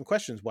we've got some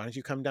questions. Why don't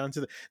you come down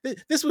to the?"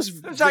 This was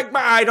it's like,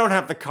 "I don't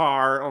have the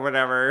car or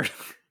whatever."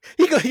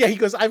 He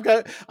goes, I've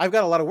got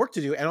a lot of work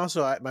to do, and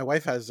also my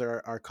wife has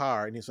our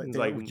car, and he's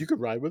like, "You could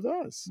ride with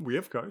us. We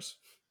have cars."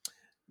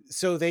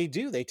 So they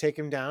do. They take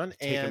him down,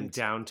 take him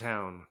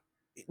downtown.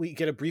 We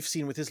get a brief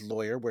scene with his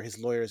lawyer, where his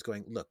lawyer is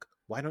going, "Look,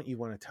 why don't you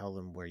want to tell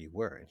them where you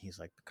were?" And he's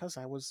like, "Because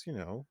I was,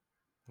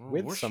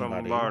 with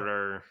somebody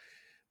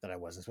that I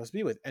wasn't supposed to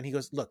be with." And he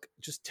goes, "Look,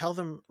 just tell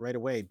them right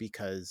away,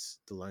 because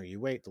the longer you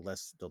wait, the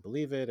less they'll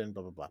believe it, and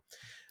blah blah blah."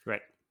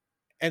 Right.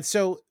 And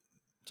so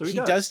he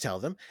does tell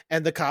them,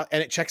 and and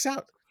it checks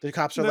out. The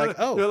cops are like,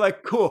 "Oh," they're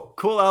like, "Cool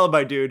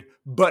alibi, dude."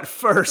 But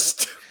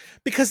first,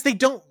 because they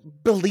don't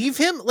believe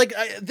him. Like,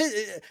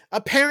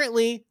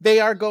 apparently,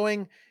 they are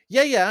going,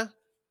 "Yeah.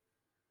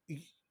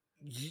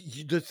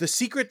 The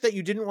secret that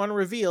you didn't want to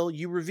reveal,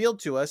 you revealed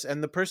to us,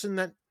 and the person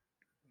that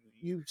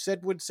you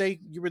said would say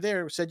you were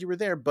there said you were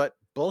there, but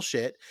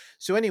bullshit.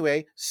 So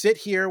anyway, sit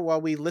here while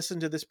we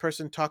listen to this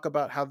person talk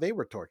about how they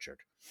were tortured."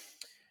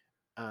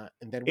 And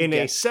then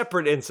a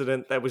separate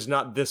incident that was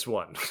not this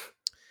one.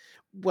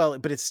 Well,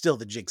 but it's still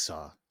the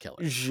Jigsaw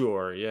killer.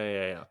 Sure,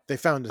 yeah. They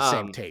found the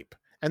same tape,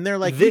 and they're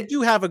like, "You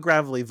do have a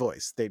gravelly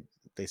voice." They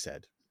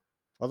said,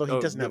 Although he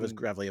doesn't have as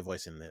gravelly a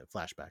voice in the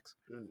flashbacks.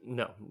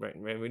 No, right. I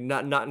mean,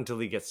 not until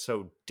he gets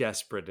so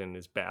desperate in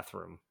his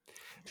bathroom.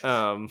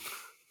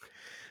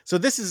 So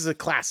this is a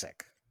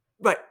classic.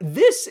 Right.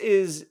 This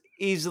is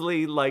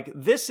easily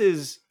this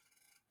is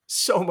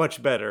so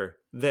much better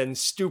than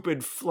stupid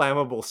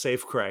flammable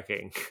safe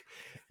cracking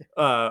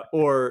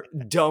or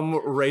dumb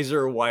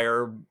razor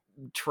wire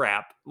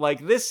trap.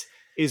 Like, this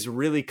is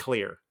really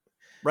clear,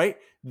 right?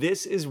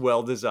 This is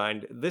well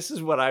designed. This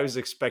is what I was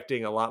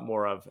expecting a lot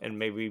more of, and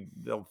maybe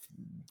they'll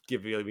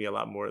give me a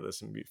lot more of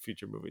this in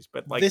future movies.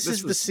 But this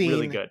is the scene,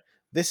 really good.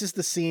 This is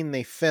the scene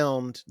they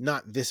filmed,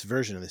 not this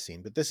version of the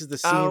scene, but this is the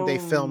scene they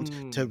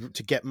filmed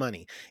to get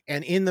money.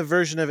 And in the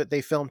version of it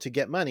they filmed to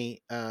get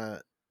money,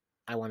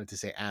 I wanted to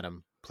say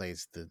Adam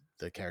plays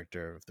the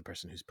character of the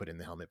person who's put in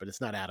the helmet, but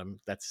it's not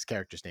Adam. That's his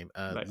character's name.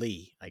 Right.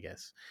 Lee, I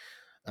guess.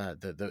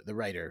 The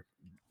writer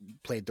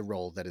played the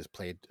role that is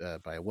played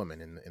by a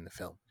woman in the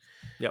film.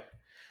 Yep.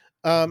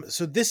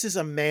 So this is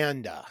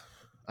Amanda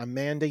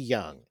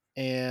Young.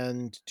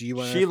 And do you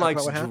want to? She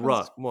likes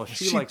drugs. Well,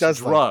 she likes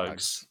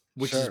drugs,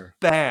 which is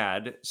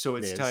bad. So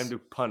it's time to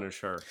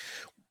punish her.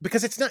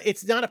 Because it's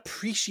not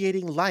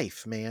appreciating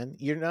life, man.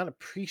 You're not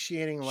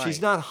appreciating life.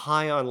 She's not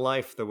high on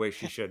life the way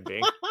she should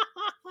be.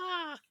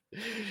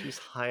 She's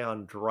high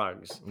on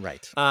drugs.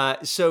 Right.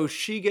 So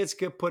she gets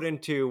put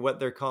into what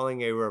they're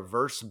calling a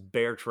reverse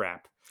bear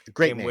trap.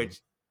 Great name.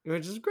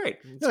 Which is great.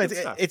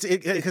 It's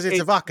because it's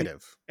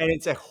evocative. And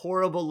it's a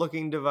horrible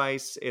looking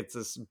device. It's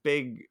this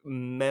big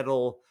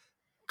metal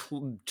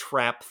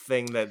trap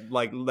thing that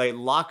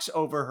locks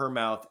over her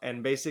mouth.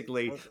 And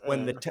basically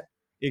when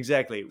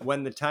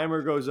the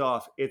timer goes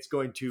off, it's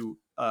going to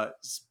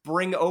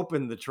spring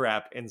open the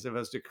trap and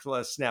supposed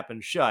to snap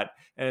and shut,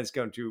 and it's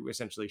going to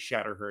essentially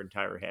shatter her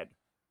entire head.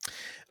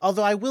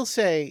 Although I will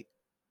say,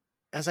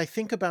 as I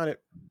think about it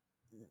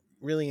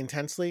really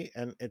intensely,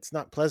 and it's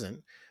not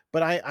pleasant,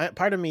 but I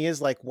part of me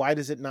is like, why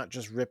does it not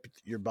just rip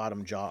your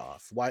bottom jaw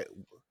off? Why?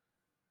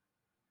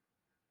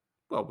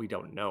 Well, we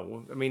don't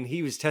know. I mean,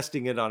 he was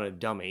testing it on a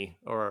dummy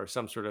or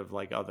some sort of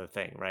other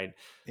thing, right?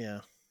 Yeah.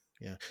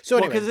 Yeah. So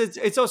anyway, because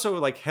it's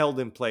also held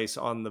in place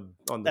on the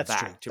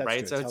back too, right?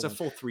 True. So it's a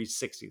full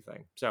 360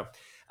 thing. So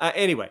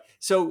anyway,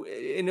 so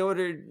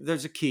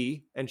there's a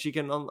key and she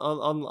can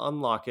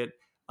unlock it,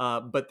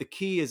 but the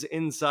key is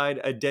inside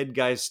a dead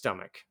guy's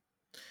stomach.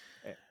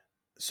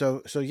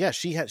 So yeah,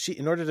 she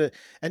in order to,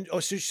 and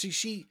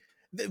she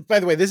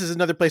by the way, this is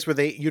another place where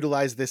they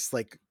utilize this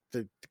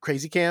the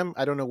crazy cam.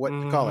 I don't know what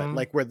to call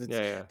it. Where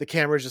the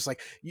camera is just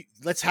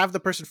let's have the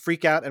person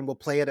freak out and we'll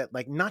play it at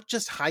not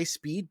just high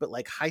speed, but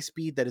high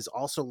speed that is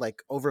also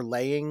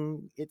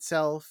overlaying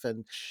itself.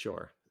 And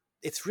sure,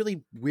 it's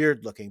really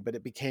weird looking, but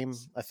it became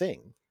a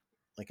thing.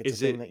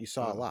 It's a thing that you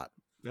saw a lot.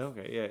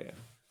 Okay. Yeah.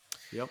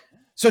 Yep.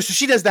 So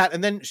she does that,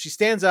 and then she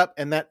stands up,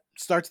 and that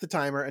starts the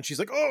timer, and she's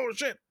like, "Oh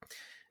shit!"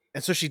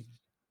 And so she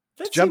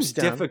jumps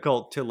down.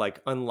 Difficult to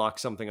unlock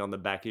something on the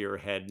back of your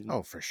head.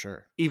 Oh, for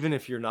sure. Even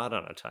if you're not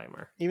on a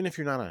timer.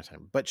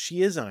 But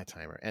she is on a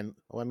timer. And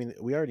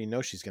we already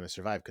know she's going to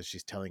survive because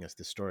she's telling us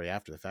the story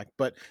after the fact.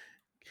 But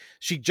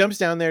she jumps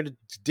down there to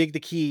dig the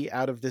key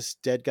out of this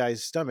dead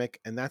guy's stomach.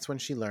 And that's when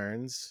she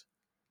learns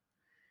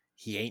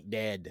he ain't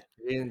dead.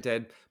 He ain't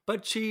dead.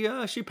 But she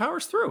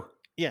powers through.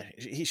 Yeah,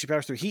 she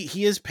powers through.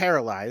 He is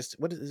paralyzed.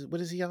 What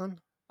is he on?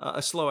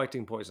 A slow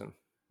acting poison.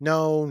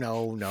 No.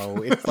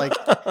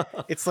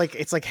 It's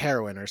it's like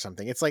heroin or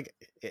something. It's like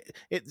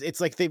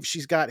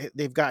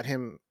they've got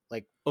him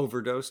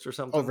overdosed or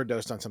something.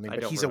 Overdosed on something,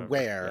 but he's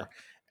aware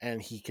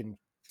and he can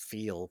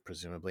feel,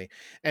 presumably.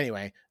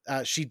 Anyway,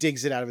 she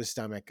digs it out of his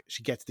stomach.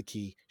 She gets the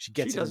key. She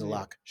gets it in the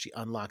lock. She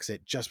unlocks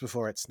it just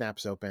before it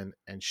snaps open,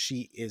 and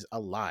she is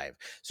alive.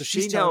 So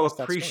she now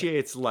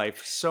appreciates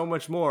life so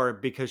much more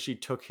because she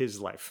took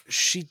his life.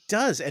 She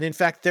does, and in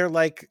fact, they're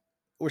like,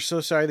 "We're so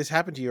sorry this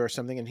happened to you," or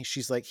something, and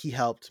she's like, "He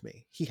helped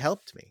me. He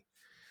helped me.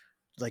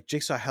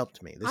 Jigsaw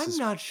helped me." I'm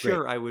not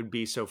sure I would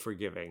be so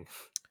forgiving.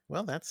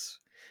 Well, that's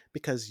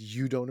because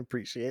you don't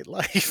appreciate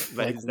life.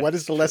 What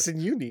is the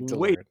lesson you need to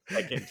learn? Wait a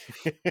second.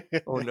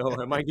 Oh no,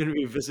 am I going to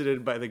be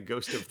visited by the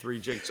ghost of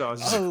 3 jigsaws?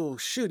 Oh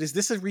shoot, is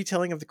this a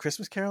retelling of the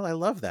Christmas Carol? I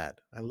love that.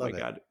 I love it.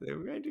 God,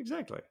 right,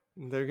 exactly.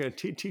 They're going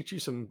to teach you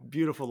some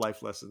beautiful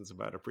life lessons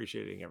about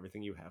appreciating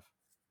everything you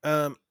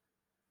have.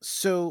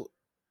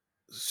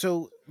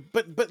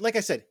 But like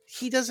I said,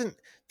 he doesn't.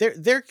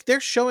 They're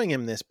showing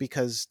him this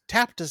because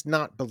Tapp does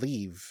not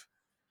believe.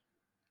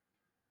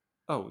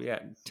 Oh yeah,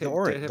 I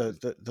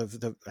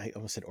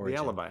almost said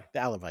origin. The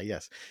alibi,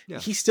 yes. Yeah.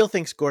 He still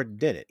thinks Gordon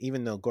did it,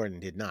 even though Gordon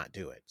did not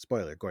do it.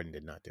 Spoiler: Gordon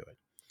did not do it.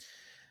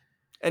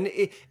 And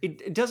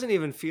it doesn't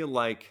even feel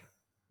like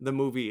the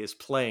movie is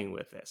playing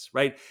with this,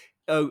 right?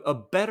 A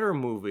better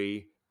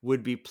movie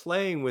would be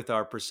playing with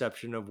our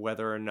perception of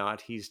whether or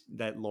not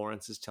that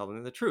Lawrence is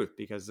telling the truth,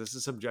 because this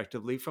is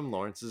subjectively from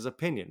Lawrence's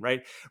opinion,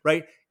 right?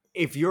 Right.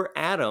 If you're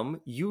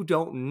Adam, you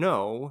don't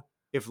know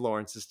if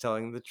Lawrence is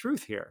telling the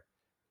truth here.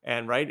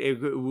 And right,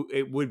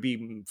 it would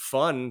be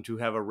fun to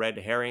have a red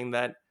herring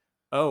that,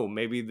 oh,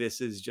 maybe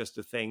this is just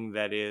a thing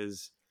that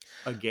is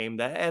a game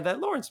that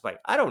Lawrence played.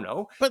 I don't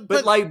know, But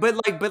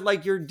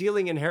but you're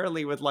dealing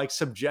inherently with like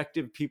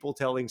subjective people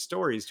telling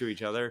stories to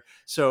each other.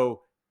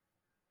 So,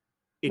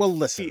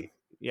 listen,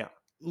 yeah,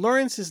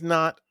 Lawrence is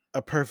not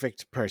a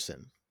perfect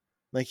person.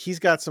 Like, he's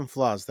got some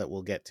flaws that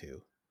we'll get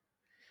to.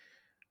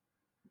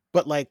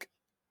 But like,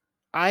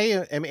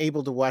 I am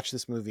able to watch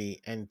this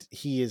movie, and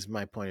he is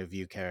my point of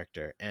view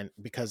character. And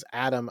because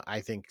Adam,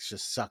 I think,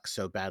 just sucks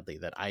so badly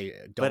that I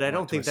don't. But I want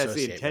don't to think that's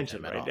the associate with intention,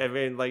 him at right? all. I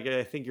mean, like,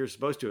 I think you're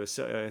supposed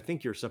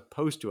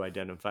to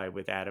identify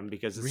with Adam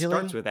because it Really?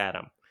 starts with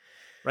Adam,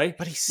 right?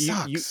 But he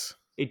sucks.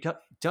 It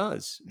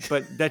does,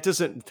 but that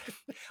doesn't.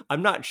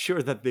 I'm not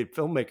sure that the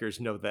filmmakers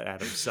know that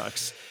Adam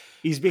sucks.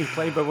 He's being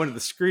played by one of the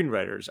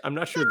screenwriters. I'm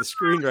not sure the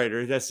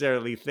screenwriter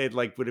necessarily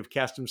would have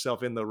cast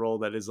himself in the role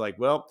that is like,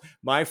 well,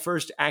 my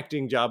first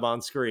acting job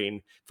on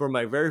screen for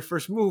my very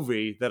first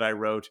movie that I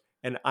wrote,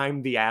 and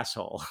I'm the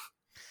asshole.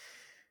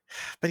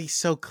 But he's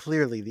so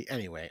clearly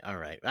anyway. All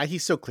right,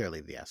 he's so clearly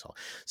the asshole.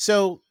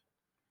 So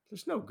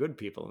there's no good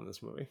people in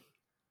this movie.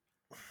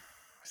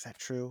 Is that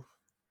true?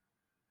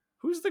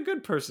 Who's the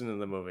good person in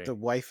the movie? The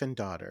wife and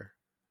daughter.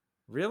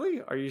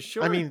 Really? Are you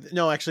sure? I mean,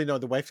 no, actually, no.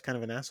 The wife's kind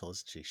of an asshole,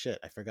 isn't she? Shit,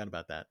 I forgot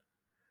about that.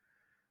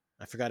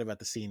 I forgot about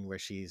the scene where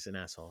she's an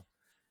asshole.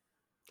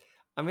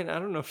 I mean, I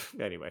don't know.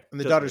 Anyway.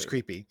 And the daughter's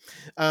creepy.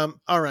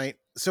 All right.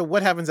 So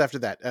what happens after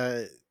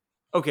that?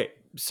 Okay.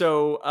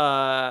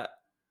 So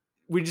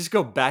we just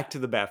go back to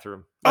the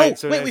bathroom.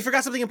 Right? Oh, wait, we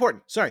forgot something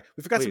important. Sorry.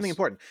 We forgot something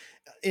important.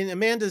 In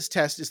Amanda's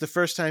test is the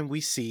first time we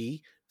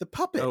see the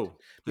puppet.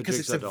 Because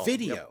it's a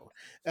video.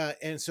 Yep.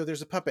 And so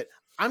there's a puppet.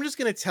 I'm just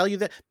going to tell you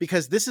that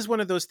because this is one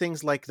of those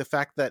things like the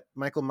fact that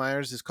Michael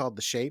Myers is called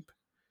The Shape,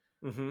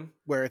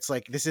 where it's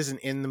like, this isn't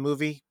in the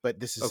movie, but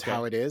this is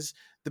how it is.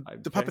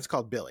 The puppet's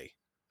called Billy.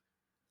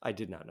 I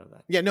did not know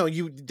that. Yeah, no,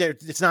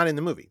 it's not in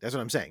the movie. That's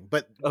what I'm saying.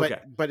 But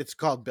it's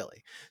called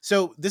Billy.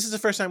 So this is the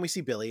first time we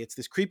see Billy. It's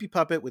this creepy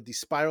puppet with these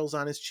spirals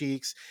on his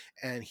cheeks,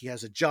 and he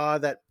has a jaw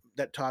that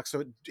talks.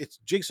 So it's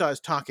Jigsaw is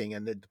talking,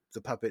 and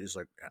the puppet is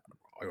like,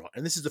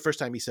 and this is the first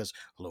time he says,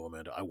 "Hello,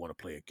 Amanda, I want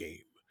to play a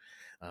game."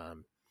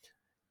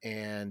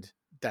 And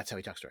that's how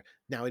he talks to her.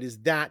 Now it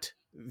is that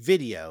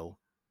video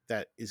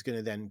that is going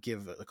to then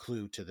give a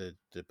clue to the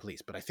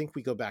police. But I think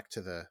we go back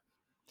to the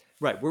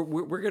right.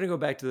 We're going to go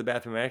back to the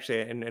bathroom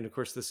actually, and of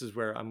course this is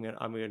where I'm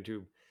going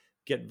to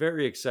get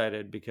very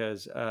excited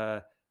because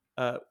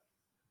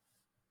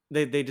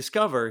they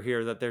discover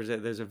here that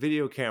there's a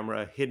video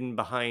camera hidden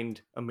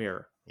behind a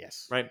mirror.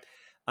 Yes. Right.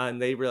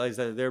 And they realize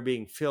that they're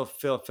being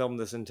filmed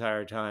this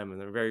entire time, and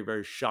they're very,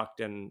 very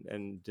shocked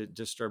and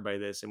disturbed by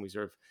this. And we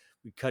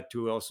cut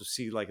to also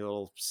see like a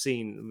little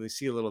scene. We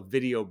see a little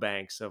video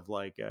banks of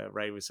like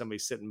right with somebody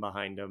sitting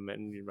behind them,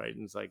 and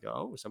it's like,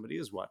 oh, somebody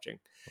is watching.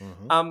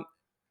 Mm-hmm.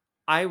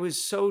 I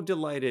was so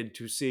delighted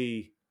to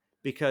see,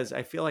 because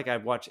I feel like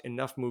I've watched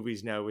enough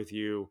movies now with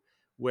you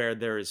where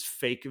there is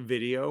fake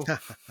video.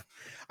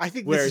 I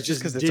think this is just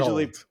because it's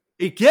old.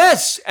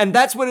 Yes, and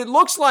that's what it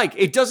looks like.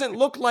 It doesn't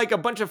look like a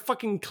bunch of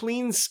fucking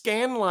clean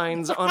scan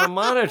lines on a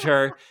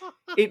monitor.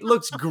 It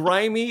looks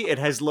grimy. It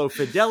has low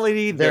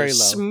fidelity.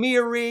 There's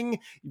smearing,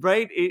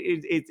 right?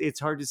 It's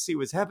hard to see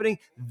what's happening.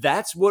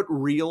 That's what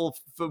real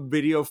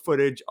video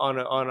footage on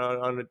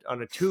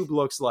a tube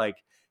looks like.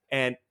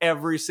 And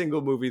every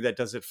single movie that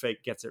does it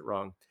fake gets it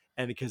wrong.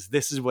 And because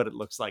this is what it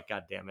looks like,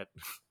 God damn it.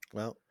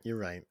 Well, you're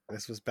right.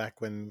 This was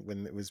back when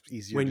it was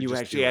easier. When you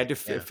actually had to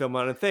film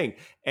on a thing.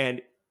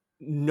 And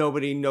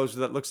nobody knows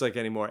what that looks like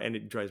anymore, and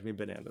it drives me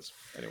bananas.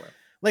 Anyway,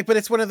 but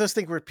it's one of those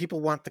things where people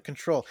want the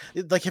control.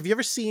 Like, have you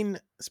ever seen?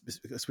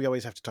 Because we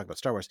always have to talk about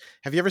Star Wars.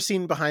 Have you ever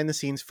seen behind the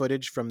scenes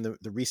footage from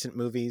the recent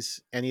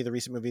movies? Any of the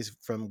recent movies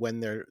from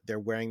when they're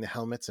wearing the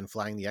helmets and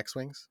flying the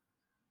X-wings?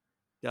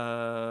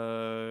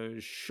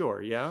 Sure,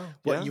 yeah.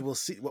 What you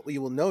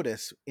will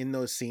notice in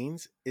those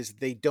scenes is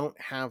they don't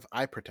have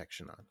eye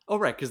protection on. Oh,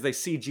 right, because they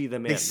CG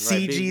them in. They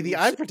CG the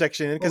eye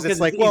protection in because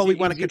it's like, we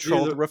want to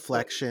control the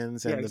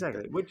reflections and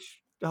exactly. Which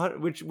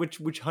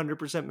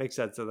 100% makes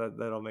sense. So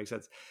that all makes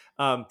sense.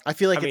 I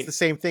feel like it's the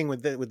same thing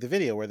with the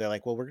video where they're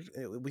like, well, we're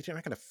not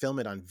going to film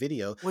it on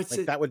video.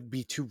 That would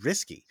be too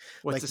risky.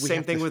 It's the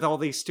same thing with all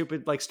these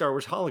stupid like Star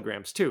Wars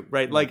holograms too,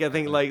 right? Like I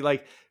think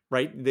like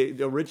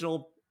the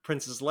original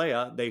Princess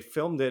Leia, they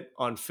filmed it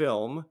on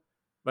film,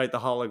 right? The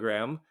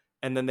hologram,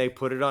 and then they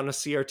put it on a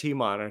CRT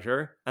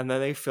monitor, and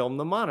then they filmed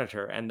the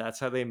monitor, and that's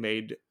how they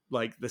made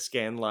like the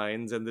scan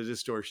lines and the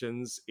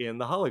distortions in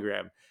the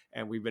hologram.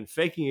 And we've been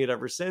faking it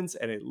ever since,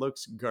 and it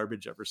looks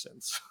garbage ever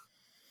since.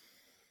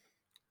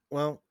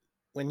 Well,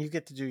 when you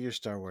get to do your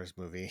Star Wars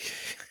movie,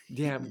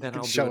 then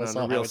I'll do it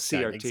on a real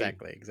CRT.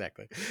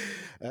 Exactly.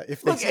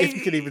 If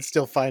you can even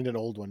still find an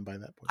old one by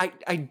that point.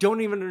 I don't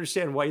even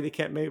understand why they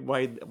can't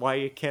why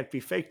it can't be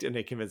faked in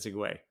a convincing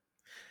way.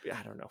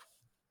 I don't know.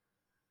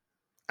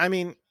 I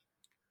mean,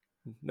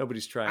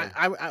 nobody's trying.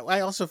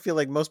 I also feel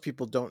like most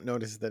people don't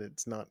notice that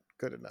it's not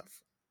good enough.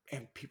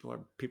 And people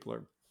are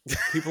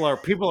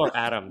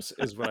atoms,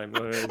 is what I'm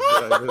going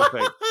to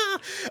think.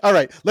 All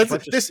right,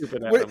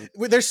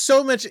 there's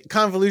so much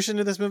convolution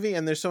to this movie,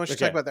 and there's so much to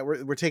talk about that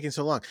we're taking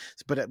so long.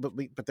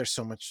 But there's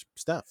so much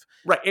stuff.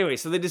 Right. Anyway,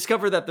 so they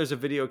discover that there's a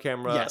video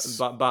camera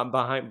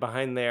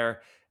behind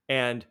there,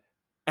 and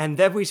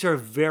then we sort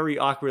of very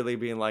awkwardly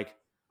being like,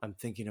 "I'm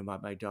thinking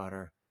about my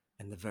daughter,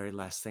 and the very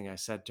last thing I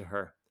said to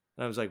her."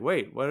 And I was like,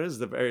 "Wait, what is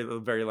the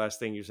very last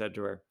thing you said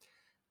to her?"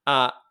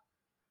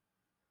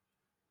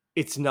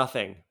 It's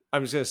nothing.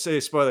 I'm just gonna say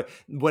spoiler.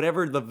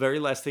 Whatever the very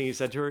last thing he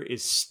said to her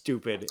is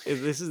stupid.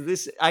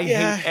 I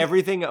hate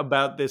everything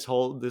about this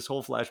whole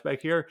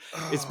flashback here.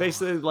 It's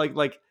basically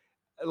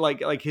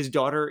like his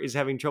daughter is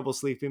having trouble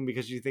sleeping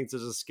because she thinks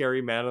there's a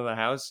scary man in the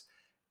house,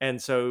 and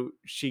so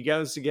she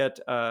goes to get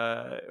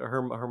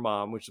her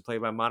mom, which is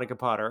played by Monica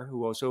Potter,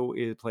 who also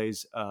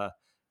plays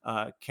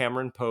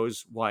Cameron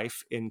Poe's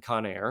wife in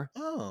Con Air.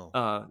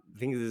 I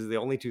think this is the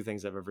only two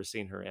things I've ever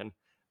seen her in.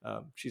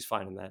 She's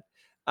fine in that.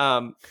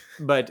 And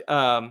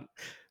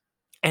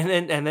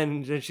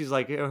then she's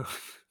like, oh,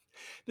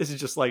 this is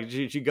just like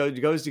she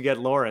goes to get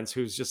Lawrence,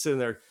 who's just sitting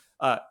there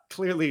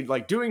clearly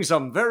like doing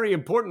some very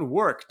important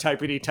work,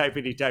 typity type,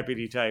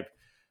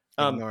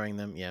 ignoring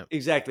them. Yeah,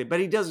 exactly. But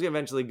he does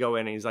eventually go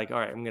in and he's like, all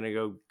right, I'm gonna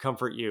go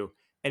comfort you,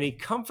 and he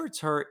comforts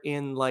her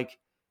in like,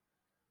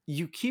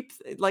 you keep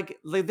like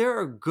there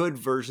are good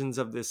versions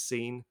of this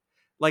scene.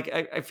 Like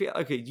I feel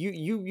okay.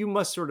 You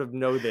must sort of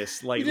know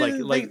this. Like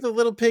the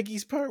little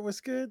piggies part was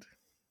good.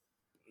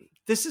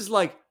 This is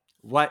like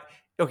what?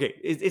 Okay,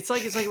 it's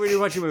like when you're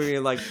watching a movie,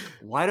 you're like,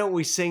 why don't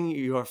we sing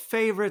your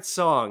favorite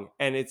song?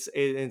 And it's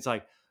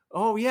like,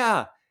 oh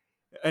yeah,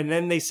 and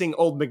then they sing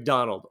Old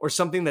MacDonald or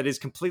something that is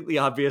completely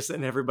obvious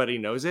and everybody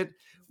knows it.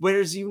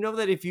 Whereas you know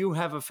that if you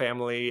have a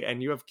family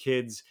and you have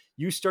kids,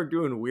 you start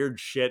doing weird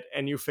shit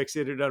and you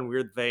fixate it on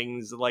weird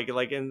things. Like,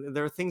 and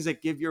there are things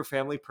that give your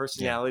family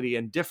personality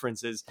and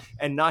differences,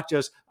 and not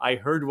just, I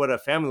heard what a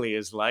family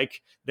is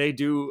like. They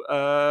do,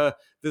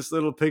 this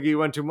little piggy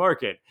went to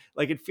market.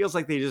 Like, it feels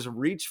like they just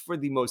reach for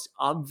the most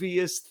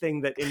obvious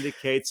thing that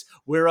indicates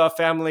we're a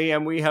family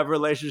and we have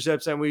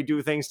relationships and we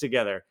do things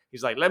together.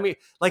 He's like,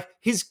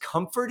 his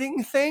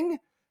comforting thing.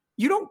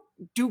 You don't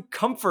do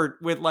comfort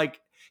with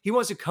like, he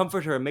wants to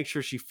comfort her and make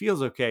sure she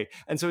feels okay.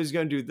 And so he's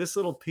going to do this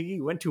little piggy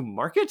went to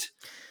market.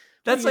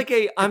 That's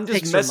I'm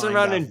just messing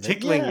around and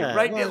tickling you,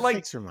 right? Well, it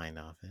takes her mind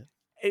off it.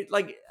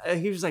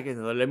 He was like,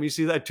 let me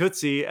see that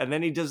Tootsie. And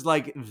then he does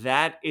like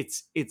that.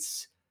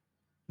 It's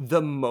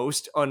the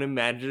most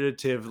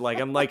unimaginative. Like,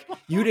 I'm like,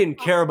 you didn't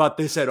care about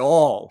this at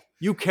all.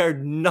 You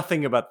cared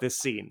nothing about this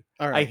scene.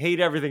 All right. I hate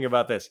everything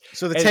about this.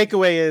 So the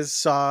takeaway is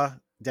Saw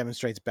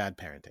demonstrates bad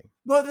parenting.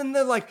 Well, then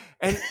they're like,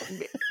 and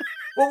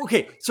well,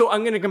 okay. So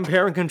I'm going to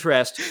compare and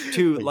contrast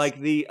to Please. Like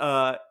the,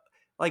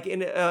 like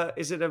in,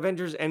 is it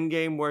Avengers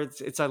Endgame where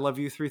it's I Love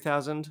You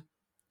 3000?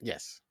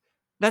 Yes.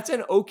 That's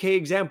an okay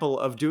example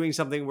of doing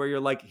something where you're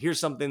like, here's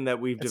something that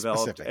we've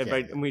developed,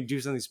 and we do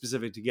something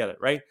specific together,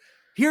 right?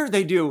 Here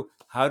they do,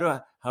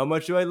 how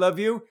much do I love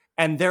you?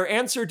 And their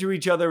answer to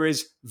each other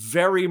is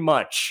very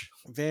much.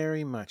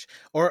 Very much.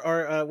 Or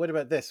what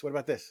about this? What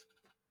about this?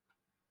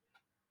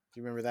 Do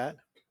you remember that?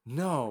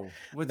 No.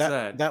 What's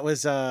that? That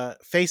was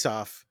Face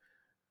Off.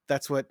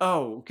 That's what.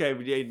 Oh, okay.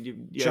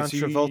 Yeah, John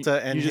Travolta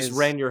and you just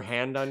ran your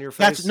hand on your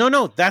face.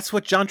 That's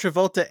what John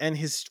Travolta and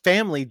his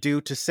family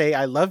do to say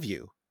 "I love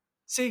you."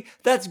 See,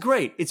 that's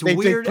great. It's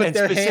weird and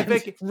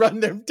specific. Run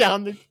them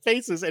down their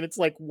faces, and it's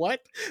like,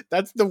 what?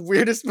 That's the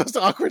weirdest, most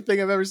awkward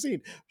thing I've ever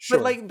seen. Sure.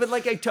 But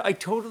I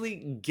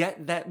totally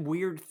get that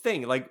weird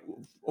thing. Like,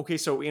 okay,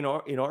 so in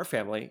our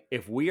family,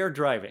 if we are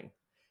driving,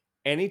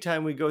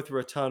 anytime we go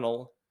through a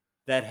tunnel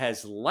that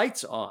has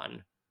lights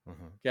on,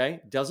 okay,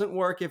 doesn't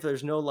work if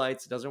there's no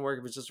lights. It doesn't work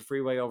if it's just a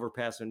freeway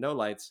overpass with no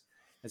lights.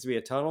 It has to be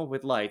a tunnel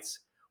with lights.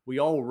 We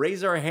all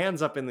raise our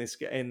hands up in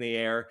the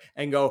air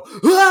and go,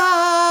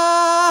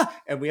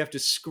 ah! And we have to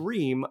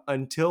scream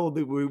until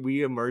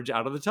we emerge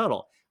out of the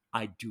tunnel.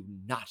 I do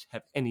not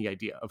have any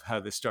idea of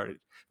how this started.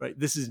 Right?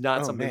 This is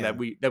not something that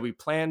we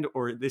planned,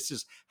 or this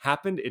just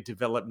happened. It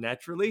developed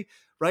naturally,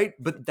 right?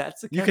 But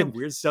that's the kind of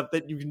weird stuff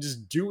that you can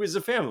just do as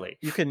a family.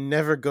 You can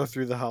never go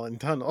through the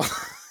Holland Tunnel.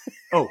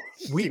 Oh,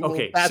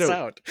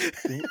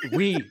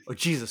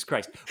 Jesus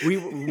Christ.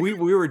 We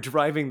were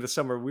driving this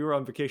summer. We were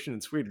on vacation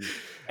in Sweden,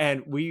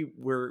 and we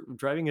were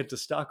driving into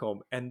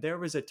Stockholm, and there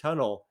was a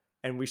tunnel,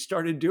 and we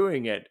started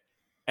doing it.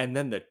 And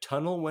then the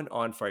tunnel went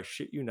on for, I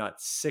shit you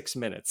not, 6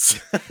 minutes,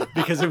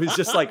 because it was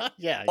just like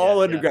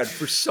all underground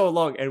for so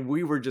long. And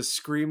we were just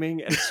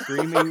screaming and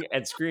screaming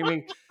and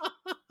screaming.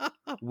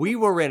 We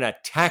were in a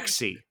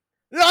taxi.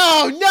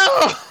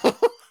 Oh, no.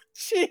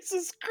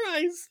 Jesus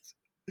Christ.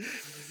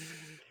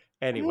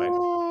 Anyway,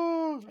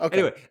 okay.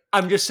 Anyway,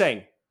 I'm just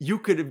saying you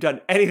could have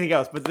done anything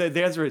else, but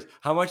the answer is,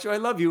 how much do I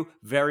love you?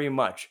 Very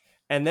much.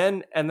 And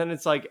then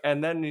it's like,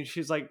 and then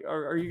she's like,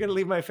 are you going to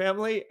leave my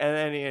family?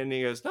 And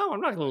he goes, no, I'm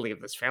not going to leave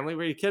this family.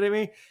 Are you kidding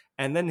me?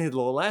 And then the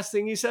last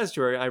thing he says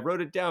to her, I wrote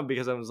it down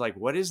because I was like,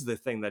 what is the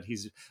thing that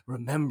he's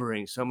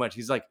remembering so much?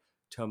 He's like,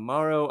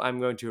 tomorrow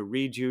I'm going to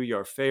read you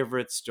your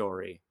favorite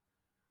story.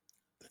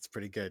 That's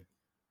pretty good.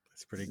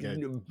 That's pretty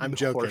good. I'm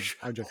joking.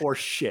 Horse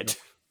shit.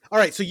 All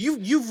right, so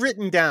you've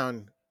written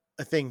down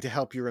a thing to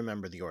help you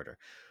remember the order.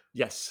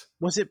 Yes.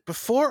 Was it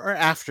before or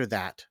after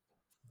that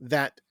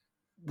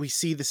we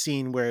see the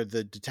scene where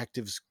the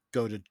detectives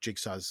go to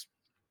Jigsaw's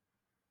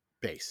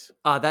base?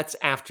 That's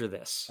after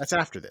this. That's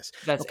after this.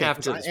 That's okay,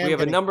 after this. We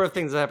have a number of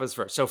things that happens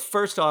first. So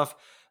first off,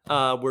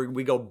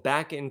 we go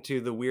back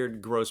into the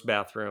weird, gross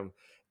bathroom,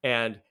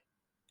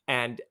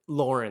 and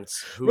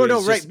Lawrence,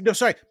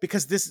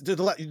 because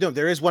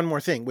there is one more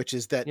thing, which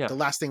is that the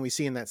last thing we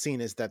see in that scene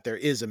is that there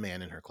is a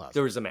man in her closet.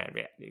 There is a man,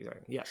 yeah,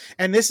 exactly. Yeah.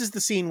 And this is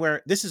the scene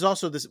where the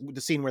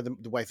scene where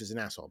the wife is an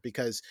asshole,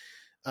 because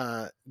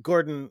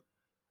Gordon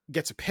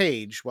gets a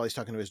page while he's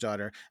talking to his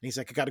daughter, and he's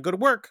like, I got to go to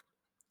work.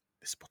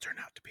 This will turn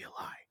out to be a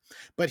lie.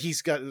 But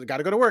he's got to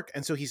go to work,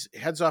 and so he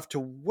heads off to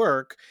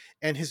work,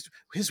 and his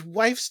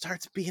wife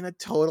starts being a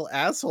total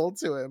asshole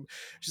to him.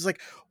 She's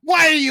like,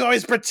 why do you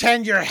always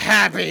pretend you're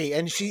happy?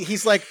 And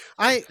he's like,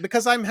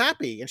 because I'm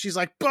happy. And she's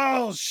like,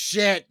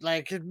 bullshit,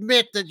 like,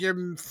 admit that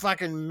you're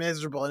fucking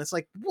miserable. And it's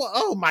like,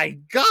 oh my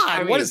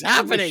God, what is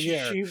happening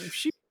here?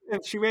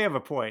 She may have a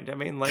point. I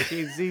mean, like,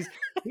 he's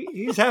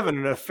having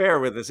an affair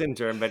with this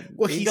intern, but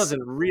he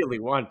doesn't really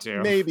want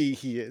to. Maybe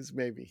he is.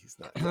 Maybe he's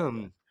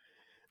not.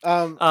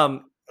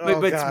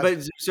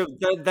 But so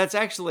that's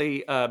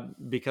actually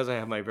because I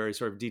have my very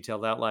sort of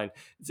detailed outline.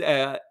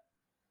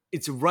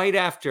 It's right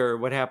after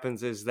what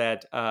happens is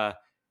that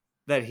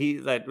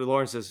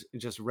Lawrence is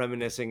just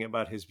reminiscing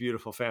about his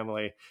beautiful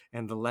family,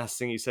 and the last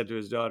thing he said to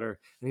his daughter,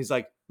 and he's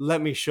like,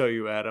 "Let me show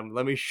you, Adam.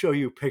 Let me show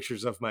you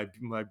pictures of my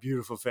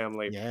beautiful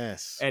family."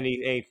 Yes. And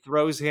he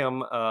throws him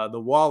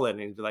the wallet,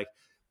 and he's like,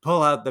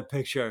 "Pull out the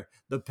picture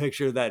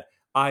that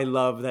I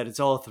love. That it's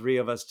all three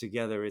of us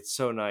together. It's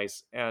so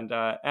nice." And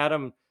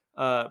Adam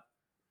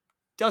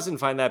doesn't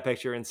find that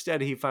picture. Instead,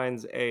 he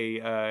finds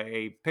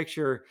a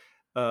picture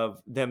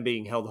of them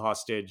being held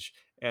hostage,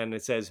 and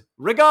it says,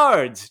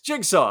 "Regards,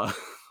 Jigsaw,"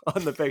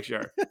 on the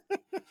picture.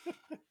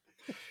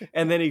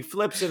 And then he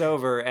flips it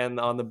over, and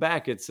on the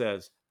back it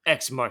says,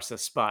 "X marks the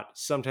spot.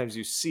 Sometimes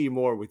you see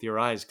more with your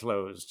eyes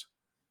closed,"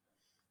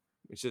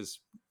 which is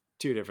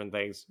two different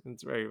things.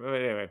 It's very,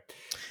 anyway.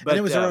 But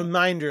it was a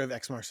reminder of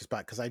X marks the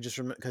spot, because I just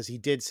remember, because he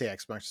did say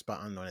X marks the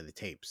spot on one of the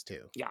tapes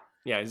too. Yeah.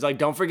 He's like,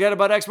 "Don't forget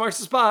about X marks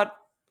the spot."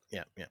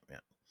 Yeah.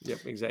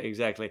 Yep,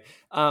 exactly.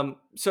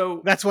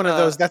 So that's one of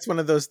those. That's one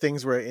of those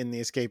things where in the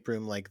escape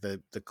room, like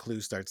the clue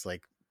starts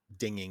like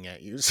dinging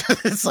at you. So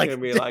it's like,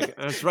 gonna be like,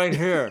 "It's right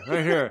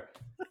here.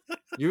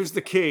 Use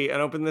the key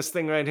and open this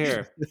thing right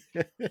here."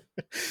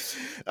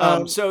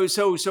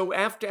 So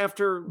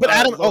after. But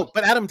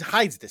Adam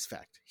hides this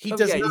fact. He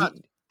does not.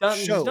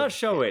 Does not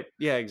show it.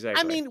 Yeah, exactly.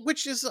 I mean,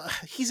 which is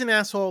he's an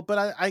asshole, but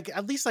I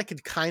at least I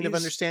could kind of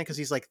understand, because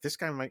he's like, this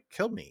guy might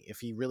kill me if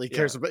he really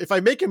cares about. If I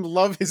make him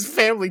love his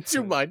family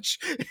too much,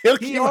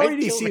 he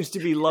already seems to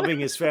be loving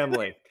his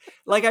family.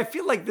 Like, I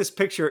feel like this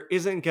picture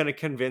isn't going to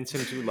convince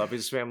him to love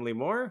his family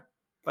more,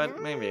 but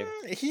maybe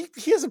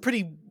he has a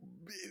pretty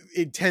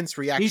intense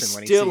reaction.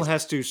 He still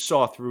has to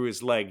saw through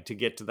his leg to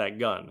get to that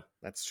gun.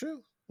 That's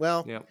true.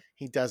 Well,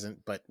 he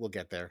doesn't, but we'll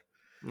get there.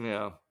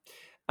 Yeah.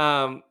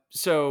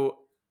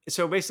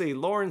 So basically,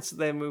 Lawrence,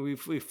 then we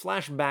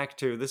flash back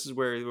to, this is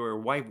where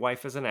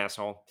wife is an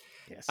asshole.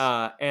 Yes.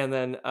 And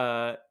then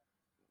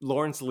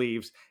Lawrence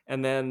leaves,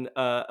 and then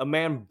a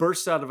man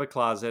bursts out of a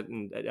closet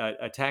and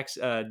attacks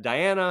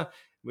Diana.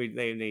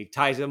 He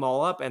ties them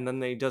all up, and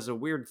then he does a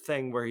weird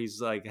thing where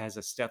he's like, has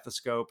a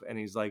stethoscope, and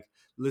he's like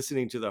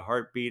listening to the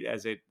heartbeat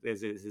as it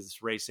is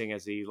racing,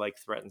 as he like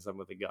threatens them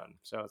with a gun.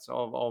 So it's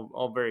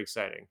all very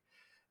exciting.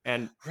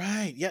 And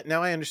right, yeah.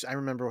 Now I understand. I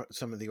remember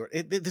some of the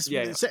order.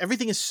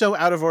 Everything is so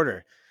out of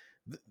order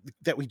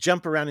that we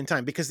jump around in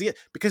time, because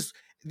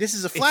this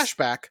is a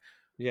flashback.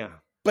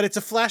 But it's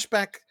a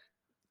flashback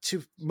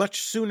to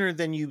much sooner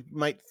than you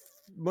might,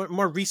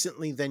 more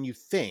recently than you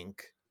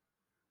think,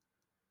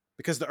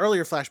 because the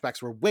earlier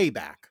flashbacks were way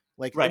back.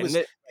 Like, right,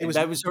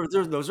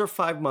 those are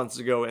 5 months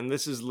ago, and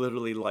this is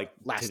literally like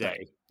last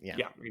today. Yeah,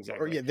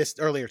 exactly. Or this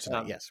earlier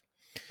tonight. Yes.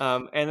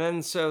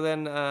 And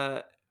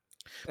then.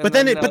 But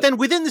then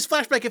within this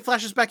flashback, it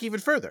flashes back even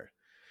further,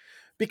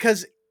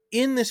 because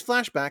in this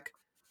flashback,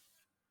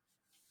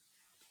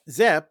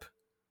 Zepp,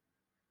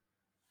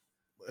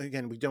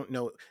 again, we don't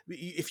know,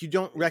 if you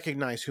don't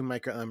recognize who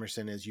Michael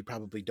Emerson is, you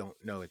probably don't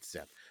know it's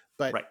Zepp.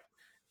 But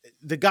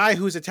the guy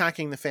who's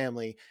attacking the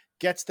family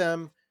gets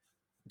them.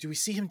 Do we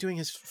see him doing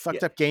his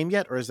fucked up game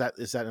yet, or is that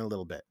in a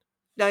little bit?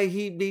 No,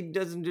 he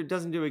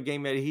doesn't do a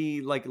game yet.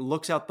 He like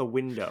looks out the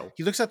window.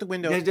 He looks out the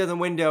window. He does the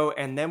window,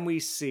 and then we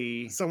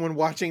see someone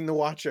watching the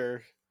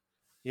watcher.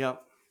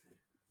 Yep.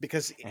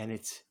 And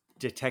it's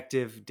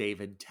Detective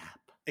David Tapp.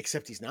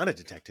 Except he's not a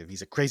detective.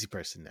 He's a crazy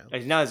person now.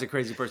 He's not a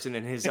crazy person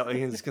in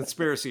his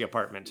conspiracy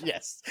apartment.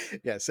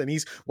 Yes. And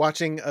he's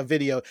watching a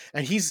video,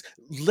 and he's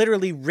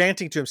literally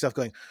ranting to himself,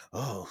 going,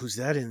 "Oh, who's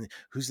that in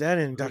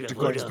Dr.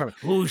 Gordon's apartment?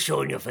 Who's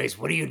showing your face?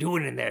 What are you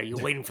doing in there? You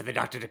waiting for the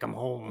doctor to come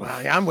home?"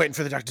 Well, yeah, I'm waiting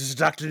for the doctor. Does the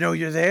doctor know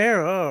you're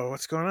there? Oh,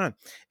 what's going on?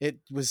 It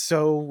was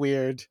so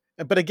weird.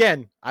 But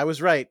again, I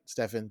was right,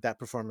 Stefan. That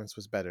performance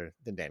was better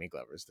than Danny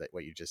Glover's. That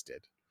what you just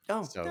did.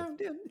 Oh, So no,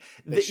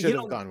 they should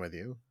have gone with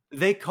you.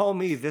 They call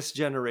me this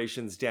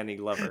generation's Danny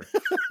Glover.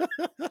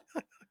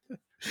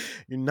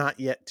 You're not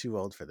yet too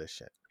old for this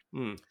shit.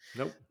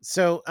 Nope.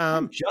 So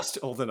I'm just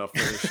old enough for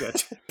this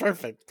shit.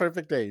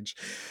 Perfect age.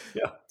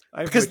 Yeah,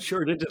 I've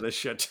matured into this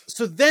shit.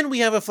 So then we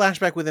have a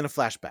flashback within a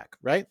flashback,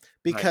 right?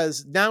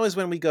 Because now is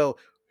when we go,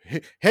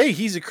 hey,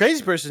 he's a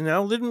crazy person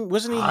now.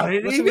 Wasn't he? How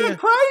did he wasn't get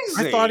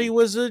crazy? I thought he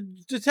was a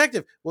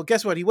detective. Well,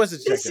 guess what? He was a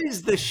detective. This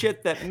is the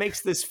shit that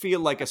makes this feel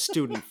like a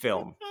student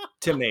film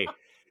to me.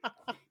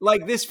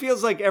 Like this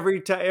feels like every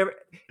time.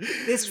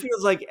 This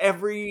feels like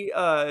every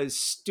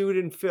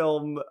student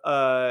film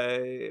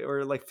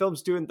or like film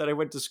student that I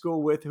went to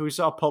school with who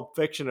saw Pulp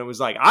Fiction and was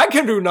like, I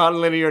can do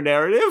nonlinear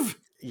narrative.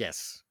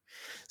 Yes.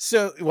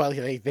 So, well,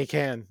 they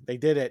can. They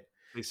did it.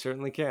 They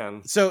certainly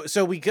can. So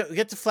we get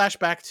to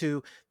flashback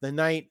to the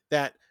night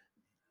that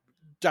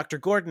Dr.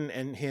 Gordon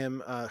and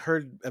him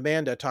heard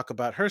Amanda talk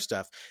about her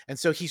stuff. And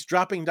so he's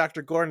dropping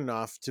Dr. Gordon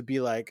off to be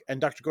like, and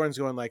Dr. Gordon's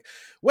going like,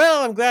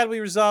 well, I'm glad we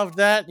resolved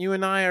that. You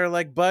and I are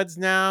like buds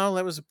now.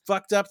 That was a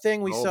fucked up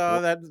thing. We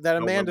saw that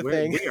Amanda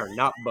thing. We are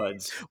not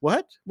buds.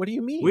 What? What do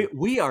you mean?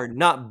 We are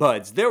not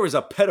buds. There was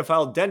a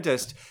pedophile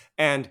dentist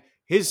and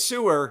his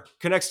sewer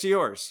connects to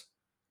yours.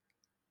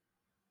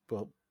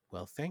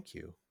 Well, thank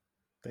you.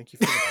 Thank you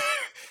for that.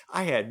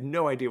 I had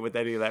no idea what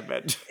any of that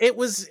meant. It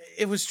was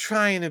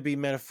trying to be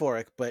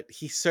metaphoric, but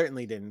he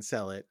certainly didn't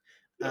sell it.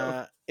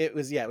 No. It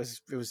was bad.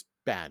 It was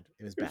bad.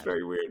 It was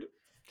very weird.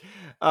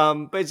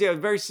 But yeah,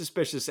 very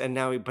suspicious. And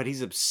now, but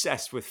he's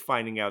obsessed with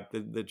finding out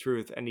the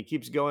truth, and he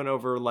keeps going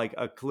over like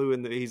a clue,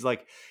 and he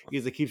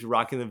keeps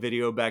rocking the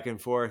video back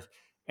and forth.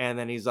 And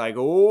then he's like,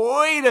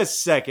 wait a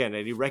second.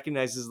 And he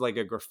recognizes like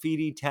a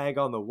graffiti tag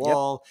on the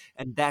wall.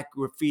 Yep. And that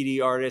graffiti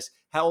artist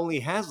only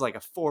has like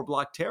a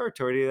 4-block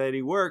territory that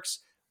he works.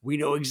 We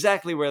know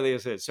exactly where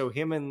this is. So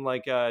him and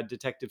like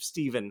Detective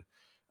Steven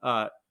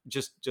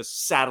just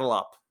saddle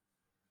up.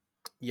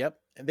 Yep.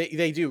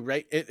 They do,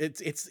 right?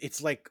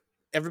 It's like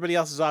everybody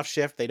else is off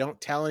shift. They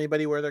don't tell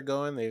anybody where they're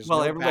going.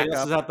 Everybody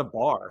else is at the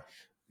bar.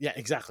 Yeah,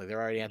 exactly.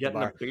 They're already at getting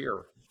the bar. A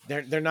beer.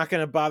 They're not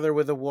going to bother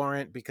with a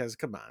warrant because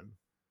come on.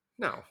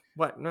 No,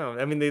 what? No,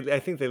 I mean, I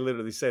think they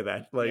literally say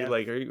that.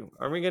 Like,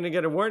 are we going to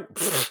get a warrant?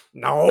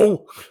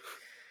 No.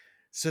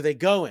 So they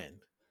go in.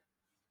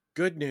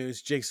 Good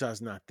news,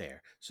 Jigsaw's not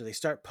there. So they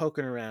start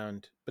poking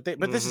around, but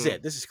this is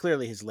it. This is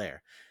clearly his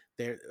lair.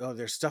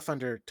 There's stuff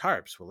under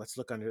tarps. Well, let's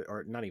look under,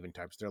 or not even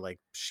tarps. They're like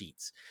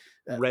sheets,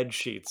 red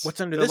sheets.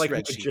 What's under this like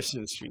red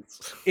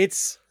sheets?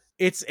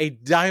 It's a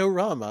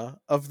diorama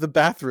of the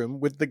bathroom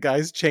with the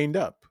guys chained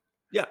up.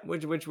 Yeah,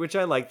 which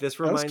I like.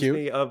 This reminds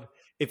me of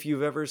if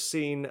you've ever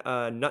seen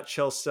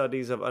Nutshell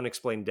Studies of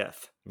Unexplained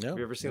Death. No, have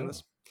you ever seen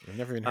this? I've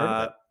never even heard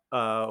of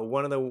it.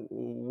 One of the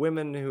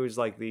women who's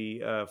like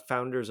the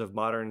founders of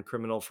modern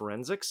criminal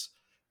forensics,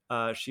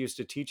 she used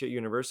to teach at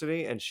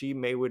university, and she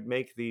would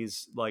make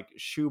these like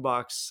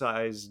shoebox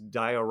sized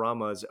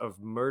dioramas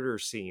of murder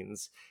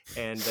scenes,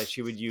 and that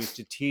she would use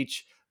to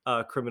teach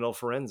criminal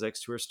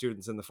forensics to her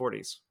students in the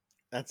 40s.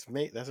 That's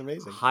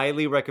amazing.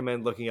 Highly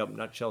recommend looking up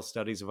Nutshell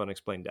Studies of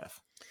Unexplained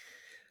Death.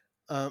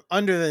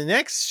 Under the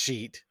next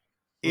sheet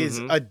is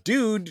a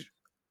dude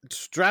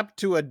strapped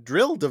to a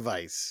drill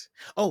device.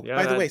 Oh, yeah,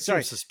 by the way,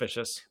 sorry,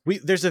 suspicious.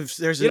 There's a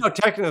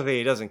technically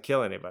he doesn't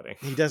kill anybody.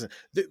 He doesn't.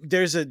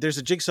 There's a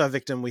Jigsaw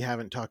victim we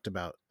haven't talked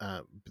about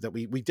that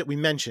we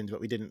mentioned,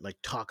 but we didn't like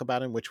talk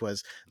about him, which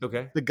was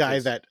the guy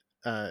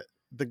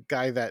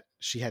that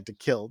she had to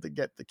kill to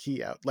get the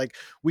key out. Like,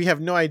 we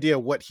have no idea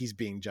what he's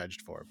being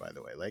judged for, by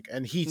the way. Like,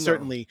 and he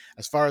certainly,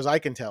 as far as I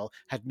can tell,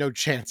 had no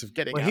chance of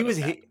getting out.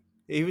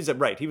 He was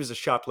a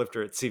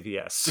shoplifter at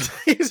CVS.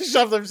 He was a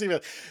shoplifter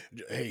at CVS.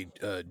 Hey,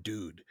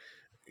 dude,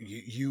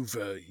 you've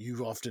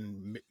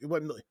often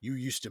you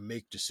used to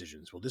make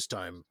decisions. Well, this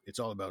time it's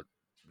all about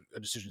a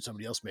decision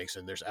somebody else makes,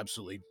 and there's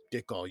absolutely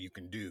dick all you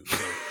can do.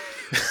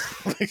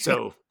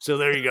 So, so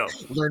there you go.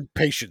 Learn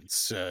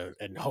patience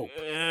and hope.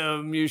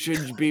 You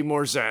should be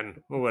more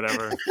zen or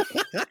whatever.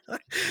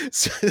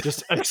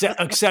 Just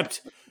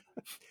accept.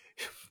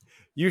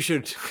 You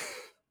should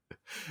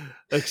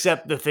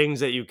accept the things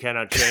that you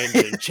cannot change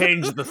and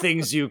change the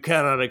things you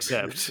cannot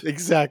accept.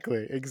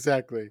 Exactly.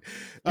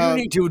 You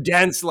need to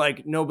dance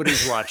like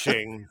nobody's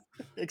watching.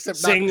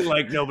 Sing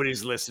like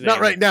nobody's listening. Not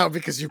right now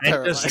because you're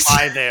paralyzed. Just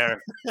lie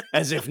there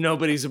as if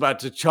nobody's about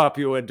to chop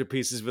you into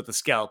pieces with a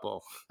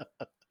scalpel.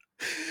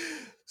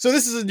 So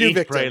this is a new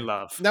victim. Pray,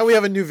 love. Now we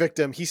have a new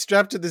victim. He's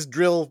strapped to this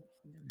drill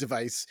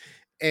device,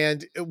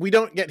 and we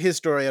don't get his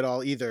story at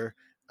all either,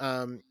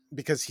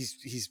 because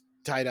he's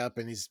tied up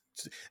and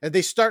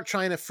they start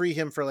trying to free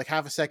him for like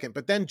half a second,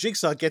 but then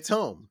Jigsaw gets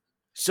home.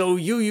 So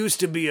you used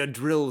to be a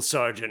drill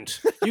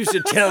sergeant. You used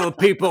to tell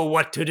people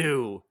what to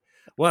do.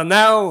 Well,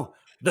 now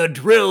the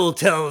drill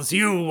tells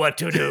you what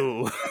to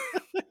do.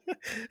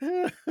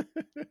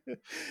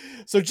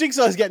 So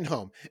Jigsaw is getting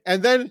home,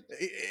 and then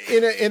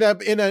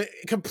in a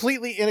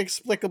completely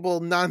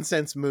inexplicable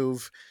nonsense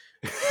move,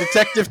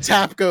 Detective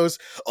Tapp goes,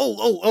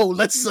 oh,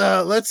 let's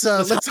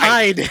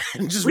hide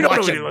and just We don't know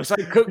watch what he him. looks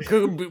like.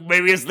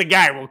 Maybe it's the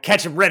guy. We'll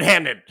catch him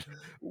red-handed.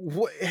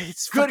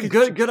 It's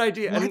Good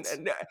idea.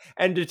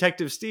 And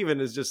Detective Stephen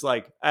is just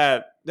like,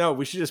 no,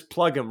 we should just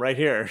plug him right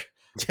here.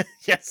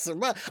 Yes,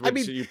 well, I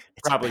mean, you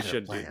it's probably a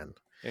should plan.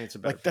 do. It's a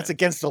better That's plan.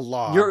 against the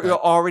law. You're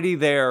already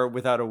there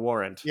without a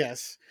warrant.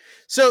 Yes.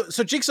 So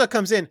Jigsaw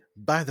comes in,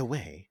 by the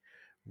way,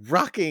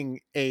 rocking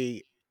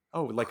a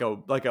like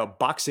a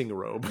boxing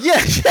robe.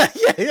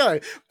 Yeah.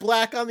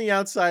 Black on the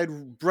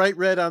outside, bright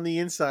red on the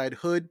inside,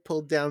 hood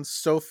pulled down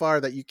so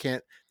far that you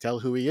can't tell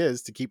who he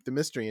is to keep the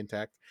mystery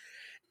intact.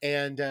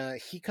 And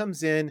he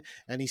comes in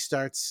and he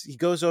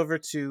goes over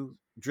to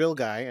Drill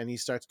Guy and he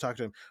starts talking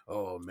to him.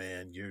 Oh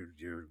man,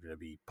 you're gonna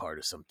be part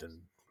of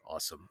something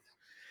awesome.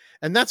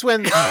 And that's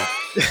when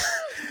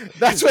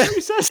that's when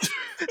he says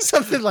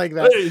something like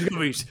that. It's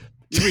gonna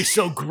be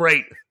so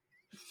great.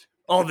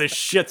 All this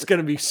shit's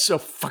gonna be so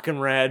fucking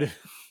rad.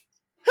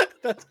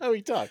 That's how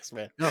he talks,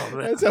 man. Oh,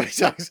 man. That's how he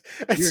talks.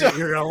 And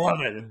You're gonna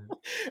love it.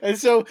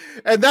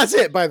 And that's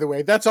it, by the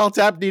way. That's all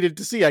Tapp needed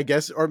to see, I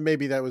guess. Or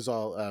maybe that was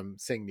all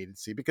Singh needed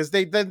to see, because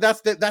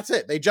that's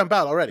it. They jump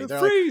out already. They're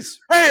freeze.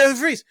 Like, hey,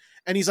 freeze.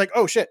 And he's like,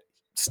 oh shit.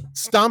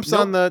 Stomps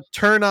on the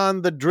turn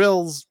on the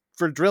drills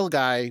for Drill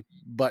Guy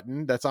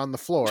button that's on the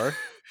floor.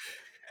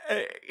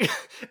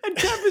 And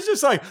Tapp is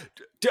just like,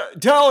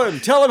 tell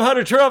him how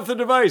to turn off the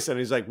device. And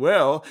he's like,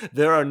 well,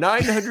 there are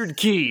 900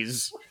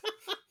 keys.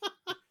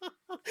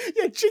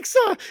 Yeah,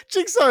 Jigsaw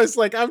is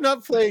like, I'm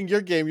not playing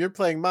your game, you're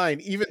playing mine,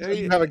 even though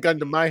you have a gun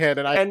to my head.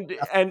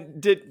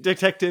 And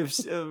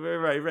detectives,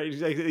 right.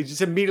 He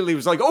just immediately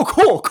was like,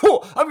 oh,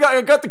 cool.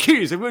 I got the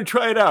keys. I'm going to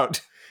try it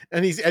out.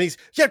 And he's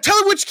yeah, tell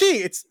him which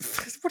key.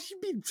 What do you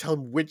mean tell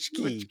him which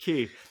key? Which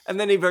key? And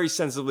then he very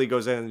sensibly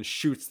goes in and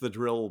shoots the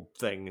drill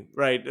thing,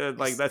 right?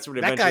 Like that's what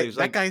eventually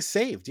that guy's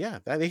saved. Yeah,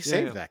 they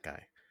saved that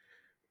guy.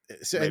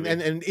 So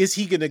and is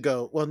he gonna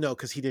go? Well, no,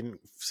 because he didn't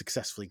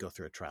successfully go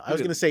through a trial. I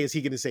was gonna say, is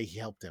he gonna say he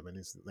helped him? And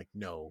it's like,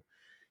 no,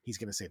 he's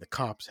gonna say the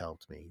cops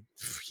helped me.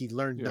 He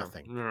learned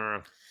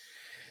nothing.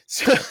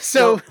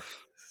 So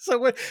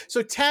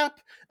Tapp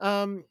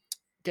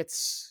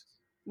gets.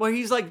 Well,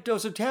 he's like, no,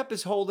 so Tapp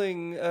is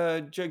holding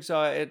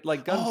Jigsaw at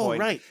like gunpoint. Oh,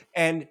 right.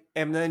 And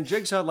then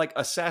Jigsaw like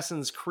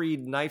Assassin's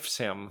Creed knifes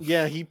him.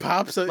 Yeah, he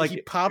pops a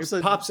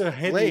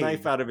hidden blade.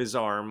 knife out of his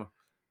arm.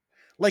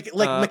 Like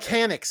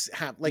mechanics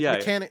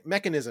happen,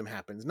 mechanism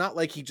happens. Not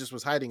like he just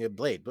was hiding a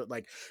blade, but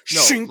like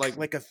shink,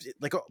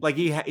 like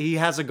he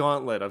has a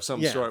gauntlet of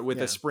some sort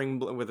with a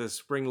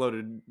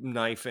spring-loaded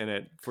knife in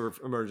it for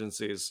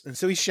emergencies. And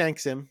so he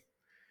shanks him.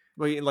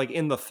 Well, like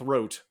in the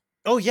throat.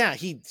 Oh yeah,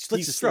 he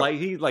slits his throat.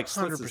 He like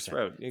slits his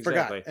throat.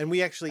 Exactly. Forgot. And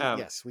we actually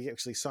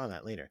saw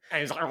that later.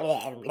 And he's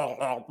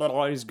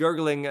like, he's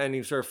gurgling, and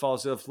he sort of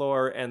falls to the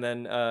floor. And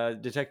then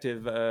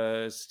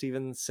Detective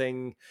Stephen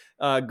Singh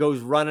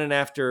goes running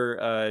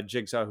after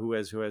Jigsaw, who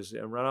has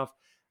run off,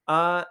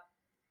 and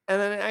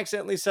then it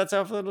accidentally sets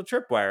off a little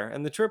tripwire,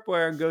 and the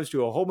tripwire goes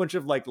to a whole bunch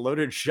of like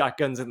loaded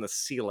shotguns in the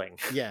ceiling.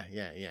 Yeah.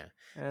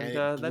 And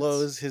it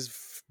blows his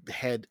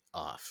head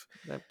off.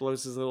 That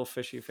blows his little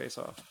fishy face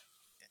off.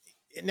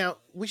 Now,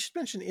 we should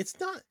mention this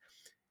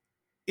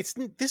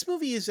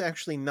movie is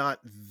actually not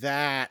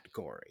that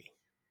gory.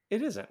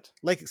 It isn't.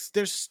 Like,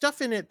 there's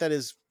stuff in it that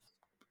is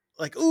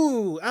like,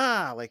 ooh,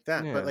 like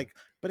that. Yeah.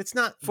 But it's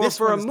not.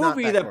 For a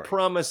movie that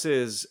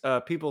promises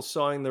people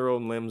sawing their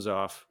own limbs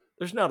off,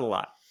 there's not a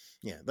lot.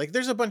 Yeah, like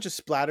there's a bunch of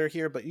splatter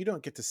here, but you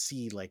don't get to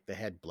see like the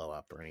head blow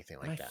up or anything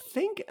like that.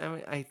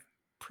 I'm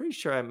pretty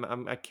sure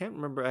I can't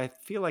remember. I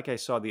feel like I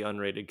saw the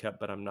unrated cut,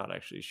 but I'm not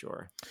actually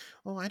sure.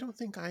 Oh, I don't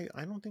think I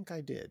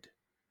did.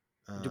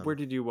 Where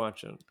did you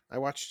watch it? I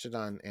watched it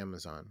on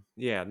Amazon.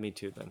 Yeah, me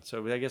too. Then,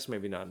 so I guess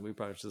maybe not. We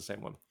probably watched the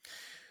same one.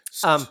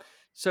 So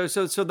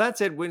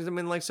that's it. I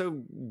mean, like,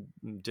 so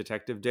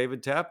Detective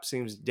David Tapp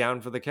seems down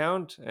for the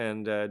count,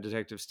 and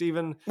Detective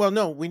Stephen. Well,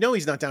 no, we know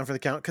he's not down for the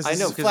count because it's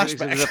a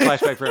flashback. It's a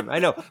flashback for him. I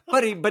know,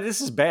 but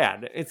this is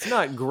bad. It's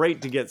not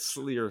great to get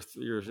your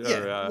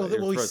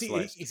we see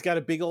sliced. He's got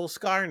a big old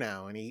scar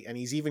now, and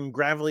he's even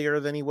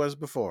gravelier than he was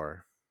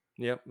before.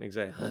 Yep,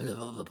 exactly.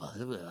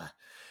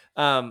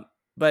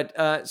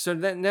 But so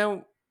then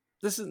now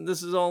this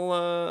is all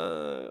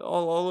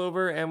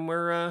over, and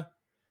we're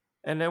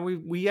and now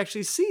we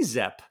actually see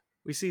Zepp.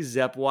 We see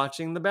Zepp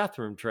watching the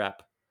bathroom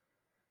trap,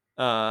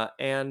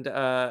 and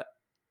Adam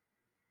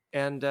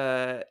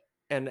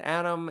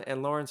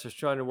and Lawrence are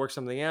trying to work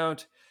something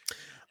out.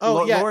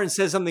 Oh, yeah. Lawrence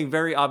says something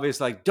very obvious,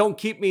 like, "Don't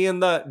keep me in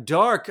the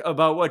dark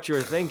about what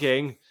you're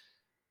thinking."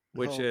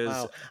 Which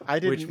I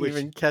didn't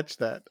even catch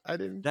that. I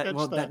didn't catch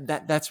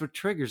that. That's what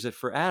triggers it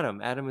for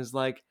Adam. Adam is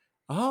like,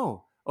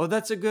 oh,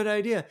 that's a good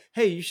idea.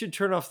 Hey, you should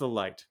turn off the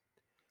light.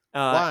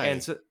 Why?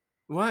 And so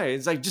why?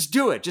 It's like, just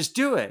do it. Why? Just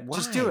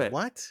do it.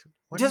 What?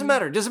 Doesn't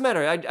matter.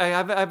 I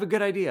have a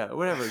good idea.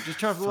 Whatever. Just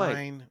turn off the light.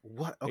 Fine.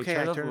 What? Okay,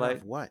 I turn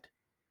off what?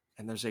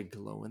 And there's a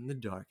glow in the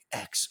dark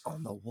X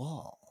on the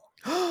wall.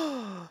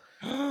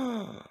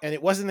 And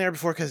it wasn't there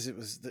before because it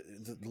was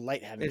the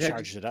light hadn't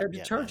charged it up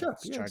yet. Charge up.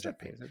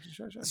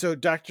 So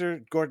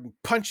Dr. Gordon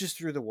punches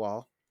through the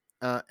wall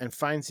and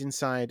finds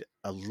inside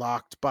a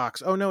locked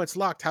box. Oh no, it's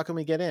locked. How can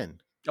we get in?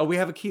 Oh, we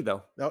have a key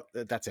though. Oh,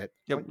 that's it.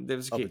 Yep,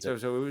 there's a key. So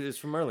it was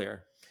from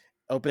earlier.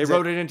 Opens they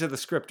wrote it into the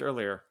script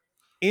earlier.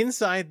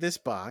 Inside this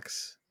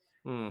box,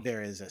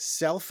 there is a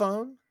cell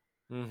phone.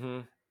 Mm-hmm.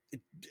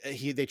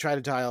 They try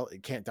to dial.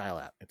 It can't dial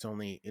out. It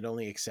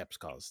only accepts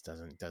calls.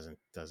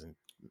 Doesn't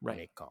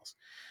make calls.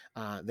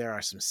 There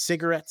are some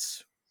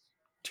cigarettes.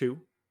 2.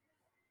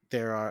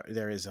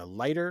 There is a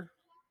lighter.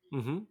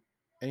 Mm-hmm.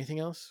 Anything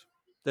else?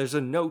 There's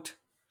a note,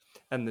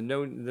 and the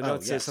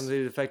note says something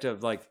to the effect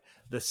of like,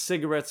 the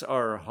cigarettes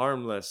are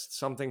harmless,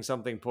 something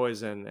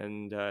poison,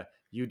 and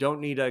you don't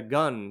need a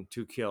gun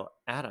to kill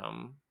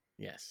Adam.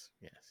 Yes.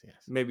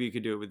 Maybe you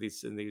could do it with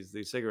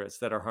these cigarettes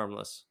that are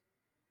harmless.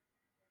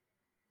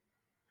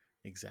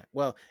 Exactly.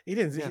 Well, he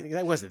didn't. Yeah.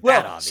 That wasn't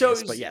that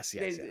obvious. But yes.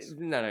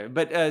 No.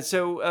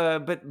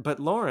 But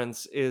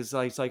Lawrence is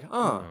like,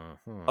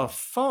 a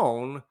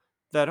phone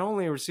that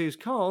only receives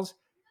calls.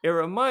 It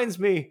reminds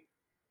me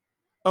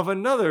of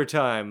another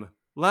time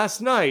last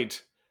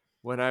night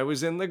when I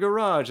was in the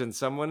garage and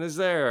someone is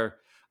there.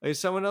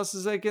 Someone else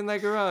is like in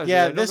that garage.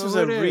 Yeah, this was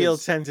a real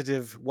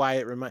tentative. Why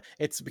it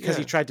it's because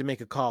he tried to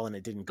make a call and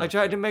it didn't go. I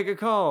tried to make a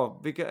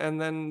call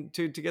and then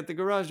to get the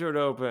garage door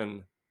to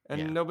open.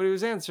 And nobody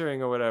was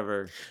answering or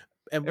whatever.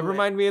 And it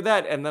reminded me of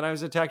that. And then I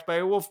was attacked by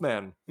a wolf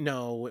man.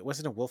 No, it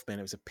wasn't a wolf man.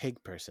 It was a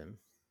pig person.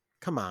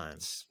 Come on.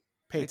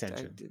 Pay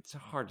attention. It's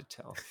hard to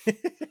tell.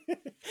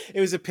 It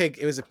was a pig.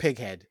 It was a pig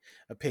head.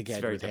 A pig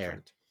head with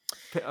different.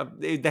 Hair.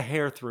 The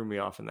hair threw me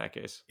off in that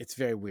case. It's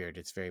very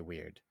weird.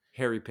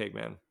 Hairy pig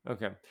man.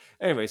 Okay.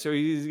 Anyway, so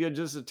he's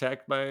just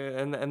attacked by...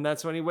 And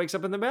that's when he wakes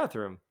up in the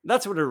bathroom.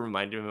 That's what it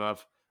reminded him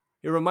of.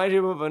 It reminded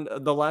him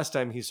of the last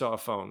time he saw a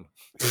phone.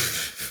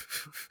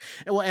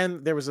 Well,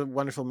 and there was a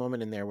wonderful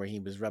moment in there where he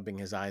was rubbing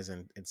his eyes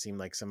and it seemed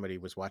like somebody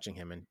was watching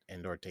him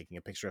and or taking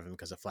a picture of him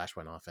because a flash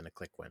went off and a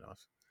click went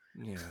off.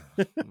 Yeah.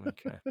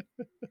 Okay.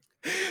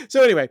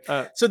 So anyway,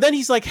 so then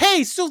he's like,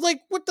 hey, so like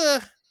what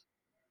the...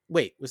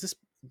 Wait, was this...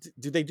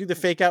 Did they do the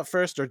fake out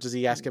first or does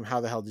he ask him, how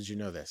the hell did you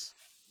know this?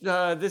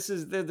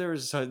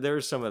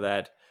 There's some of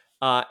that.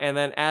 And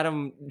then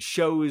Adam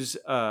shows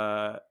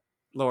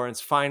Lawrence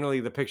finally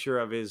the picture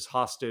of his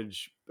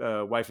hostage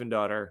wife and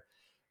daughter.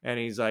 And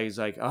he's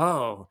like,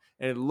 oh,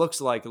 and it looks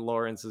like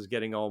Lawrence is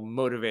getting all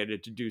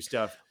motivated to do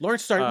stuff.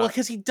 Lawrence started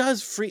because he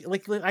does freak.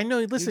 Like I know.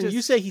 Listen,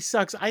 you say he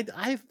sucks.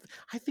 I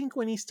think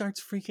when he starts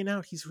freaking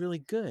out, he's really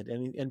good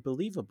and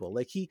believable.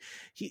 Like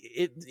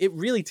it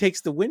really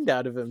takes the wind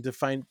out of him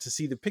to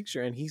see the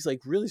picture, and he's like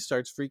really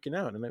starts freaking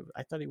out. And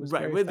I thought he was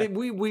right.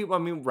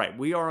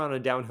 We are on a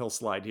downhill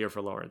slide here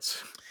for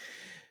Lawrence,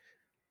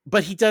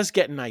 but he does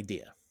get an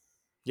idea.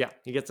 Yeah,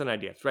 he gets an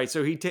idea, right?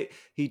 So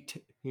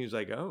he's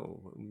like,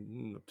 oh,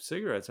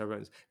 cigarettes,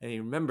 and he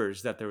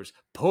remembers that there was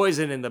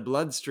poison in the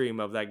bloodstream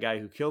of that guy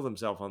who killed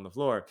himself on the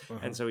floor,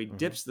 and so he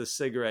dips the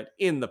cigarette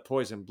in the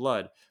poison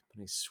blood,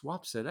 and he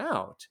swaps it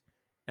out,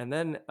 and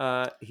then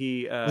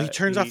he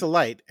turns off the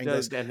light and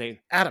goes,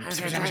 Adam.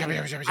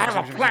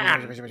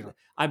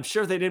 I'm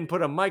sure they didn't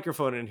put a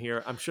microphone in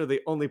here. I'm sure they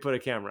only put a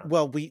camera.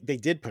 Well, they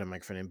did put a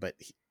microphone in, but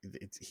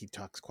he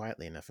talks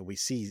quietly enough, and we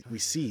see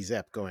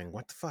Zepp going,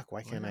 "What the fuck?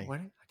 Why can't I?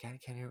 I can't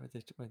hear what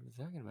they're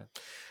talking about."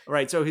 All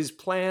right, so his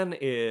plan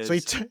is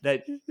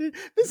that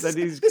this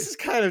is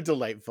kind of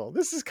delightful.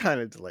 This is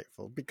kind of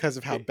delightful because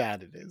of how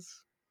bad it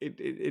is. It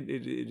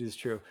is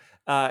true.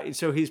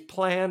 So his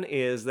plan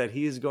is that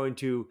he is going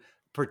to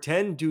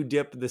pretend to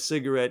dip the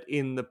cigarette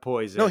in the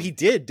poison. No, he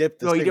did dip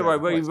the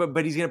cigarette.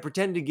 But he's going to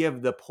pretend to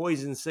give the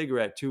poison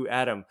cigarette to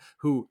Adam,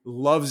 who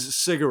loves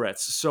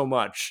cigarettes so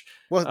much.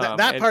 Well,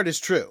 that part is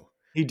true.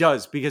 He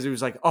does, because he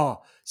was like,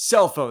 oh,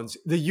 cell phones,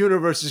 the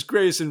universe's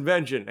greatest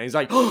invention. And he's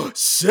like, oh,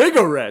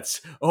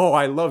 cigarettes. Oh,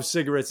 I love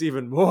cigarettes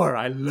even more.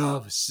 I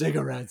love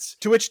cigarettes.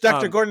 To which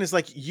Dr. Gordon is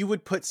like, you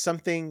would put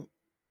something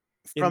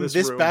from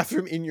this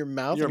bathroom in your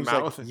mouth? Your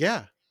mouth? Like,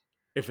 yeah.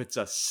 If it's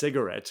a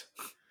cigarette.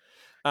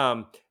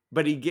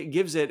 But he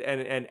gives it,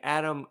 and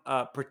Adam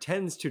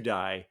pretends to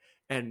die,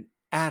 and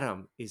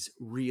Adam is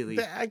really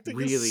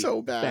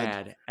so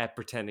bad at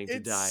pretending to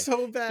die. It's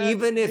so bad.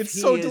 Even if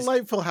it's so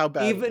delightful how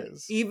bad it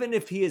is. Even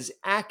if he is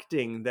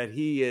acting that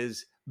he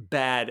is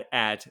bad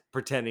at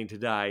pretending to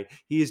die,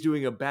 he is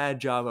doing a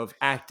bad job of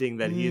acting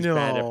that he is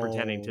bad at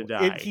pretending to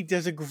die. He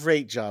does a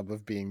great job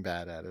of being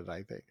bad at it,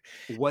 I think.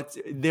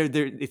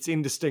 It's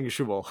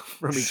indistinguishable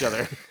from each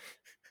other.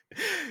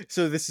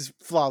 So this is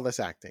flawless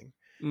acting.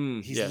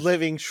 He's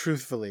living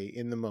truthfully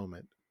in the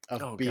moment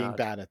of being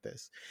bad at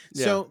this.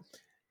 Yeah.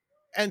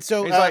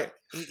 So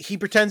he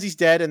pretends he's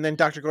dead, and then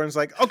Dr. Gordon's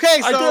like,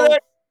 "Okay, so I did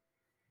it.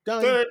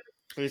 done."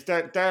 He's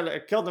dead. I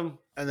killed him.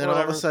 And then all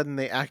of a sudden,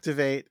 they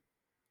activate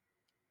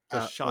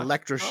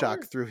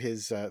electroshock through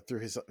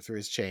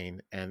his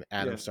chain, and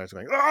Adam starts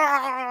going,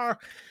 "Ah!"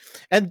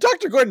 And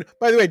Dr. Gordon,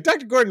 by the way,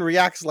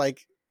 reacts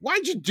like,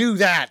 "Why'd you do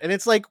that?" And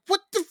it's like, "What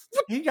the?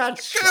 What? He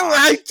got shot.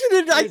 I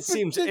didn't. It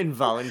seems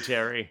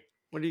involuntary."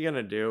 What are you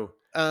gonna do?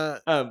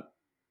 But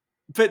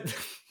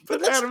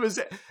But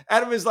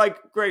Adam is like,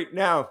 great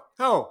now.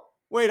 Oh,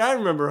 wait, I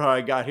remember how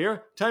I got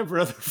here. Time for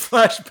another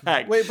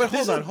flashback. Wait, but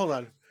hold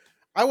on.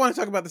 I want to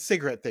talk about the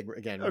cigarette thing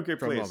again for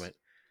a moment.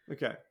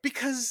 Okay.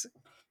 Because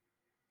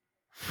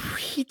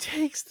he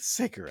takes the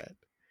cigarette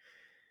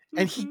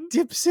and he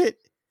dips it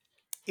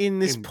in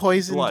this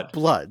poisoned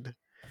blood.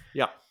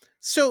 Yeah.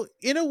 So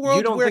in a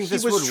world where he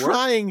was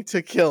trying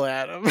to kill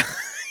Adam,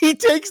 he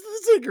takes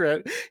the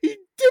cigarette, he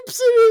dips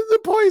it in the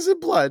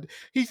poisoned blood,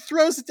 he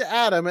throws it to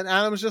Adam, and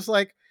Adam's just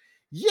like,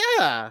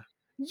 yeah,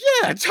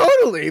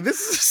 totally. This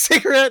is a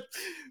cigarette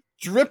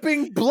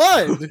dripping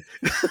blood.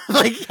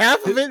 Like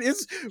half of it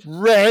is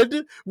red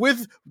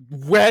with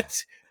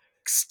wet,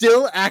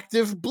 still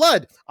active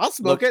blood. I'll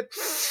smoke it.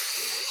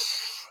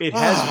 It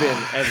has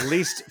been at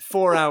least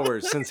 4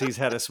 hours since he's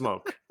had a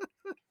smoke.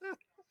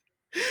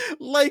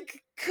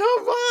 Like,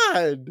 come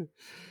on.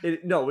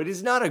 No, it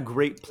is not a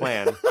great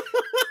plan.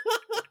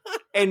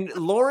 And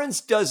Lawrence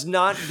does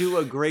not do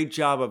a great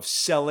job of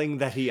selling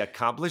that he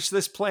accomplished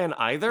this plan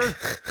either.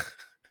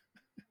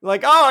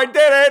 Like, oh, I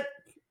did it.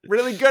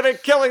 Really good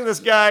at killing this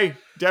guy.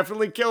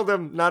 Definitely killed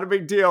him. Not a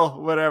big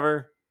deal.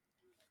 Whatever.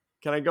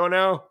 Can I go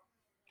now?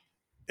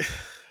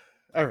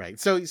 All right.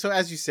 So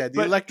as you said,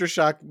 the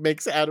electroshock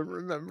makes Adam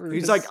remember.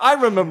 He's like, I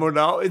remember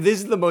now. This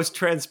is the most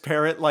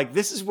transparent. Like,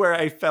 this is where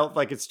I felt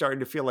like it's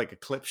starting to feel like a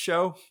clip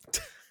show.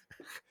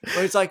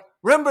 Where it's like,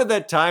 remember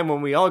that time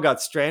when we all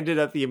got stranded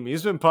at the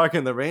amusement park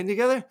in the rain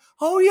together?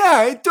 Oh, yeah,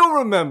 I do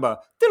remember.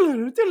 But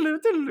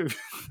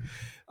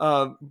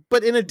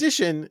in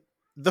addition,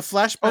 the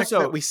flashback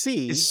that we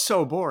see is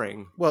so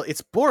boring. Well,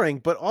 it's boring,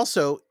 but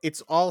also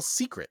it's all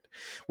secret.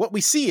 What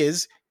we see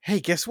is, hey,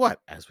 guess what?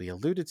 As we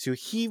alluded to,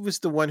 he was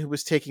the one who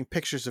was taking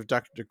pictures of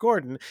Dr.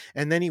 Gordon,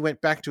 and then he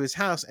went back to his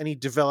house and he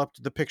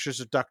developed the pictures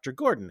of Dr.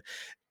 Gordon.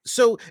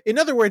 So, in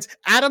other words,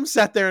 Adam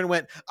sat there and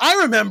went,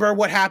 I remember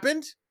what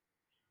happened.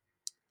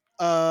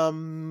 I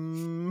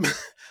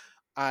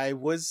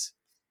was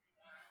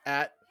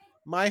at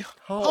my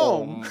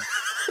home.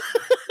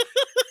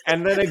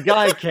 And then a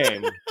guy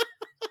came.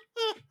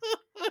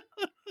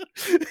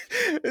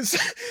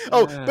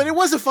 But it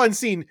was a fun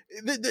scene.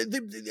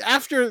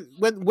 After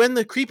when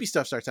the creepy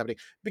stuff starts happening,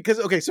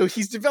 because so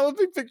he's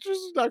developing pictures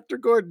of Dr.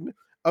 Gordon.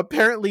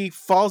 Apparently,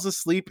 falls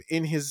asleep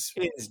in his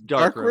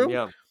dark room.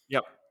 Yeah.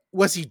 Yep.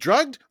 Was he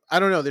drugged?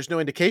 I don't know. There's no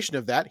indication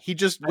of that. He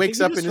just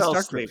wakes up in his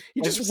dark room.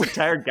 He's just a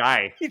tired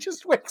guy. He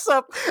just wakes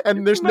up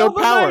and there's no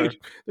power.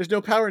 There's no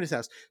power in his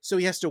house. So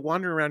he has to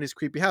wander around his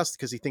creepy house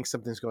because he thinks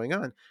something's going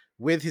on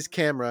with his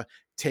camera,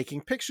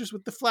 taking pictures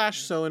with the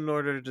flash. So in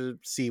order to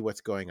see what's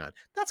going on,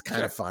 that's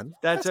kind of fun.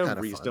 That's a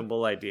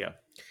reasonable idea.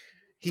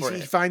 He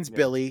finds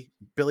Billy.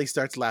 Billy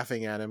starts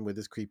laughing at him with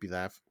his creepy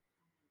laugh.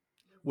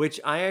 Which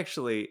I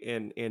actually,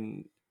 in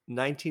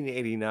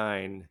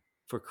 1989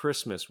 for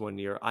Christmas one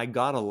year, I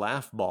got a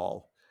laugh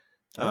ball.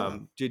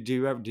 Did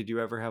you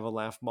ever have a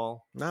laugh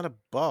ball? Not a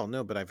ball,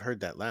 no, but I've heard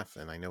that laugh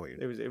and I know what you're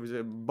doing. It was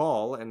a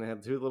ball and it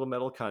had two little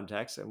metal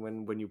contacts, and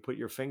when you put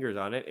your fingers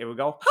on it, it would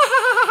go.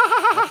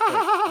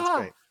 That's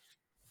great.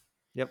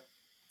 Yep.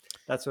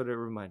 That's what it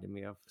reminded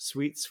me of.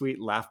 Sweet, sweet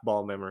laugh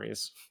ball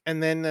memories.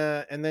 And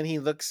then he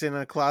looks in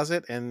a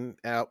closet and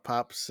out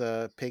pops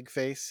Pig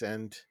Face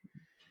and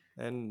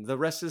the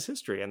rest is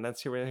history, and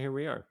that's here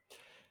we are.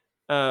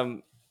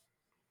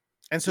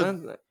 And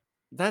so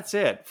that's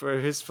it for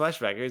his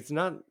flashback. It's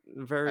not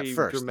very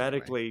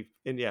dramatically,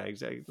 anyway.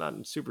 Exactly,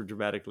 not super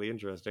dramatically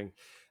interesting.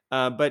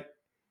 But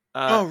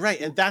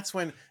right, and that's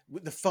when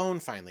the phone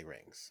finally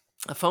rings.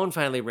 A phone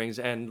finally rings,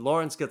 and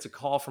Lawrence gets a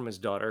call from his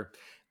daughter,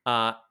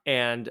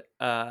 and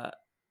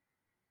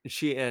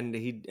she's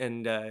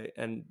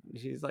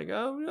like,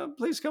 "Oh, no,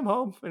 please come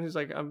home." And he's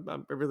like, I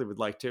really would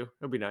like to.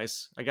 It'd be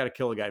nice. I got to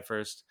kill a guy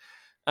first.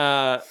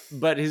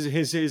 But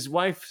his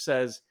wife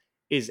says,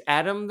 "Is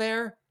Adam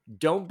there?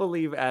 Don't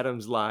believe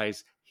Adam's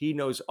lies. He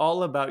knows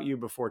all about you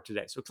before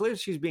today." So clearly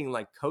she's being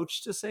like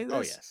coached to say this.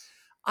 Oh, yes.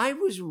 I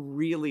was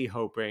really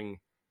hoping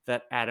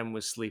that Adam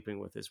was sleeping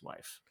with his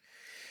wife.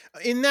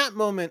 In that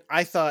moment,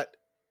 I thought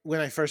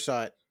when I first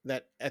saw it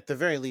that at the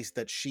very least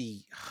that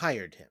she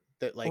hired him.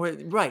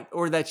 That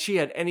or that she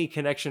had any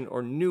connection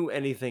or knew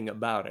anything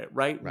about it,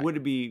 right? Would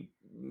it be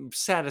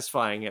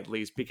satisfying at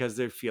least, because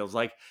there feels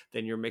like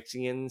then you're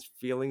mixing in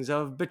feelings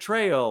of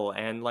betrayal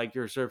and like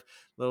you're sort of a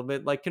little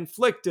bit like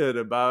conflicted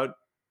about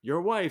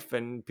your wife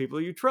and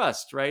people you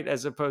trust, right?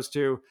 As opposed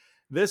to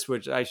this,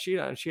 which she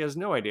has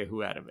no idea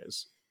who Adam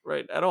is,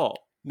 right? At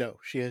all. No,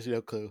 she has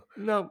no clue.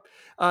 No.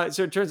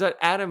 So it turns out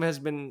Adam has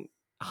been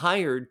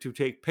hired to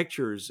take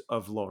pictures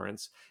of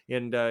Lawrence,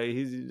 and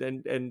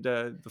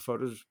the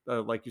photos,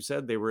 like you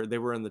said, they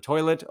were in the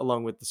toilet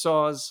along with the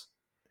saws.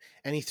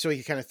 And he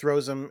kind of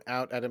throws them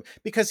out at him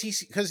because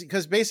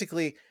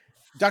basically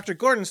Dr.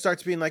 Gordon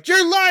starts being like,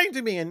 "You're lying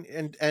to me,"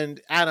 and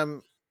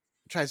Adam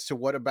tries to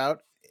what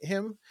about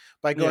him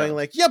by going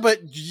like, "Yeah,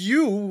 but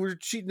you were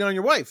cheating on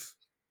your wife."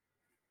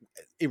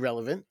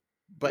 Irrelevant,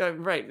 but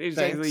right,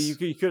 exactly.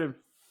 You could have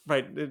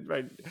right.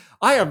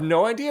 I have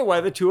no idea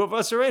why the two of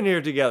us are in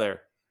here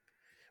together.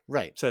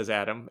 Right. says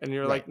Adam. And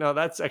you're Right. like, no,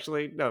 that's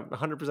actually, no,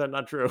 100%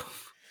 not true.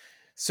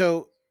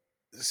 So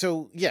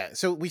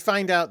we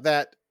find out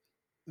that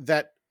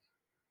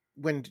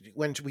when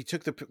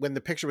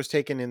the picture was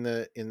taken in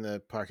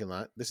the parking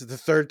lot, this is the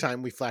third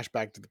time we flash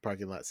back to the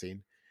parking lot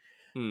scene.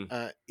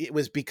 It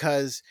was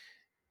because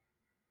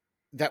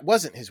that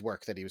wasn't his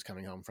work that he was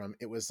coming home from.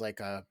 It was like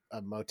a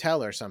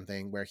motel or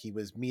something where he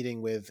was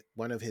meeting with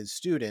one of his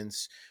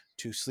students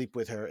to sleep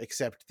with her,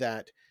 except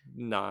that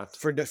not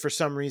for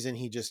some reason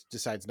he just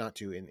decides not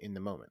to in the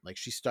moment. Like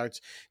she starts,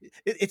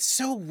 it's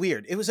so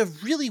weird. It was a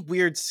really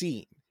weird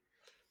scene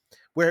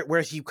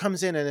where he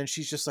comes in and then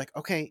she's just like,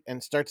 okay,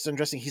 and starts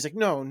undressing. He's like,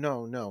 no. And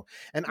No.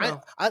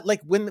 I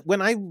like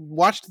when I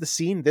watched the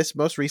scene this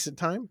most recent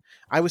time,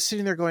 I was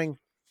sitting there going,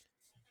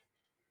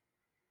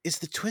 is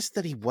the twist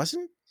that he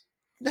wasn't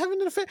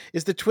having an affair?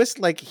 Is the twist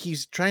like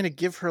he's trying to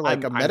give her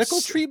like a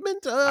medical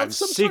treatment of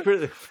some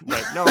secretly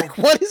sort? No. Like,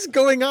 what is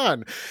going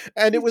on?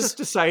 And it was just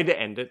decided to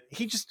end it.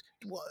 He just,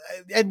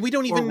 and we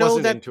don't even know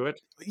that into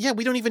it. Yeah,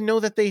 we don't even know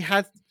that they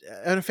had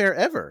an affair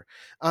ever.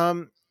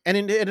 And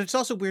it's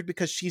also weird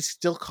because she's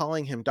still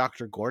calling him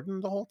Dr.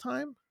 Gordon the whole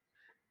time.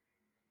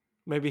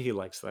 Maybe he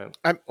likes that.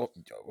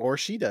 Or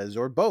she does,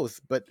 or both.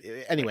 But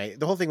anyway,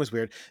 the whole thing was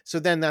weird. So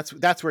then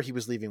that's where he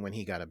was leaving when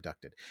he got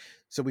abducted.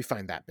 So we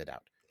find that bit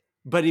out.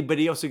 But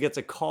he also gets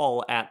a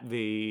call at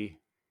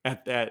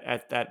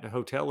that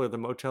hotel or the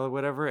motel or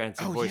whatever, and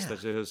it's a voice that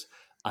says,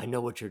 "I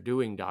know what you're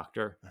doing,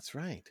 doctor." That's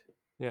right.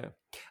 Yeah.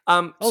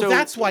 So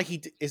that's why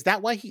is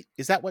that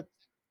what?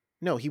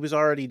 No, he was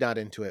already not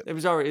into it.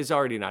 Is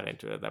already not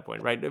into it at that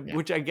point, right? Yeah.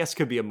 Which I guess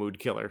could be a mood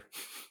killer.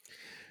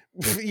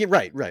 Yeah,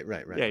 right.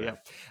 Yeah.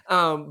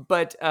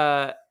 But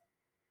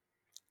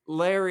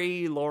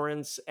Larry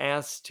Lawrence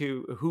asked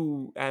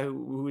who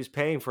is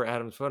paying for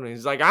Adam's phone. And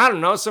he's like, I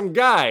don't know, some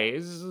guy.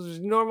 He's a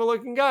normal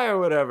looking guy or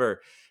whatever.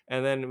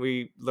 And then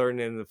we learn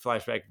in the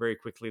flashback very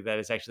quickly that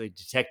it's actually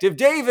Detective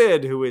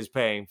David who is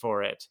paying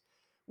for it,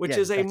 which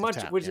is a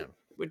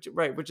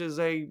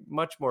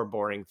much more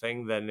boring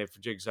thing than if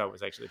Jigsaw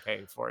was actually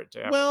paying for it.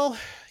 Well,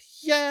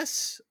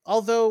 yes,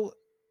 although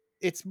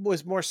it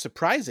was more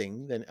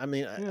surprising than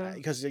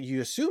because you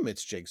assume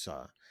it's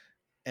Jigsaw.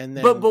 And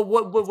then, but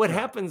what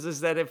happens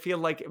is that I feel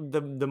like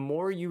the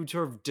more you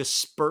sort of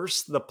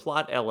disperse the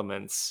plot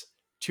elements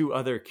to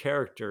other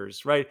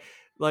characters, right?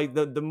 Like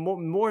the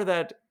more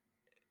that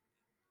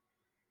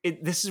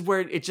this is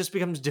where it just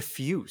becomes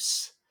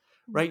diffuse,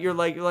 right? You're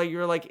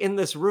like in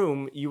this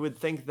room, you would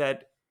think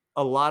that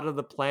a lot of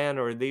the plan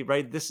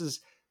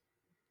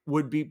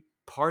would be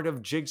part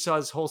of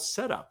Jigsaw's whole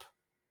setup.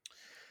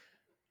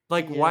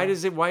 Like, why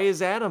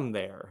is Adam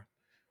there?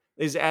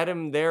 Is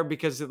Adam there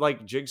because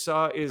like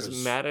Jigsaw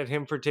is mad at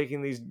him for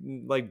taking these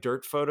like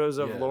dirt photos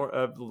of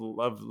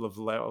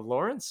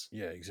Lawrence?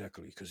 Yeah,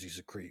 exactly. Because he's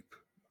a creep.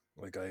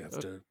 Like I have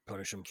to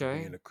punish him for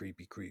being a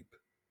creepy creep.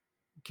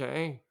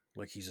 Okay.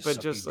 Like he's a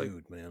sucky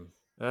dude, man.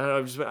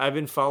 I've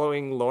been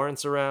following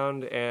Lawrence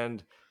around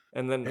and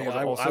then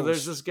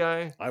there's this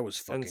guy. I was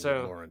fucking with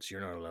Lawrence.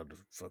 You're not allowed to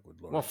fuck with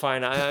Lawrence. Well,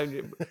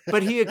 fine.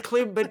 But he had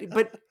claimed,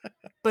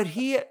 but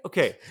he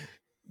okay.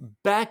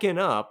 Backing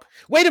up.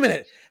 Wait a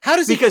minute. How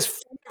does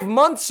because 5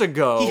 months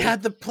ago he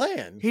had the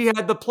plan. He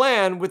had the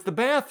plan with the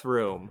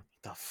bathroom.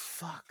 The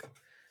fuck.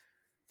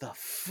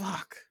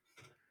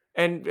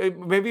 And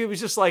maybe it was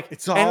just like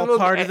it's all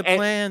part of the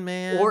plan,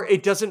 man. Or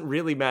it doesn't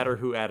really matter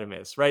who Adam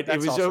is, right?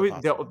 That's it was always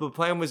the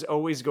plan was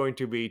always going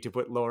to be to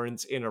put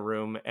Lawrence in a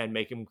room and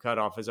make him cut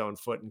off his own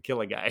foot and kill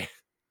a guy.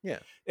 Yeah.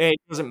 And it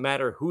doesn't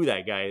matter who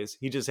that guy is.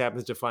 He just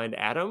happens to find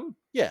Adam.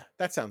 Yeah,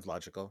 that sounds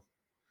logical.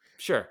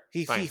 Sure.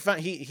 He's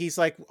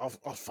like, I'll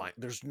find.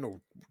 There's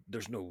no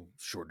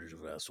shortage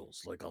of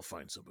assholes. Like I'll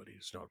find somebody.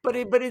 It's not. But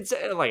it's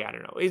like I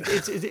don't know.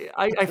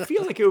 I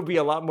feel like it would be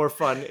a lot more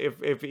fun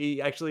if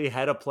he actually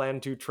had a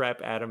plan to trap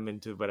Adam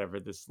into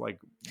whatever this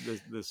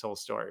whole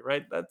story.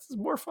 Right. That's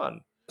more fun.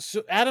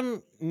 So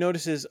Adam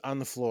notices on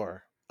the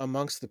floor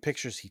amongst the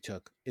pictures he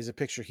took is a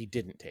picture he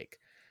didn't take.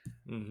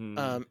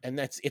 Mm-hmm. And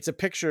it's a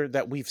picture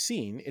that we've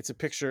seen. It's a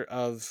picture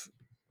of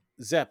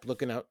Zepp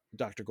looking out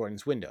Dr.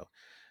 Gordon's window.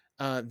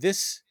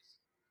 This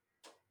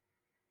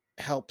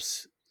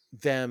helps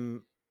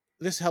them.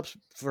 This helps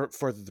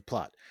further the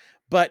plot.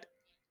 But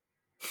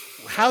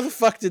how the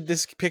fuck did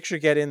this picture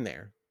get in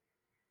there?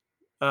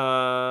 Who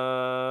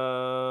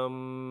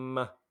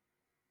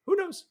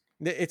knows?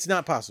 It's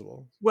not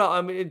possible. Well,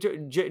 I mean,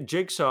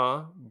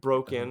 Jigsaw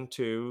broke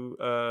into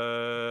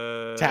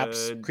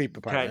Tap's creep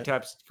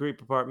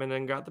apartment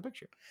and got the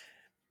picture.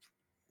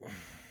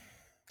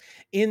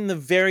 In the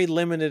very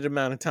limited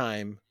amount of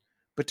time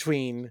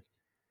between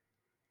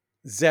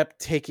Zepp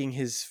taking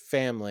his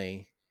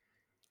family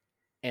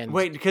and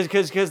wait,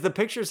 because the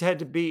pictures had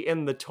to be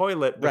in the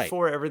toilet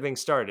before everything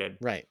started.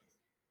 Right.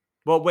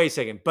 Well, wait a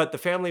second. But the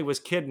family was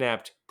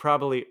kidnapped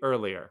probably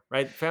earlier,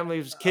 right? The family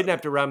was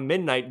kidnapped around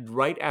midnight,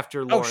 right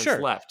after Lawrence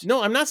left.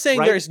 No, I'm not saying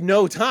there's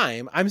no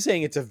time. I'm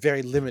saying it's a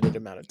very limited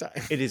amount of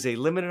time. It is a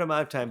limited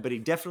amount of time, but he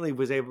definitely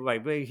was able.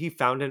 He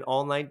found an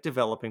all-night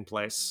developing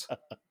place.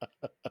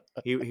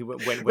 He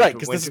went right,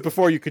 because this is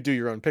before you could do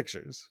your own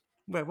pictures.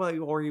 Well,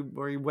 or he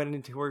went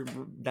into, or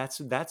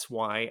that's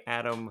why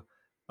Adam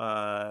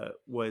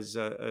was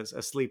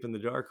asleep in the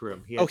dark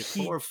room. He had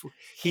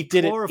he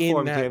did it in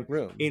chloroformed that him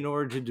room in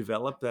order to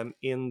develop them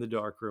in the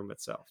dark room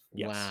itself.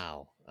 Yes.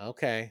 Wow.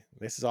 Okay.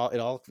 This is all. It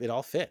all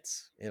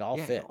fits. It all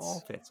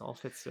fits. All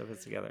fits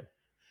together.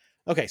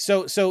 Okay,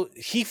 so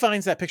he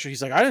finds that picture.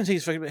 He's like, I didn't see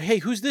his fucking. Hey,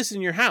 who's this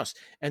in your house?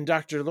 And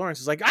Dr. Lawrence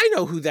is like, I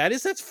know who that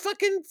is. That's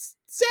fucking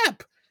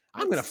Zepp.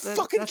 I'm gonna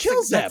fucking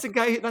kill Zepp.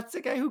 That's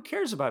the guy who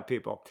cares about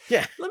people.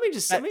 Yeah. Let me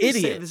just say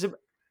this.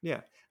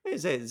 Yeah. Let me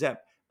say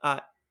Zepp.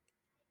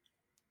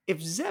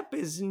 If Zepp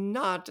is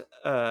not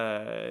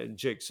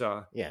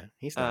Jigsaw, yeah,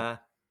 he's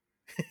not.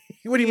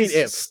 What do you mean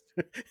if?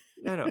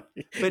 I know,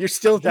 but you're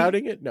still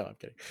doubting it? No, I'm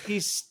kidding.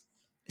 He's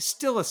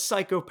still a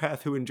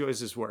psychopath who enjoys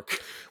his work.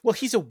 Well,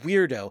 he's a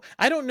weirdo.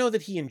 I don't know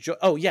that he enjoy.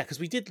 Oh yeah, because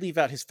we did leave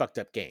out his fucked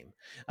up game.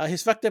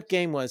 His fucked up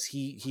game was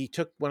he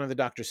took one of the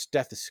doctor's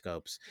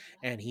stethoscopes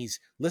and he's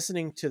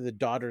listening to the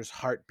daughter's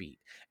heartbeat,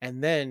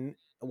 and then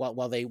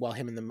while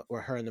him and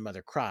her and the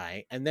mother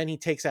cry, and then he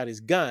takes out his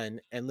gun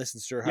and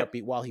listens to her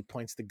heartbeat while he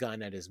points the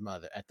gun at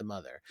the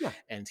mother,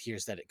 and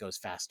hears that it goes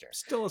faster.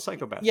 Still a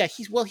psychopath. Yeah,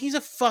 he's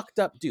a fucked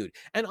up dude,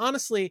 and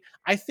honestly,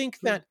 I think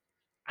that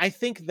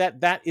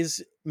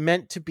is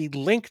meant to be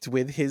linked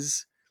with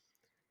his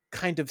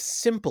kind of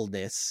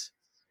simpleness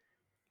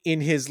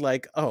in his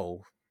like,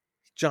 oh,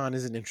 John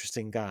is an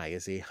interesting guy,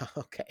 is he?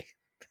 Okay.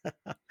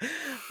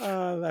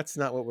 That's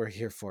not what we're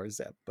here for,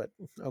 Zepp, but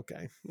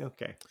okay. All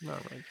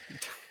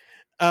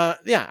right.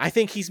 Yeah, I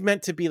think he's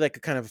meant to be like a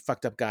kind of a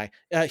fucked up guy.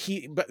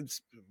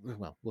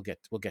 Well, we'll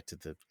get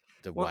to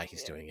the why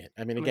he's doing it.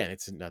 I mean, again,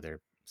 it's another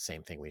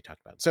same thing we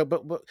talked about.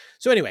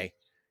 So anyway,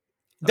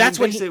 that's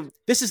when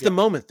this is the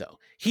moment though.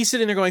 He's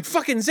sitting there going,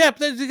 fucking Zepp.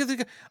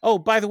 Oh,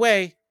 by the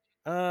way,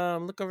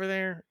 look over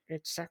there.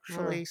 It's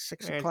actually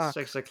 6 o'clock.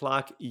 6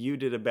 o'clock. You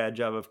did a bad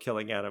job of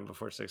killing Adam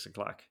before 6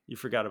 o'clock. You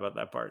forgot about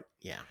that part.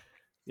 Yeah.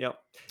 Yep.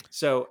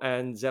 So,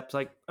 and Zepp's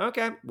like,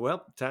 okay,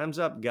 well, time's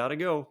up. Gotta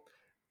go.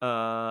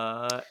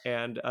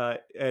 And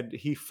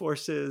he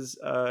forces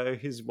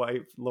his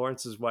wife,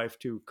 Lawrence's wife,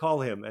 to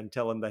call him and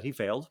tell him that he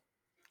failed.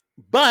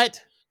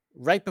 But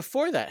right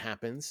before that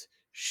happens,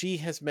 she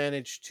has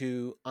managed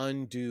to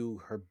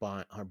undo her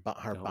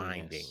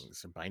bindings.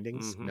 Yes.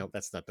 Bindings? Mm-hmm. No,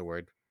 that's not the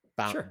word.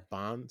 Sure.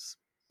 Bonds.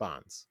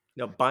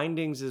 No,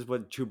 bindings is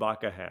what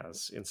Chewbacca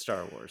has in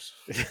Star Wars.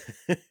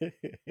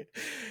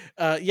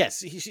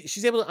 Yes,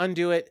 she's able to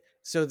undo it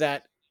so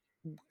that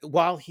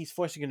while he's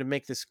forcing him to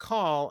make this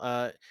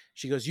call,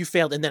 she goes, "You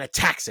failed," and then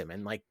attacks him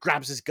and like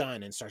grabs his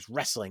gun and starts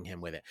wrestling him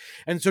with it.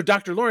 And so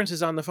Dr. Lawrence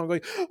is on the phone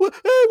going, hey,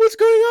 what's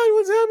going on?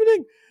 What's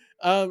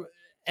happening?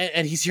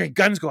 And he's hearing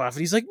guns go off,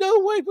 and he's like,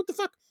 "No, wait, what the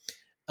fuck?"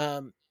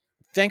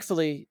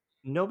 Thankfully,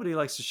 nobody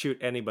likes to shoot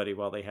anybody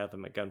while they have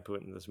them at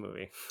gunpoint in this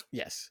movie.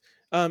 Yes.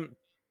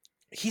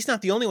 He's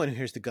not the only one who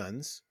hears the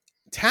guns.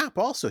 Tap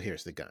also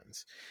hears the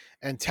guns,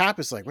 and Tap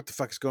is like, "What the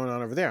fuck is going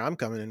on over there? I'm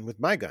coming in with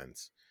my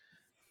guns."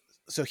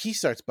 So he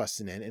starts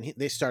busting in, and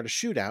they start a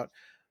shootout.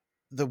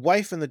 The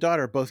wife and the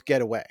daughter both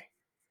get away.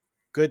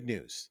 Good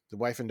news. The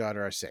wife and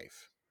daughter are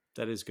safe.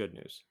 That is good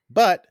news.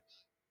 But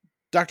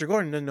Dr.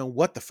 Gordon doesn't know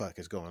what the fuck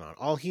is going on.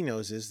 All he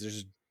knows is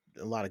there's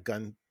a lot of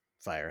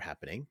gunfire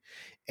happening,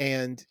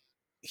 and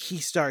he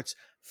starts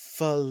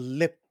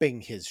flipping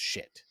his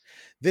shit.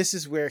 This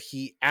is where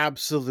he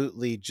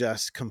absolutely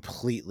just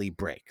completely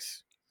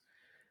breaks.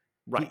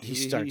 Right. He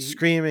starts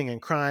screaming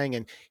and crying,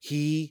 and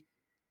he's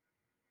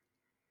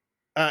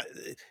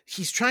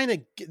trying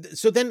to.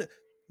 So then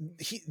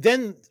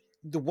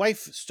the wife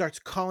starts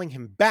calling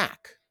him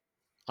back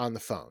on the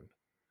phone,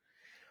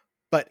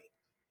 but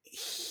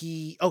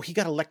he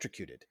got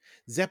electrocuted.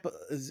 Zepp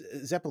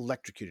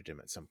electrocuted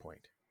him at some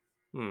point.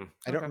 I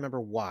don't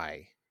remember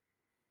why.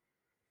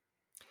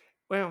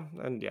 Well,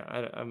 and yeah,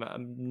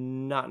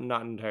 I'm not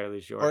entirely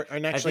sure.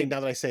 And actually,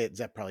 now that I say it,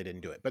 Zepp probably didn't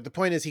do it. But the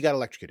point is, he got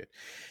electrocuted,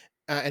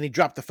 and he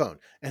dropped the phone,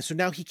 and so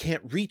now he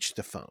can't reach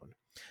the phone.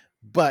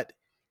 But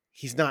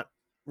he's not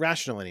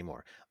rational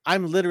anymore.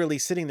 I'm literally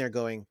sitting there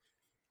going,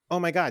 "Oh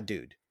my god,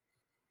 dude!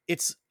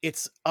 It's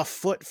a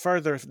foot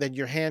further than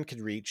your hand could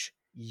reach.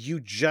 You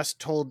just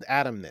told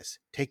Adam this.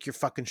 Take your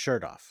fucking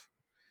shirt off."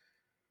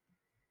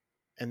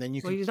 And then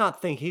you can. Well, he's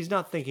not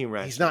thinking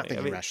rationally. He's not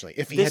thinking rationally.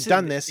 If he had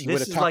done this, he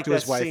would have talked to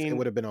his wife. It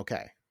would have been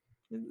okay.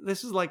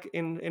 This is like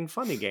in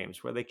funny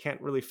games where they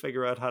can't really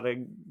figure out how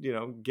to,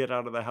 get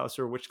out of the house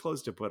or which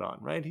clothes to put on,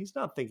 right? He's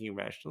not thinking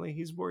rationally.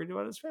 He's worried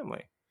about his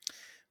family.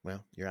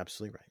 Well, you're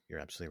absolutely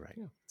right.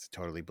 Yeah. It's a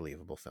totally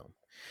believable film.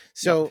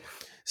 So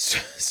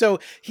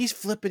he's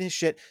flipping his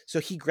shit. So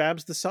he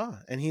grabs the saw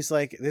and he's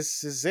like,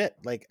 "This is it.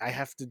 Like, I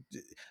have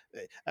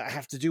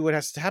to do what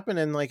has to happen.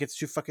 And like, it's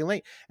too fucking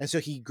late." And so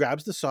he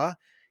grabs the saw.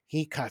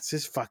 He cuts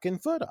his fucking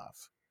foot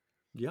off.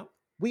 Yep.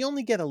 We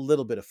only get a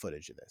little bit of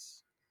footage of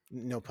this.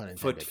 No pun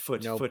intended.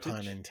 No footage.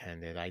 Pun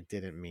intended. I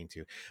didn't mean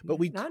to. But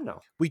we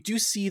we do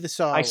see the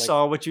saw. I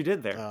saw what you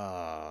did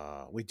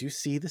there. We do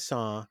see the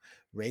saw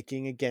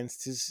raking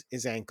against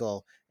his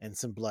ankle and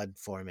some blood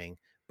forming.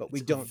 but we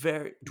don't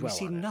we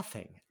see on it.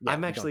 nothing. Yeah,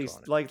 I'm actually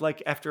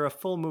like after a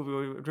full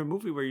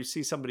movie where you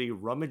see somebody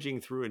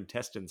rummaging through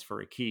intestines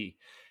for a key,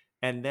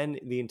 and then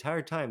the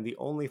entire time the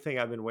only thing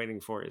I've been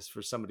waiting for is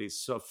for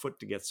somebody's foot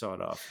to get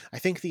sawed off. I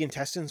think the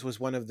intestines was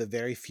one of the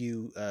very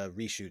few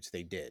reshoots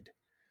they did.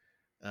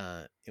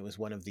 It was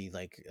one of the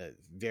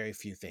very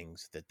few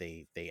things that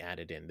they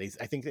added in.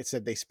 I think they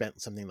said they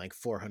spent something like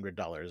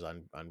 $400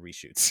 on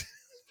reshoots.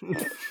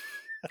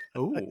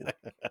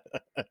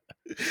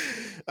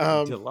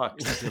 Oh,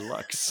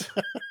 deluxe.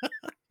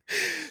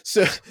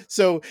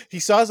 So he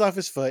saws off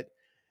his foot,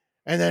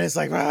 and then it's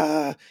like,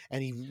 "Rah!"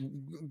 And he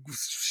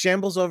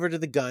shambles over to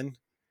the gun,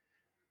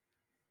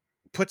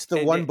 puts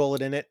the one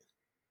bullet in it.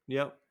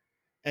 Yep.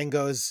 And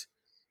goes,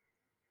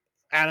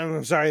 Adam,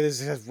 I'm sorry, this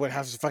is what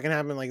has to fucking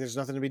happen. Like, there's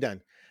nothing to be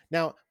done.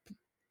 Now,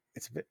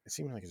 it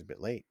seems like it's a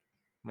bit late.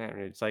 Man,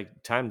 it's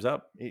like time's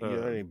up. You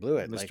already blew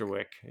it, Mr.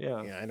 Wick.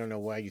 Yeah. I don't know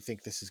why you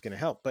think this is going to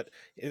help, but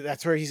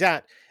that's where he's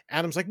at.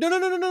 Adam's like, no,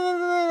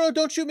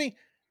 don't shoot me.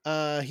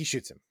 He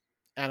shoots him.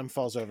 Adam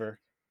falls over.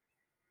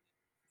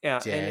 Yeah,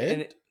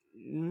 dead.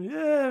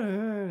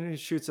 And he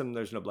shoots him.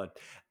 There's no blood.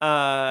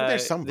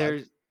 There's some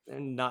blood.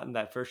 Not in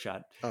that first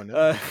shot. Oh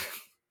no.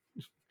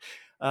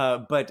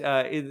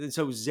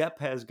 So Zepp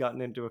has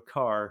gotten into a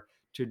car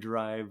to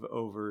drive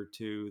over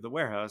to the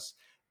warehouse,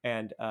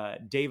 and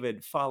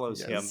David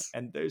follows him.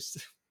 And there's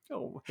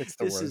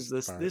this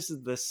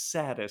is the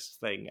saddest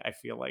thing. I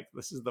feel like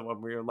this is the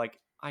one where you're like,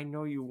 I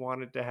know you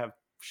wanted to have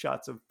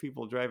shots of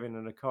people driving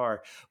in a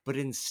car, but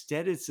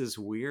instead it's this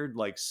weird,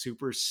 like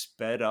super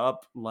sped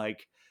up,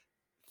 like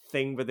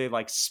thing where they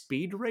like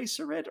speed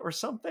racer it or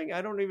something.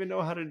 I don't even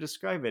know how to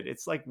describe it.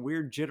 It's like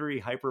weird jittery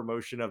hyper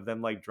motion of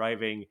them like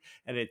driving,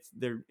 and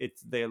they're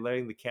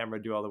letting the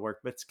camera do all the work,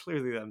 but it's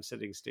clearly them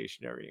sitting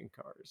stationary in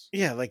cars.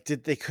 Yeah, like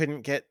they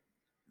couldn't get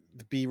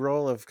the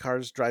B-roll of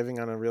cars driving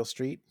on a real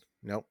street?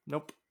 Nope.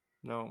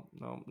 No,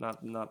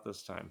 not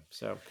this time.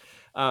 So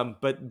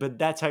but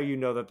that's how you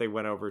know that they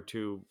went over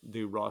to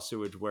the raw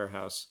sewage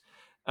warehouse.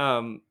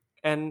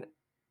 And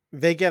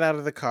they get out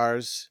of the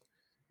cars,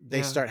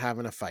 they start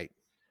having a fight.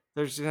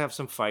 They're just gonna have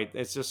some fight.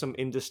 It's just some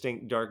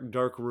indistinct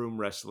dark room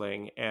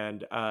wrestling,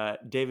 and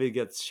David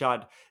gets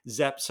shot.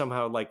 Zepp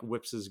somehow like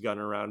whips his gun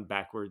around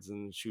backwards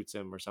and shoots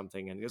him or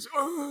something, and he goes,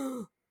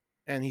 "Argh!"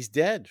 And he's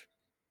dead.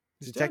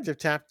 Detective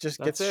Tapp just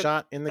gets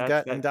shot in the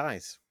gut and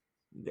dies.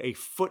 A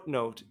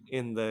footnote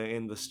in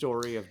the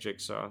story of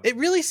Jigsaw. It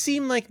really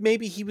seemed like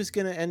maybe he was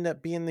going to end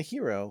up being the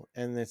hero,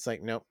 and it's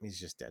like, nope, he's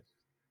just dead.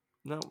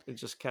 No,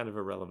 it's just kind of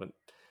irrelevant.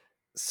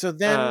 So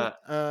then,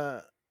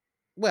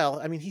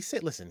 well, I mean, he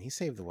saved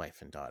the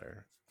wife and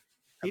daughter.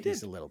 At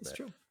least a little bit.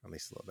 True. At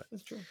least a little bit.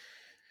 That's true.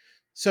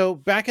 So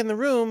back in the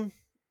room,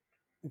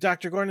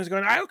 Dr. Gordon is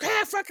going, okay,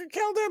 I fucking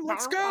killed him.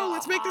 Let's go.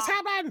 Let's make this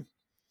happen.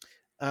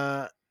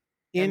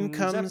 In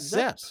comes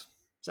Zepp.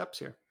 Zepp's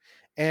here.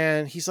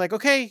 And he's like,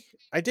 okay,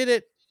 I did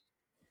it.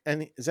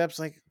 And Zepp's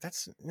like,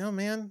 no,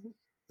 man.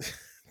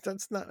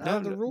 That's not how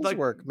the rules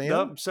work, man.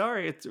 No,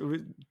 sorry.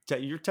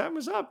 Your time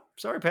was up.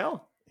 Sorry,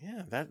 pal.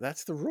 Yeah,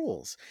 that's the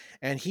rules.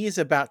 And he's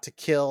about to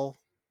kill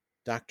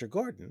Dr.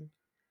 Gordon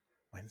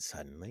when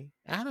suddenly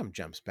Adam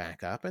jumps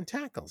back up and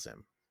tackles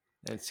him.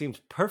 And it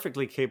seems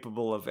perfectly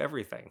capable of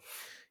everything.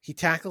 He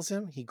tackles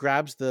him. He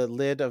grabs the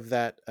lid of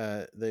that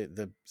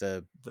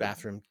the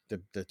bathroom,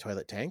 the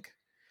toilet tank.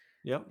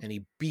 Yep. And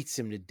he beats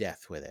him to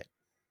death with it.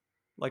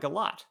 Like a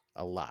lot.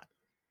 A lot.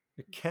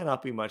 There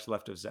cannot be much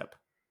left of Zepp.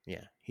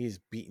 Yeah, he's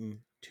beaten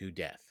to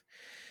death.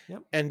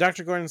 Yep. And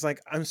Dr. Gordon's like,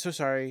 I'm so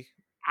sorry.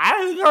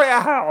 Like,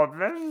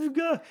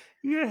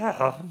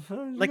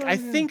 I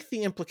think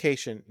the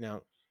implication,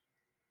 now,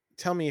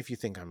 tell me if you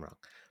think I'm wrong,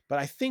 but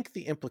I think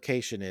the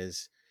implication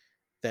is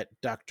that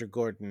Dr.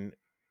 Gordon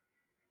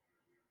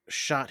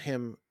shot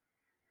him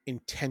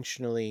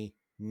intentionally,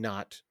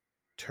 not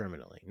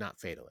terminally, not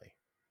fatally.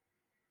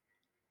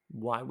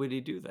 Why would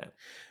he do that?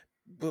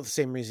 Well, the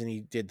same reason he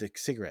did the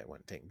cigarette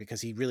one thing, because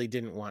he really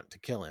didn't want to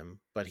kill him,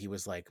 but he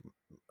was like,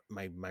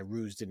 my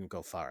ruse didn't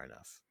go far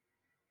enough.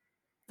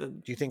 Do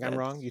you think I'm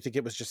wrong? You think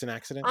it was just an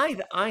accident?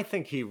 I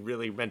think he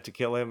really meant to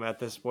kill him at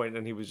this point,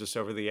 and he was just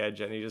over the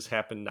edge, and he just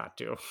happened not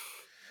to.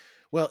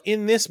 Well,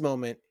 in this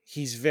moment,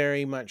 he's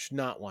very much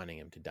not wanting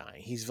him to die.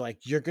 He's like,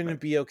 you're going to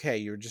be okay.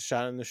 You're just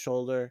shot in the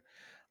shoulder.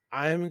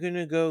 I'm going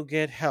to go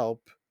get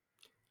help.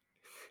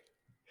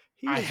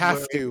 I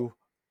have to,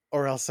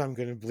 or else I'm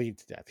going to bleed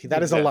to death.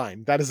 That is a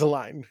line. That is a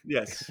line.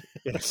 Yes.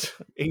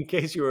 In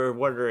case you were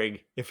wondering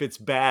if it's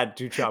bad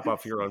to chop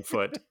off your own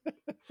foot.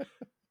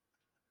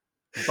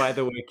 By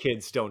the way,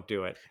 kids, don't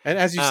do it. And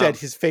as you said,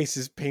 his face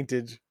is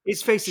painted.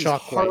 His face is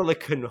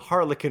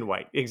harlequin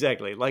white.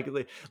 Exactly. Like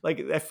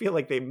I feel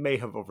like they may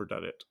have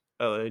overdone it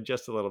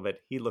just a little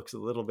bit. He looks a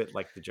little bit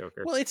like the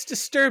Joker. Well, it's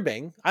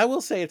disturbing. I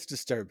will say it's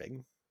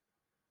disturbing.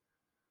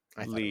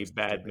 Leave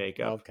bad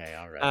makeup. Okay,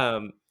 all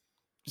right.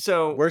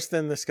 So worse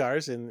than the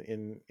scars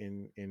in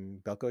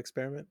Belko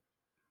Experiment?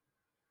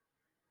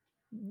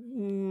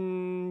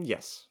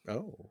 Yes.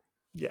 Oh.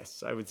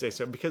 Yes, I would say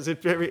so, because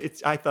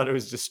I thought it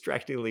was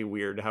distractingly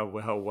weird how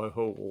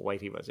white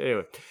he was.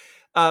 Anyway,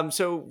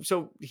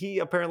 So he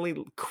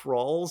apparently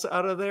crawls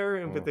out of there,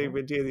 and but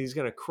he's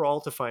going to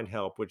crawl to find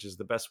help, which is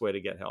the best way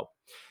to get help.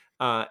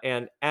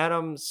 And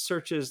Adam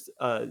searches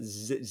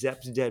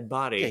Zepp's dead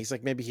body. Yeah, he's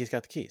like, maybe he's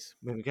got the keys.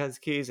 Maybe he got the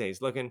keys, and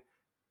he's looking,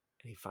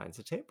 and he finds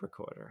a tape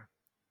recorder,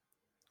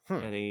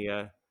 and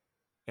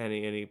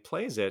he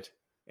plays it,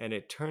 and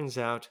it turns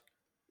out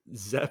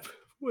Zepp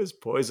was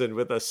poisoned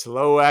with a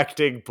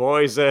slow-acting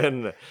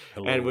poison.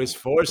 Hello. And was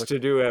forced to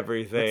do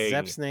everything.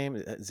 What's Zepp's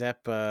name?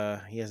 Zepp.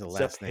 He has a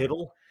last Zepp name.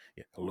 Hiddle?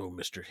 Yeah. Hello,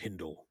 Mr.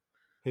 Hindle.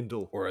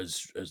 Hindle, or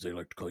as they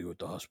like to call you at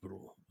the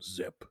hospital,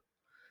 Zepp.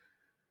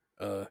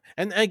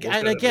 And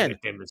again,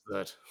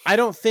 I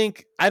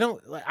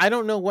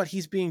don't know what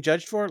he's being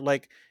judged for.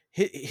 Like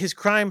his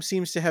crime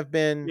seems to have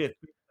been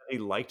he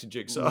liked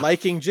Jigsaw.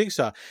 Liking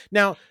Jigsaw.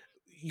 Now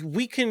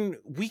we can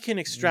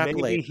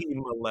extrapolate. Maybe he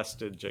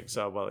molested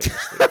Jigsaw while he was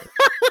sleeping.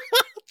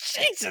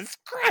 Jesus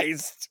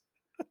Christ.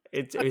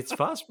 It's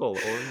possible.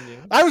 Or,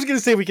 I was going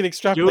to say we can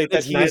extrapolate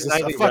that he is a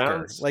fucker.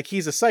 Rounds. Like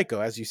he's a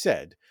psycho, as you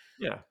said.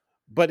 Yeah.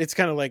 But it's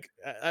kind of like,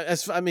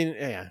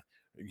 yeah.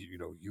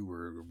 You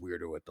were a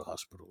weirdo at the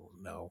hospital.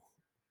 Now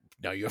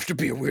you have to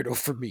be a weirdo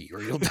for me,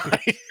 or you'll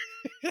die.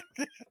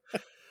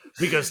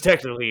 Because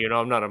technically,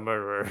 I'm not a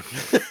murderer.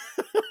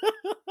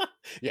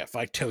 Yeah, if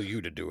I tell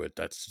you to do it,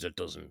 that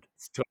doesn't.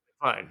 It's totally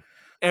fine.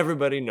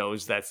 Everybody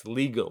knows that's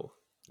legal.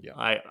 Yeah,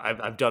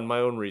 I've done my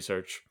own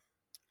research.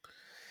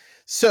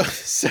 So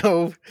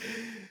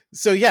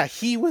yeah,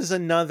 he was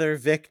another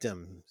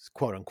victim,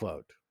 quote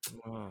unquote.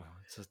 Oh,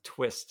 it's a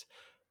twist.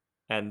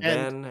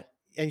 And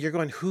you're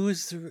going, who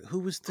was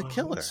the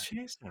killer?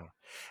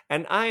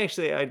 And I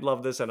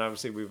love this, and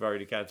obviously we've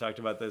already kind of talked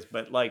about this,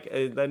 but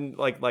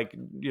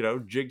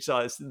Jigsaw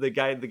is the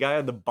guy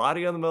on the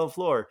body on the middle of the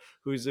floor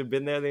who's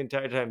been there the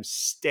entire time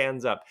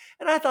stands up.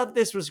 And I thought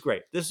this was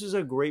great. This is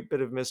a great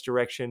bit of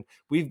misdirection.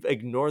 We've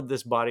ignored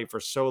this body for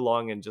so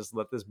long and just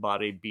let this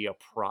body be a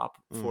prop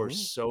for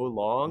so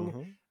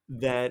long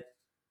that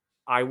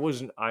I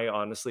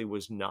honestly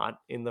was not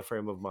in the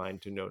frame of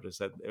mind to notice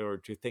that or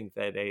to think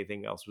that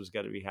anything else was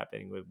going to be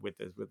happening with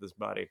this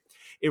body.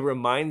 It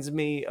reminds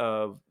me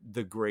of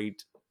the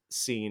great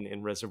scene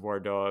in Reservoir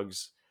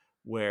Dogs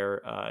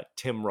where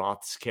Tim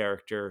Roth's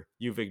character,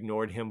 you've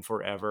ignored him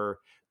forever.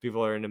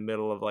 People are in the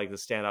middle of like the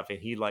standoff, and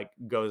he like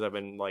goes up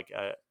and like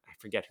I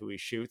forget who he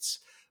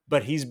shoots,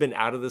 but he's been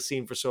out of the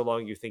scene for so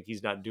long you think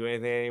he's not doing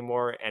anything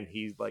anymore, and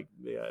he like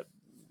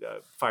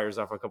fires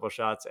off a couple of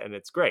shots, and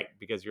it's great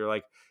because you're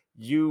like,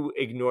 you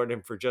ignored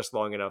him for just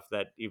long enough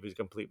that it was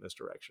complete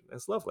misdirection.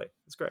 It's lovely.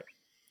 It's great.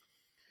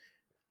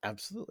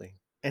 Absolutely.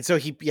 And so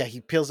he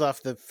peels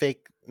off the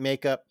fake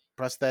makeup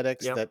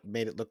prosthetics that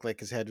made it look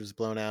like his head was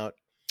blown out.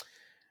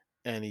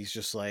 And he's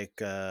just like,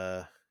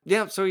 so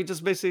he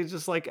just basically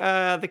just like,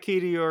 the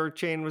key to your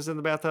chain was in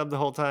the bathtub the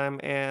whole time.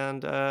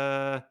 And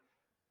I'm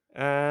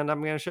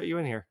going to shut you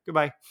in here.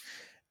 Goodbye.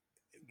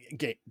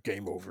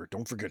 Game over.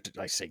 Don't forget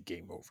I say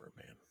game over,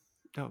 man.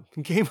 Oh,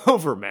 game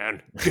over,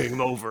 man.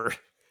 Game over.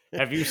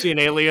 Have you seen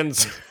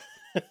Aliens?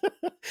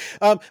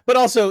 But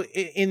also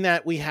in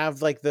that we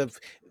have like the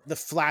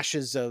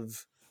flashes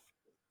of,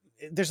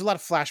 there's a lot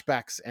of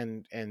flashbacks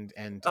and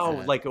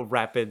like a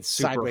rapid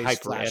super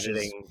hyper flashes.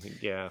 Editing.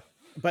 Yeah.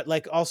 But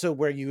like also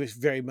where you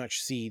very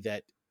much see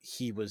that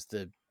he was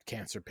the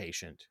cancer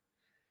patient.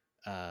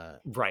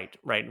 Right.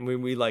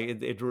 We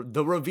like it,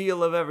 the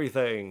reveal of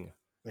everything.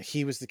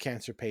 He was the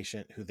cancer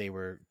patient who they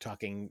were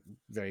talking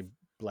very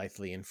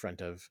blithely in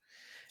front of.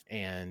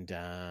 And,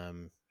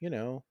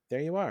 there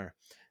you are.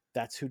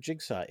 That's who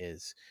Jigsaw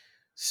is.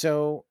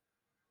 So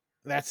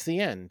that's the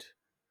end.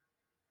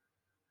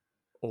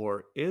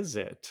 Or is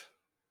it?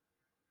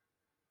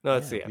 No,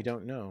 that's the end. We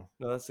don't know.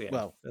 No, that's the end.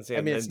 Well, that's the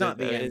end. It's not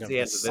the end of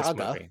the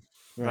saga. Movie.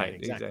 Right,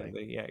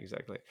 exactly. Yeah,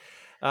 exactly.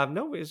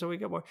 So we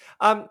got more.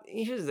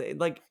 Here's the thing.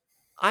 Like,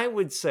 I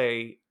would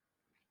say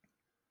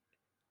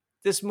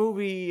this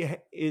movie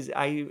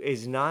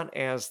is not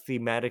as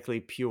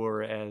thematically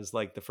pure as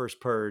like the first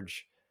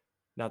Purge.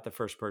 Not the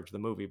first Purge, the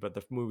movie, but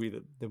the movie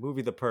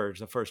The Purge,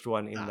 the first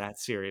one in that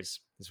series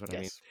is what I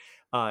mean.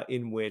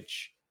 In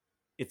which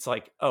it's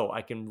like,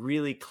 I can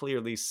really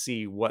clearly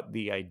see what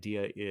the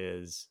idea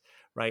is,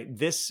 right?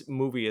 This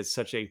movie is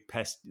such a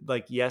pest.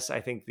 Like, yes,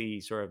 I think the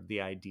sort of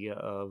the idea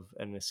of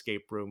an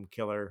escape room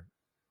killer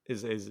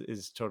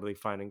is totally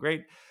fine and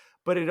great,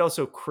 but it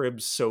also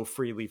cribs so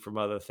freely from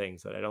other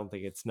things that I don't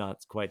think it's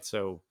not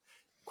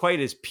quite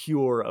as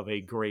pure of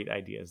a great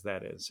idea as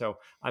that is. So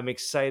I'm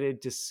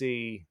excited to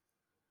see.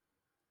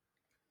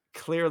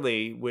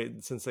 Clearly,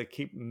 since they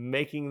keep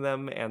making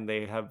them and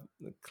they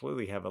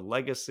clearly have a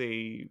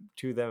legacy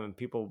to them, and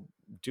people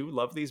do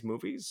love these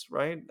movies,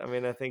 right? I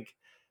mean, I think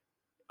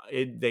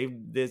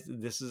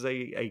this is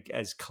a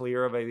as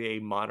clear of a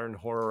modern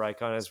horror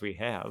icon as we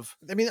have.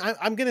 I mean,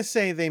 I'm gonna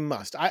say they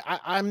must.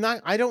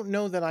 I don't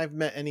know that I've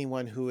met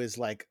anyone who is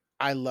like,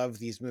 I love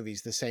these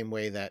movies the same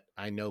way that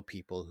I know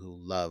people who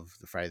love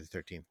the Friday the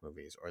 13th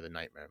movies or the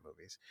Nightmare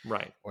movies,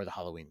 right, or the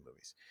Halloween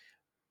movies.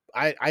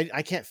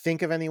 I can't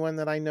think of anyone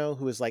that I know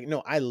who is like,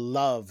 no, I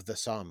love the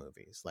Saw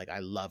movies. Like, I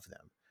love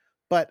them.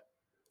 But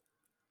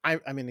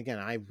I mean, again,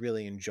 I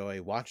really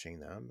enjoy watching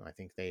them. I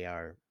think they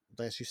are,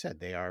 as you said,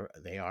 they are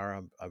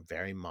a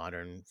very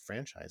modern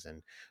franchise,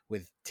 and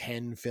with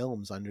 10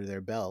 films under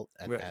their belt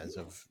Right. as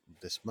of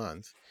this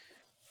month,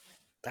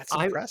 that's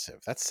I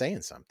impressive. That's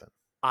saying something.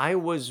 I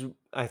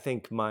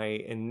think my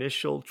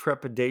initial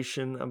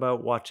trepidation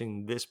about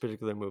watching this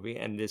particular movie,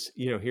 and this,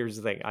 here's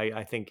the thing.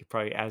 I think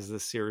probably as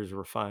this series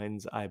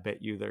refines, I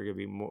bet you there are going to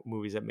be more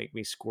movies that make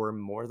me squirm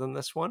more than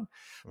this one.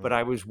 But Mm.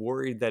 I was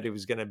worried that it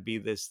was going to be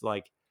this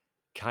like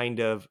kind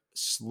of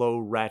slow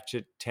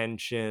ratchet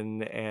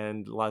tension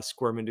and a lot of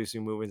squirm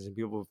inducing movements and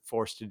people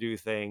forced to do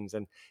things.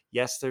 And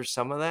yes, there's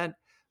some of that,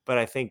 but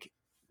I think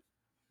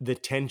the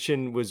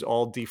tension was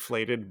all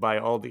deflated by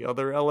all the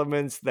other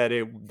elements that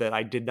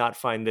I did not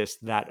find this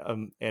that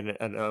an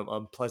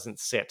unpleasant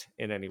sit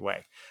in any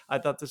way. I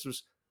thought this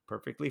was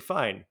perfectly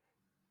fine,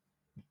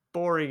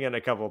 boring in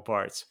a couple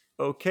parts,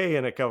 okay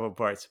in a couple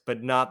parts,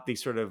 but not the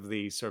sort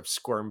of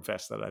squirm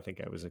fest that I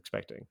think I was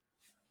expecting.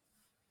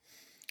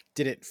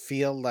 Did it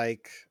feel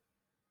like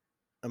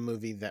a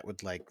movie that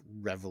would like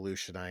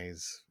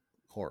revolutionize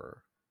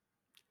horror?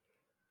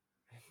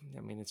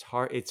 I mean, it's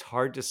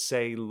hard to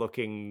say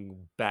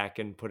looking back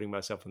and putting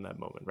myself in that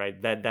moment, right?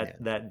 That Yeah.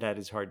 that that that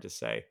is hard to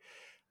say.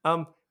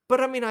 Um, but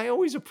I mean, I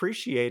always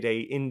appreciate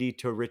a indie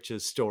to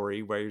riches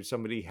story where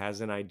somebody has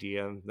an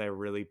idea and they're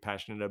really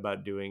passionate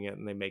about doing it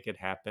and they make it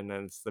happen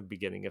and it's the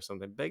beginning of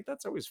something big.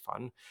 That's always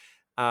fun.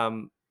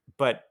 Um,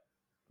 but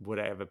would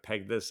I ever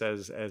peg this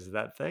as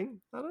that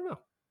thing? I don't know.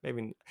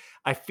 Maybe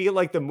I feel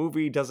like the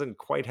movie doesn't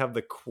quite have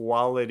the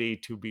quality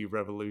to be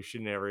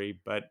revolutionary,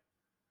 but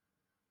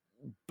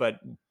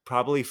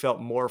probably felt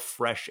more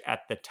fresh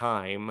at the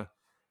time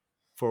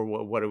for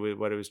what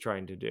it was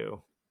trying to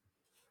do.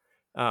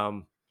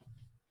 I'm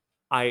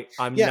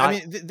Yeah, I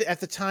not. mean, at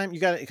the time, you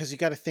got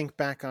to think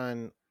back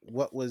on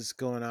what was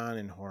going on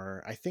in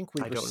horror. I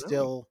don't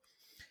know.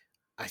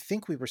 I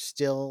think we were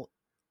still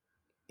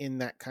in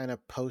that kind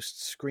of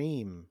post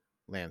Scream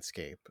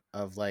landscape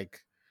of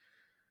like,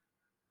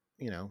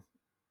 you know,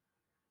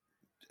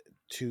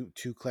 too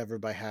clever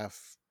by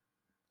half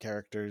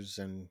characters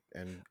and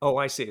Oh,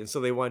 I see. And so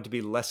they wanted to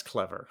be less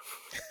clever.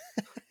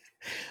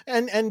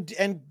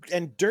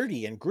 and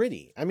dirty and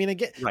gritty. I mean,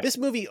 again, Right. this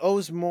movie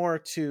owes more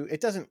to,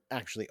 it doesn't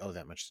actually owe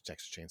that much to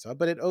Texas Chainsaw,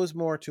 but it owes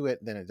more to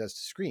it than it does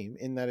to Scream,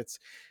 in that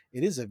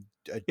it is a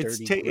dirty, It's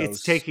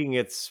gross. taking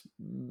its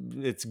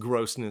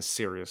grossness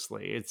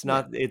seriously. It's Yeah,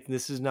 not it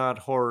This is not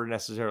horror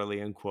necessarily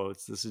in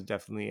quotes. This is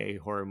definitely a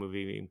horror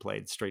movie being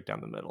played straight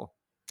down the middle.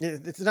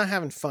 it's not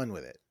having fun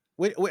with it.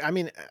 I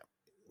mean,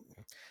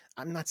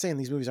 I'm not saying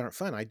these movies aren't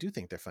fun. I do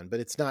think they're fun, but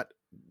it's not.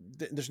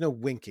 There's no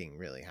winking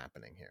really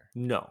happening here.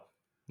 No.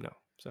 No.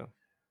 So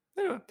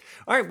anyway.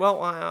 All right.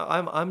 Well,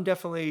 I'm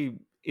definitely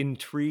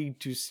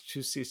intrigued to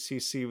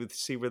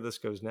see where this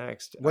goes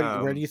next.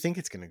 Where do you think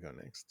it's going to go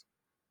next?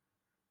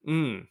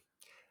 Mm,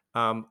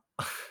 um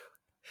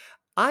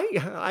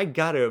I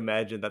gotta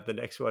imagine that the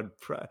next one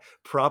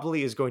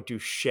probably is going to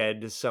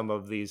shed some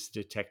of these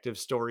detective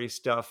story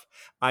stuff.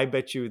 I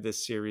bet you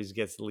this series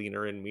gets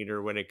leaner and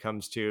meaner when it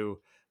comes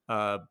to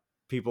uh,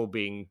 people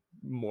being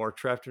more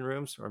trapped in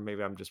rooms, or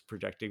maybe I'm just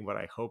projecting what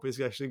I hope is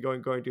actually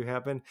going to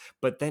happen.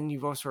 But then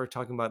you've also started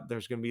talking about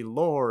there's going to be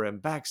lore and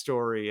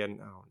backstory,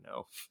 and oh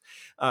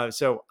no,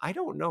 so I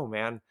don't know,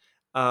 man.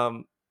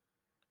 Um,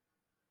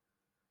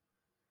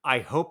 I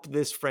hope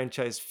this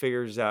franchise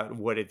figures out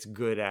what it's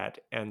good at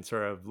and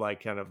sort of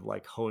like kind of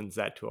like hones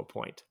that to a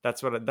point.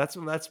 That's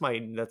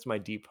my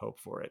deep hope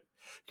for it.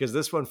 Because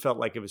this one felt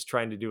like it was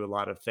trying to do a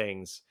lot of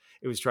things.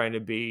 It was trying to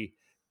be,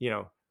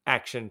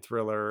 action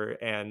thriller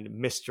and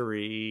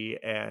mystery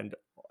and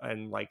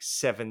like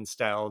Seven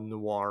style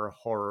noir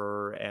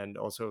horror and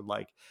also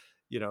like,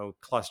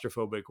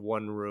 claustrophobic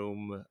one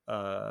room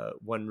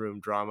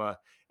drama.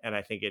 And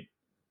I think it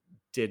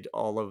did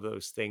all of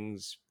those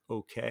things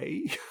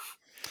okay.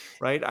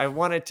 Right? I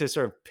wanted to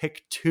sort of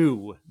pick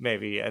two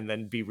maybe and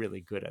then be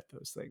really good at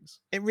those things.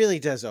 It really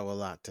does owe a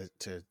lot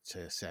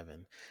to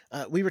Seven.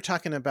 We were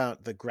talking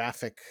about the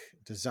graphic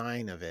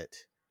design of it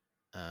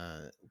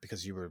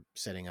because you were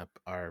setting up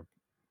our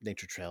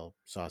Nature Trail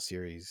Saw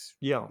series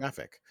Yeah.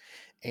 graphic,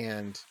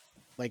 and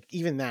like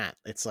even that,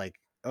 it's like,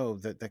 oh,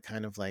 the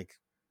kind of like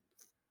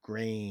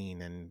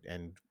grain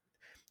and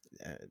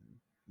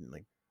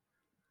like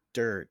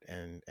dirt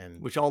and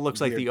Which all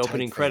looks like weird the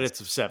opening typeface. credits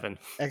of Seven.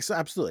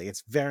 Absolutely,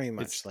 it's very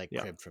much It's like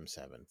yeah. cribbed from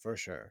Seven for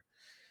sure.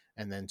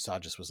 And then Saw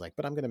just was like,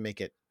 but I'm gonna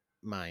make it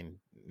mine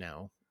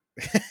now.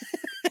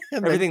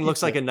 And then Everything he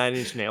looks like did. a Nine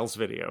Inch Nails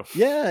video.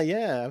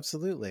 Yeah,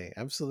 absolutely.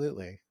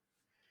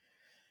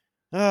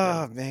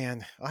 Yeah. Oh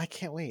man, I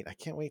can't wait. I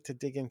can't wait to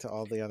dig into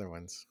all the other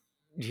ones.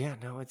 Yeah,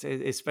 no, it's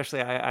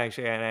especially I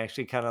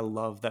actually kind of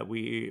love that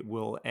we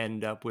will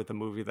end up with a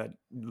movie that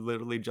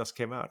literally just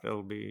came out.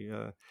 It'll be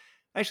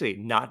actually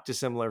not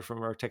dissimilar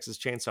from our Texas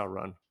Chainsaw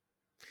run.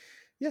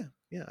 Yeah.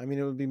 I mean,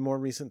 it would be more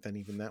recent than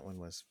even that one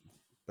was.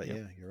 But Yeah.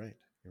 yeah, you're right.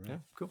 Yeah,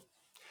 cool.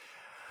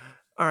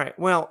 All right.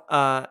 Well,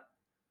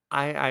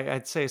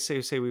 I'd say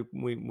we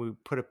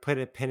put a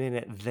pin in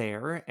it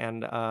there,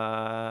 and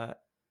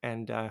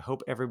and I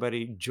hope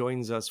everybody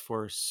joins us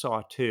for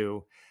Saw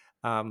 2.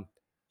 I'm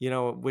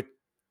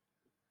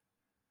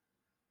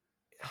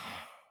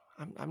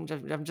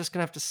just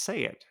gonna have to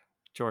say it,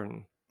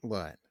 Jordan.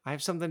 What? I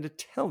have something to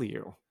tell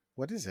you.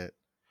 What is it?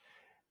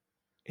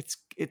 It's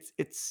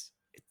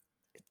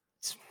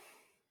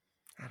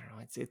I don't know.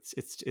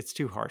 It's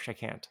too harsh. I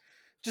can't.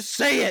 Just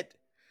say it.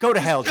 Go to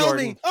hell,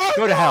 Jordan.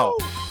 Go to hell.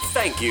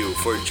 Thank you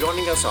for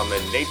joining us on the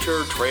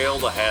Nature Trail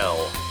to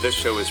Hell. This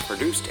show is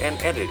produced and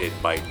edited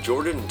by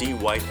Jordan D.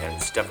 White and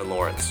Stefan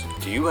Lawrence.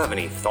 Do you have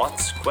any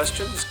thoughts,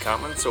 questions,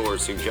 comments, or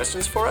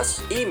suggestions for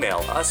us? Email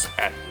us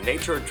at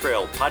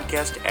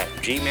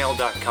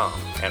naturetrailpodcast@gmail.com.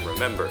 And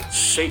remember,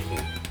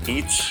 Satan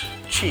eats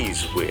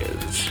cheese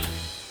whiz.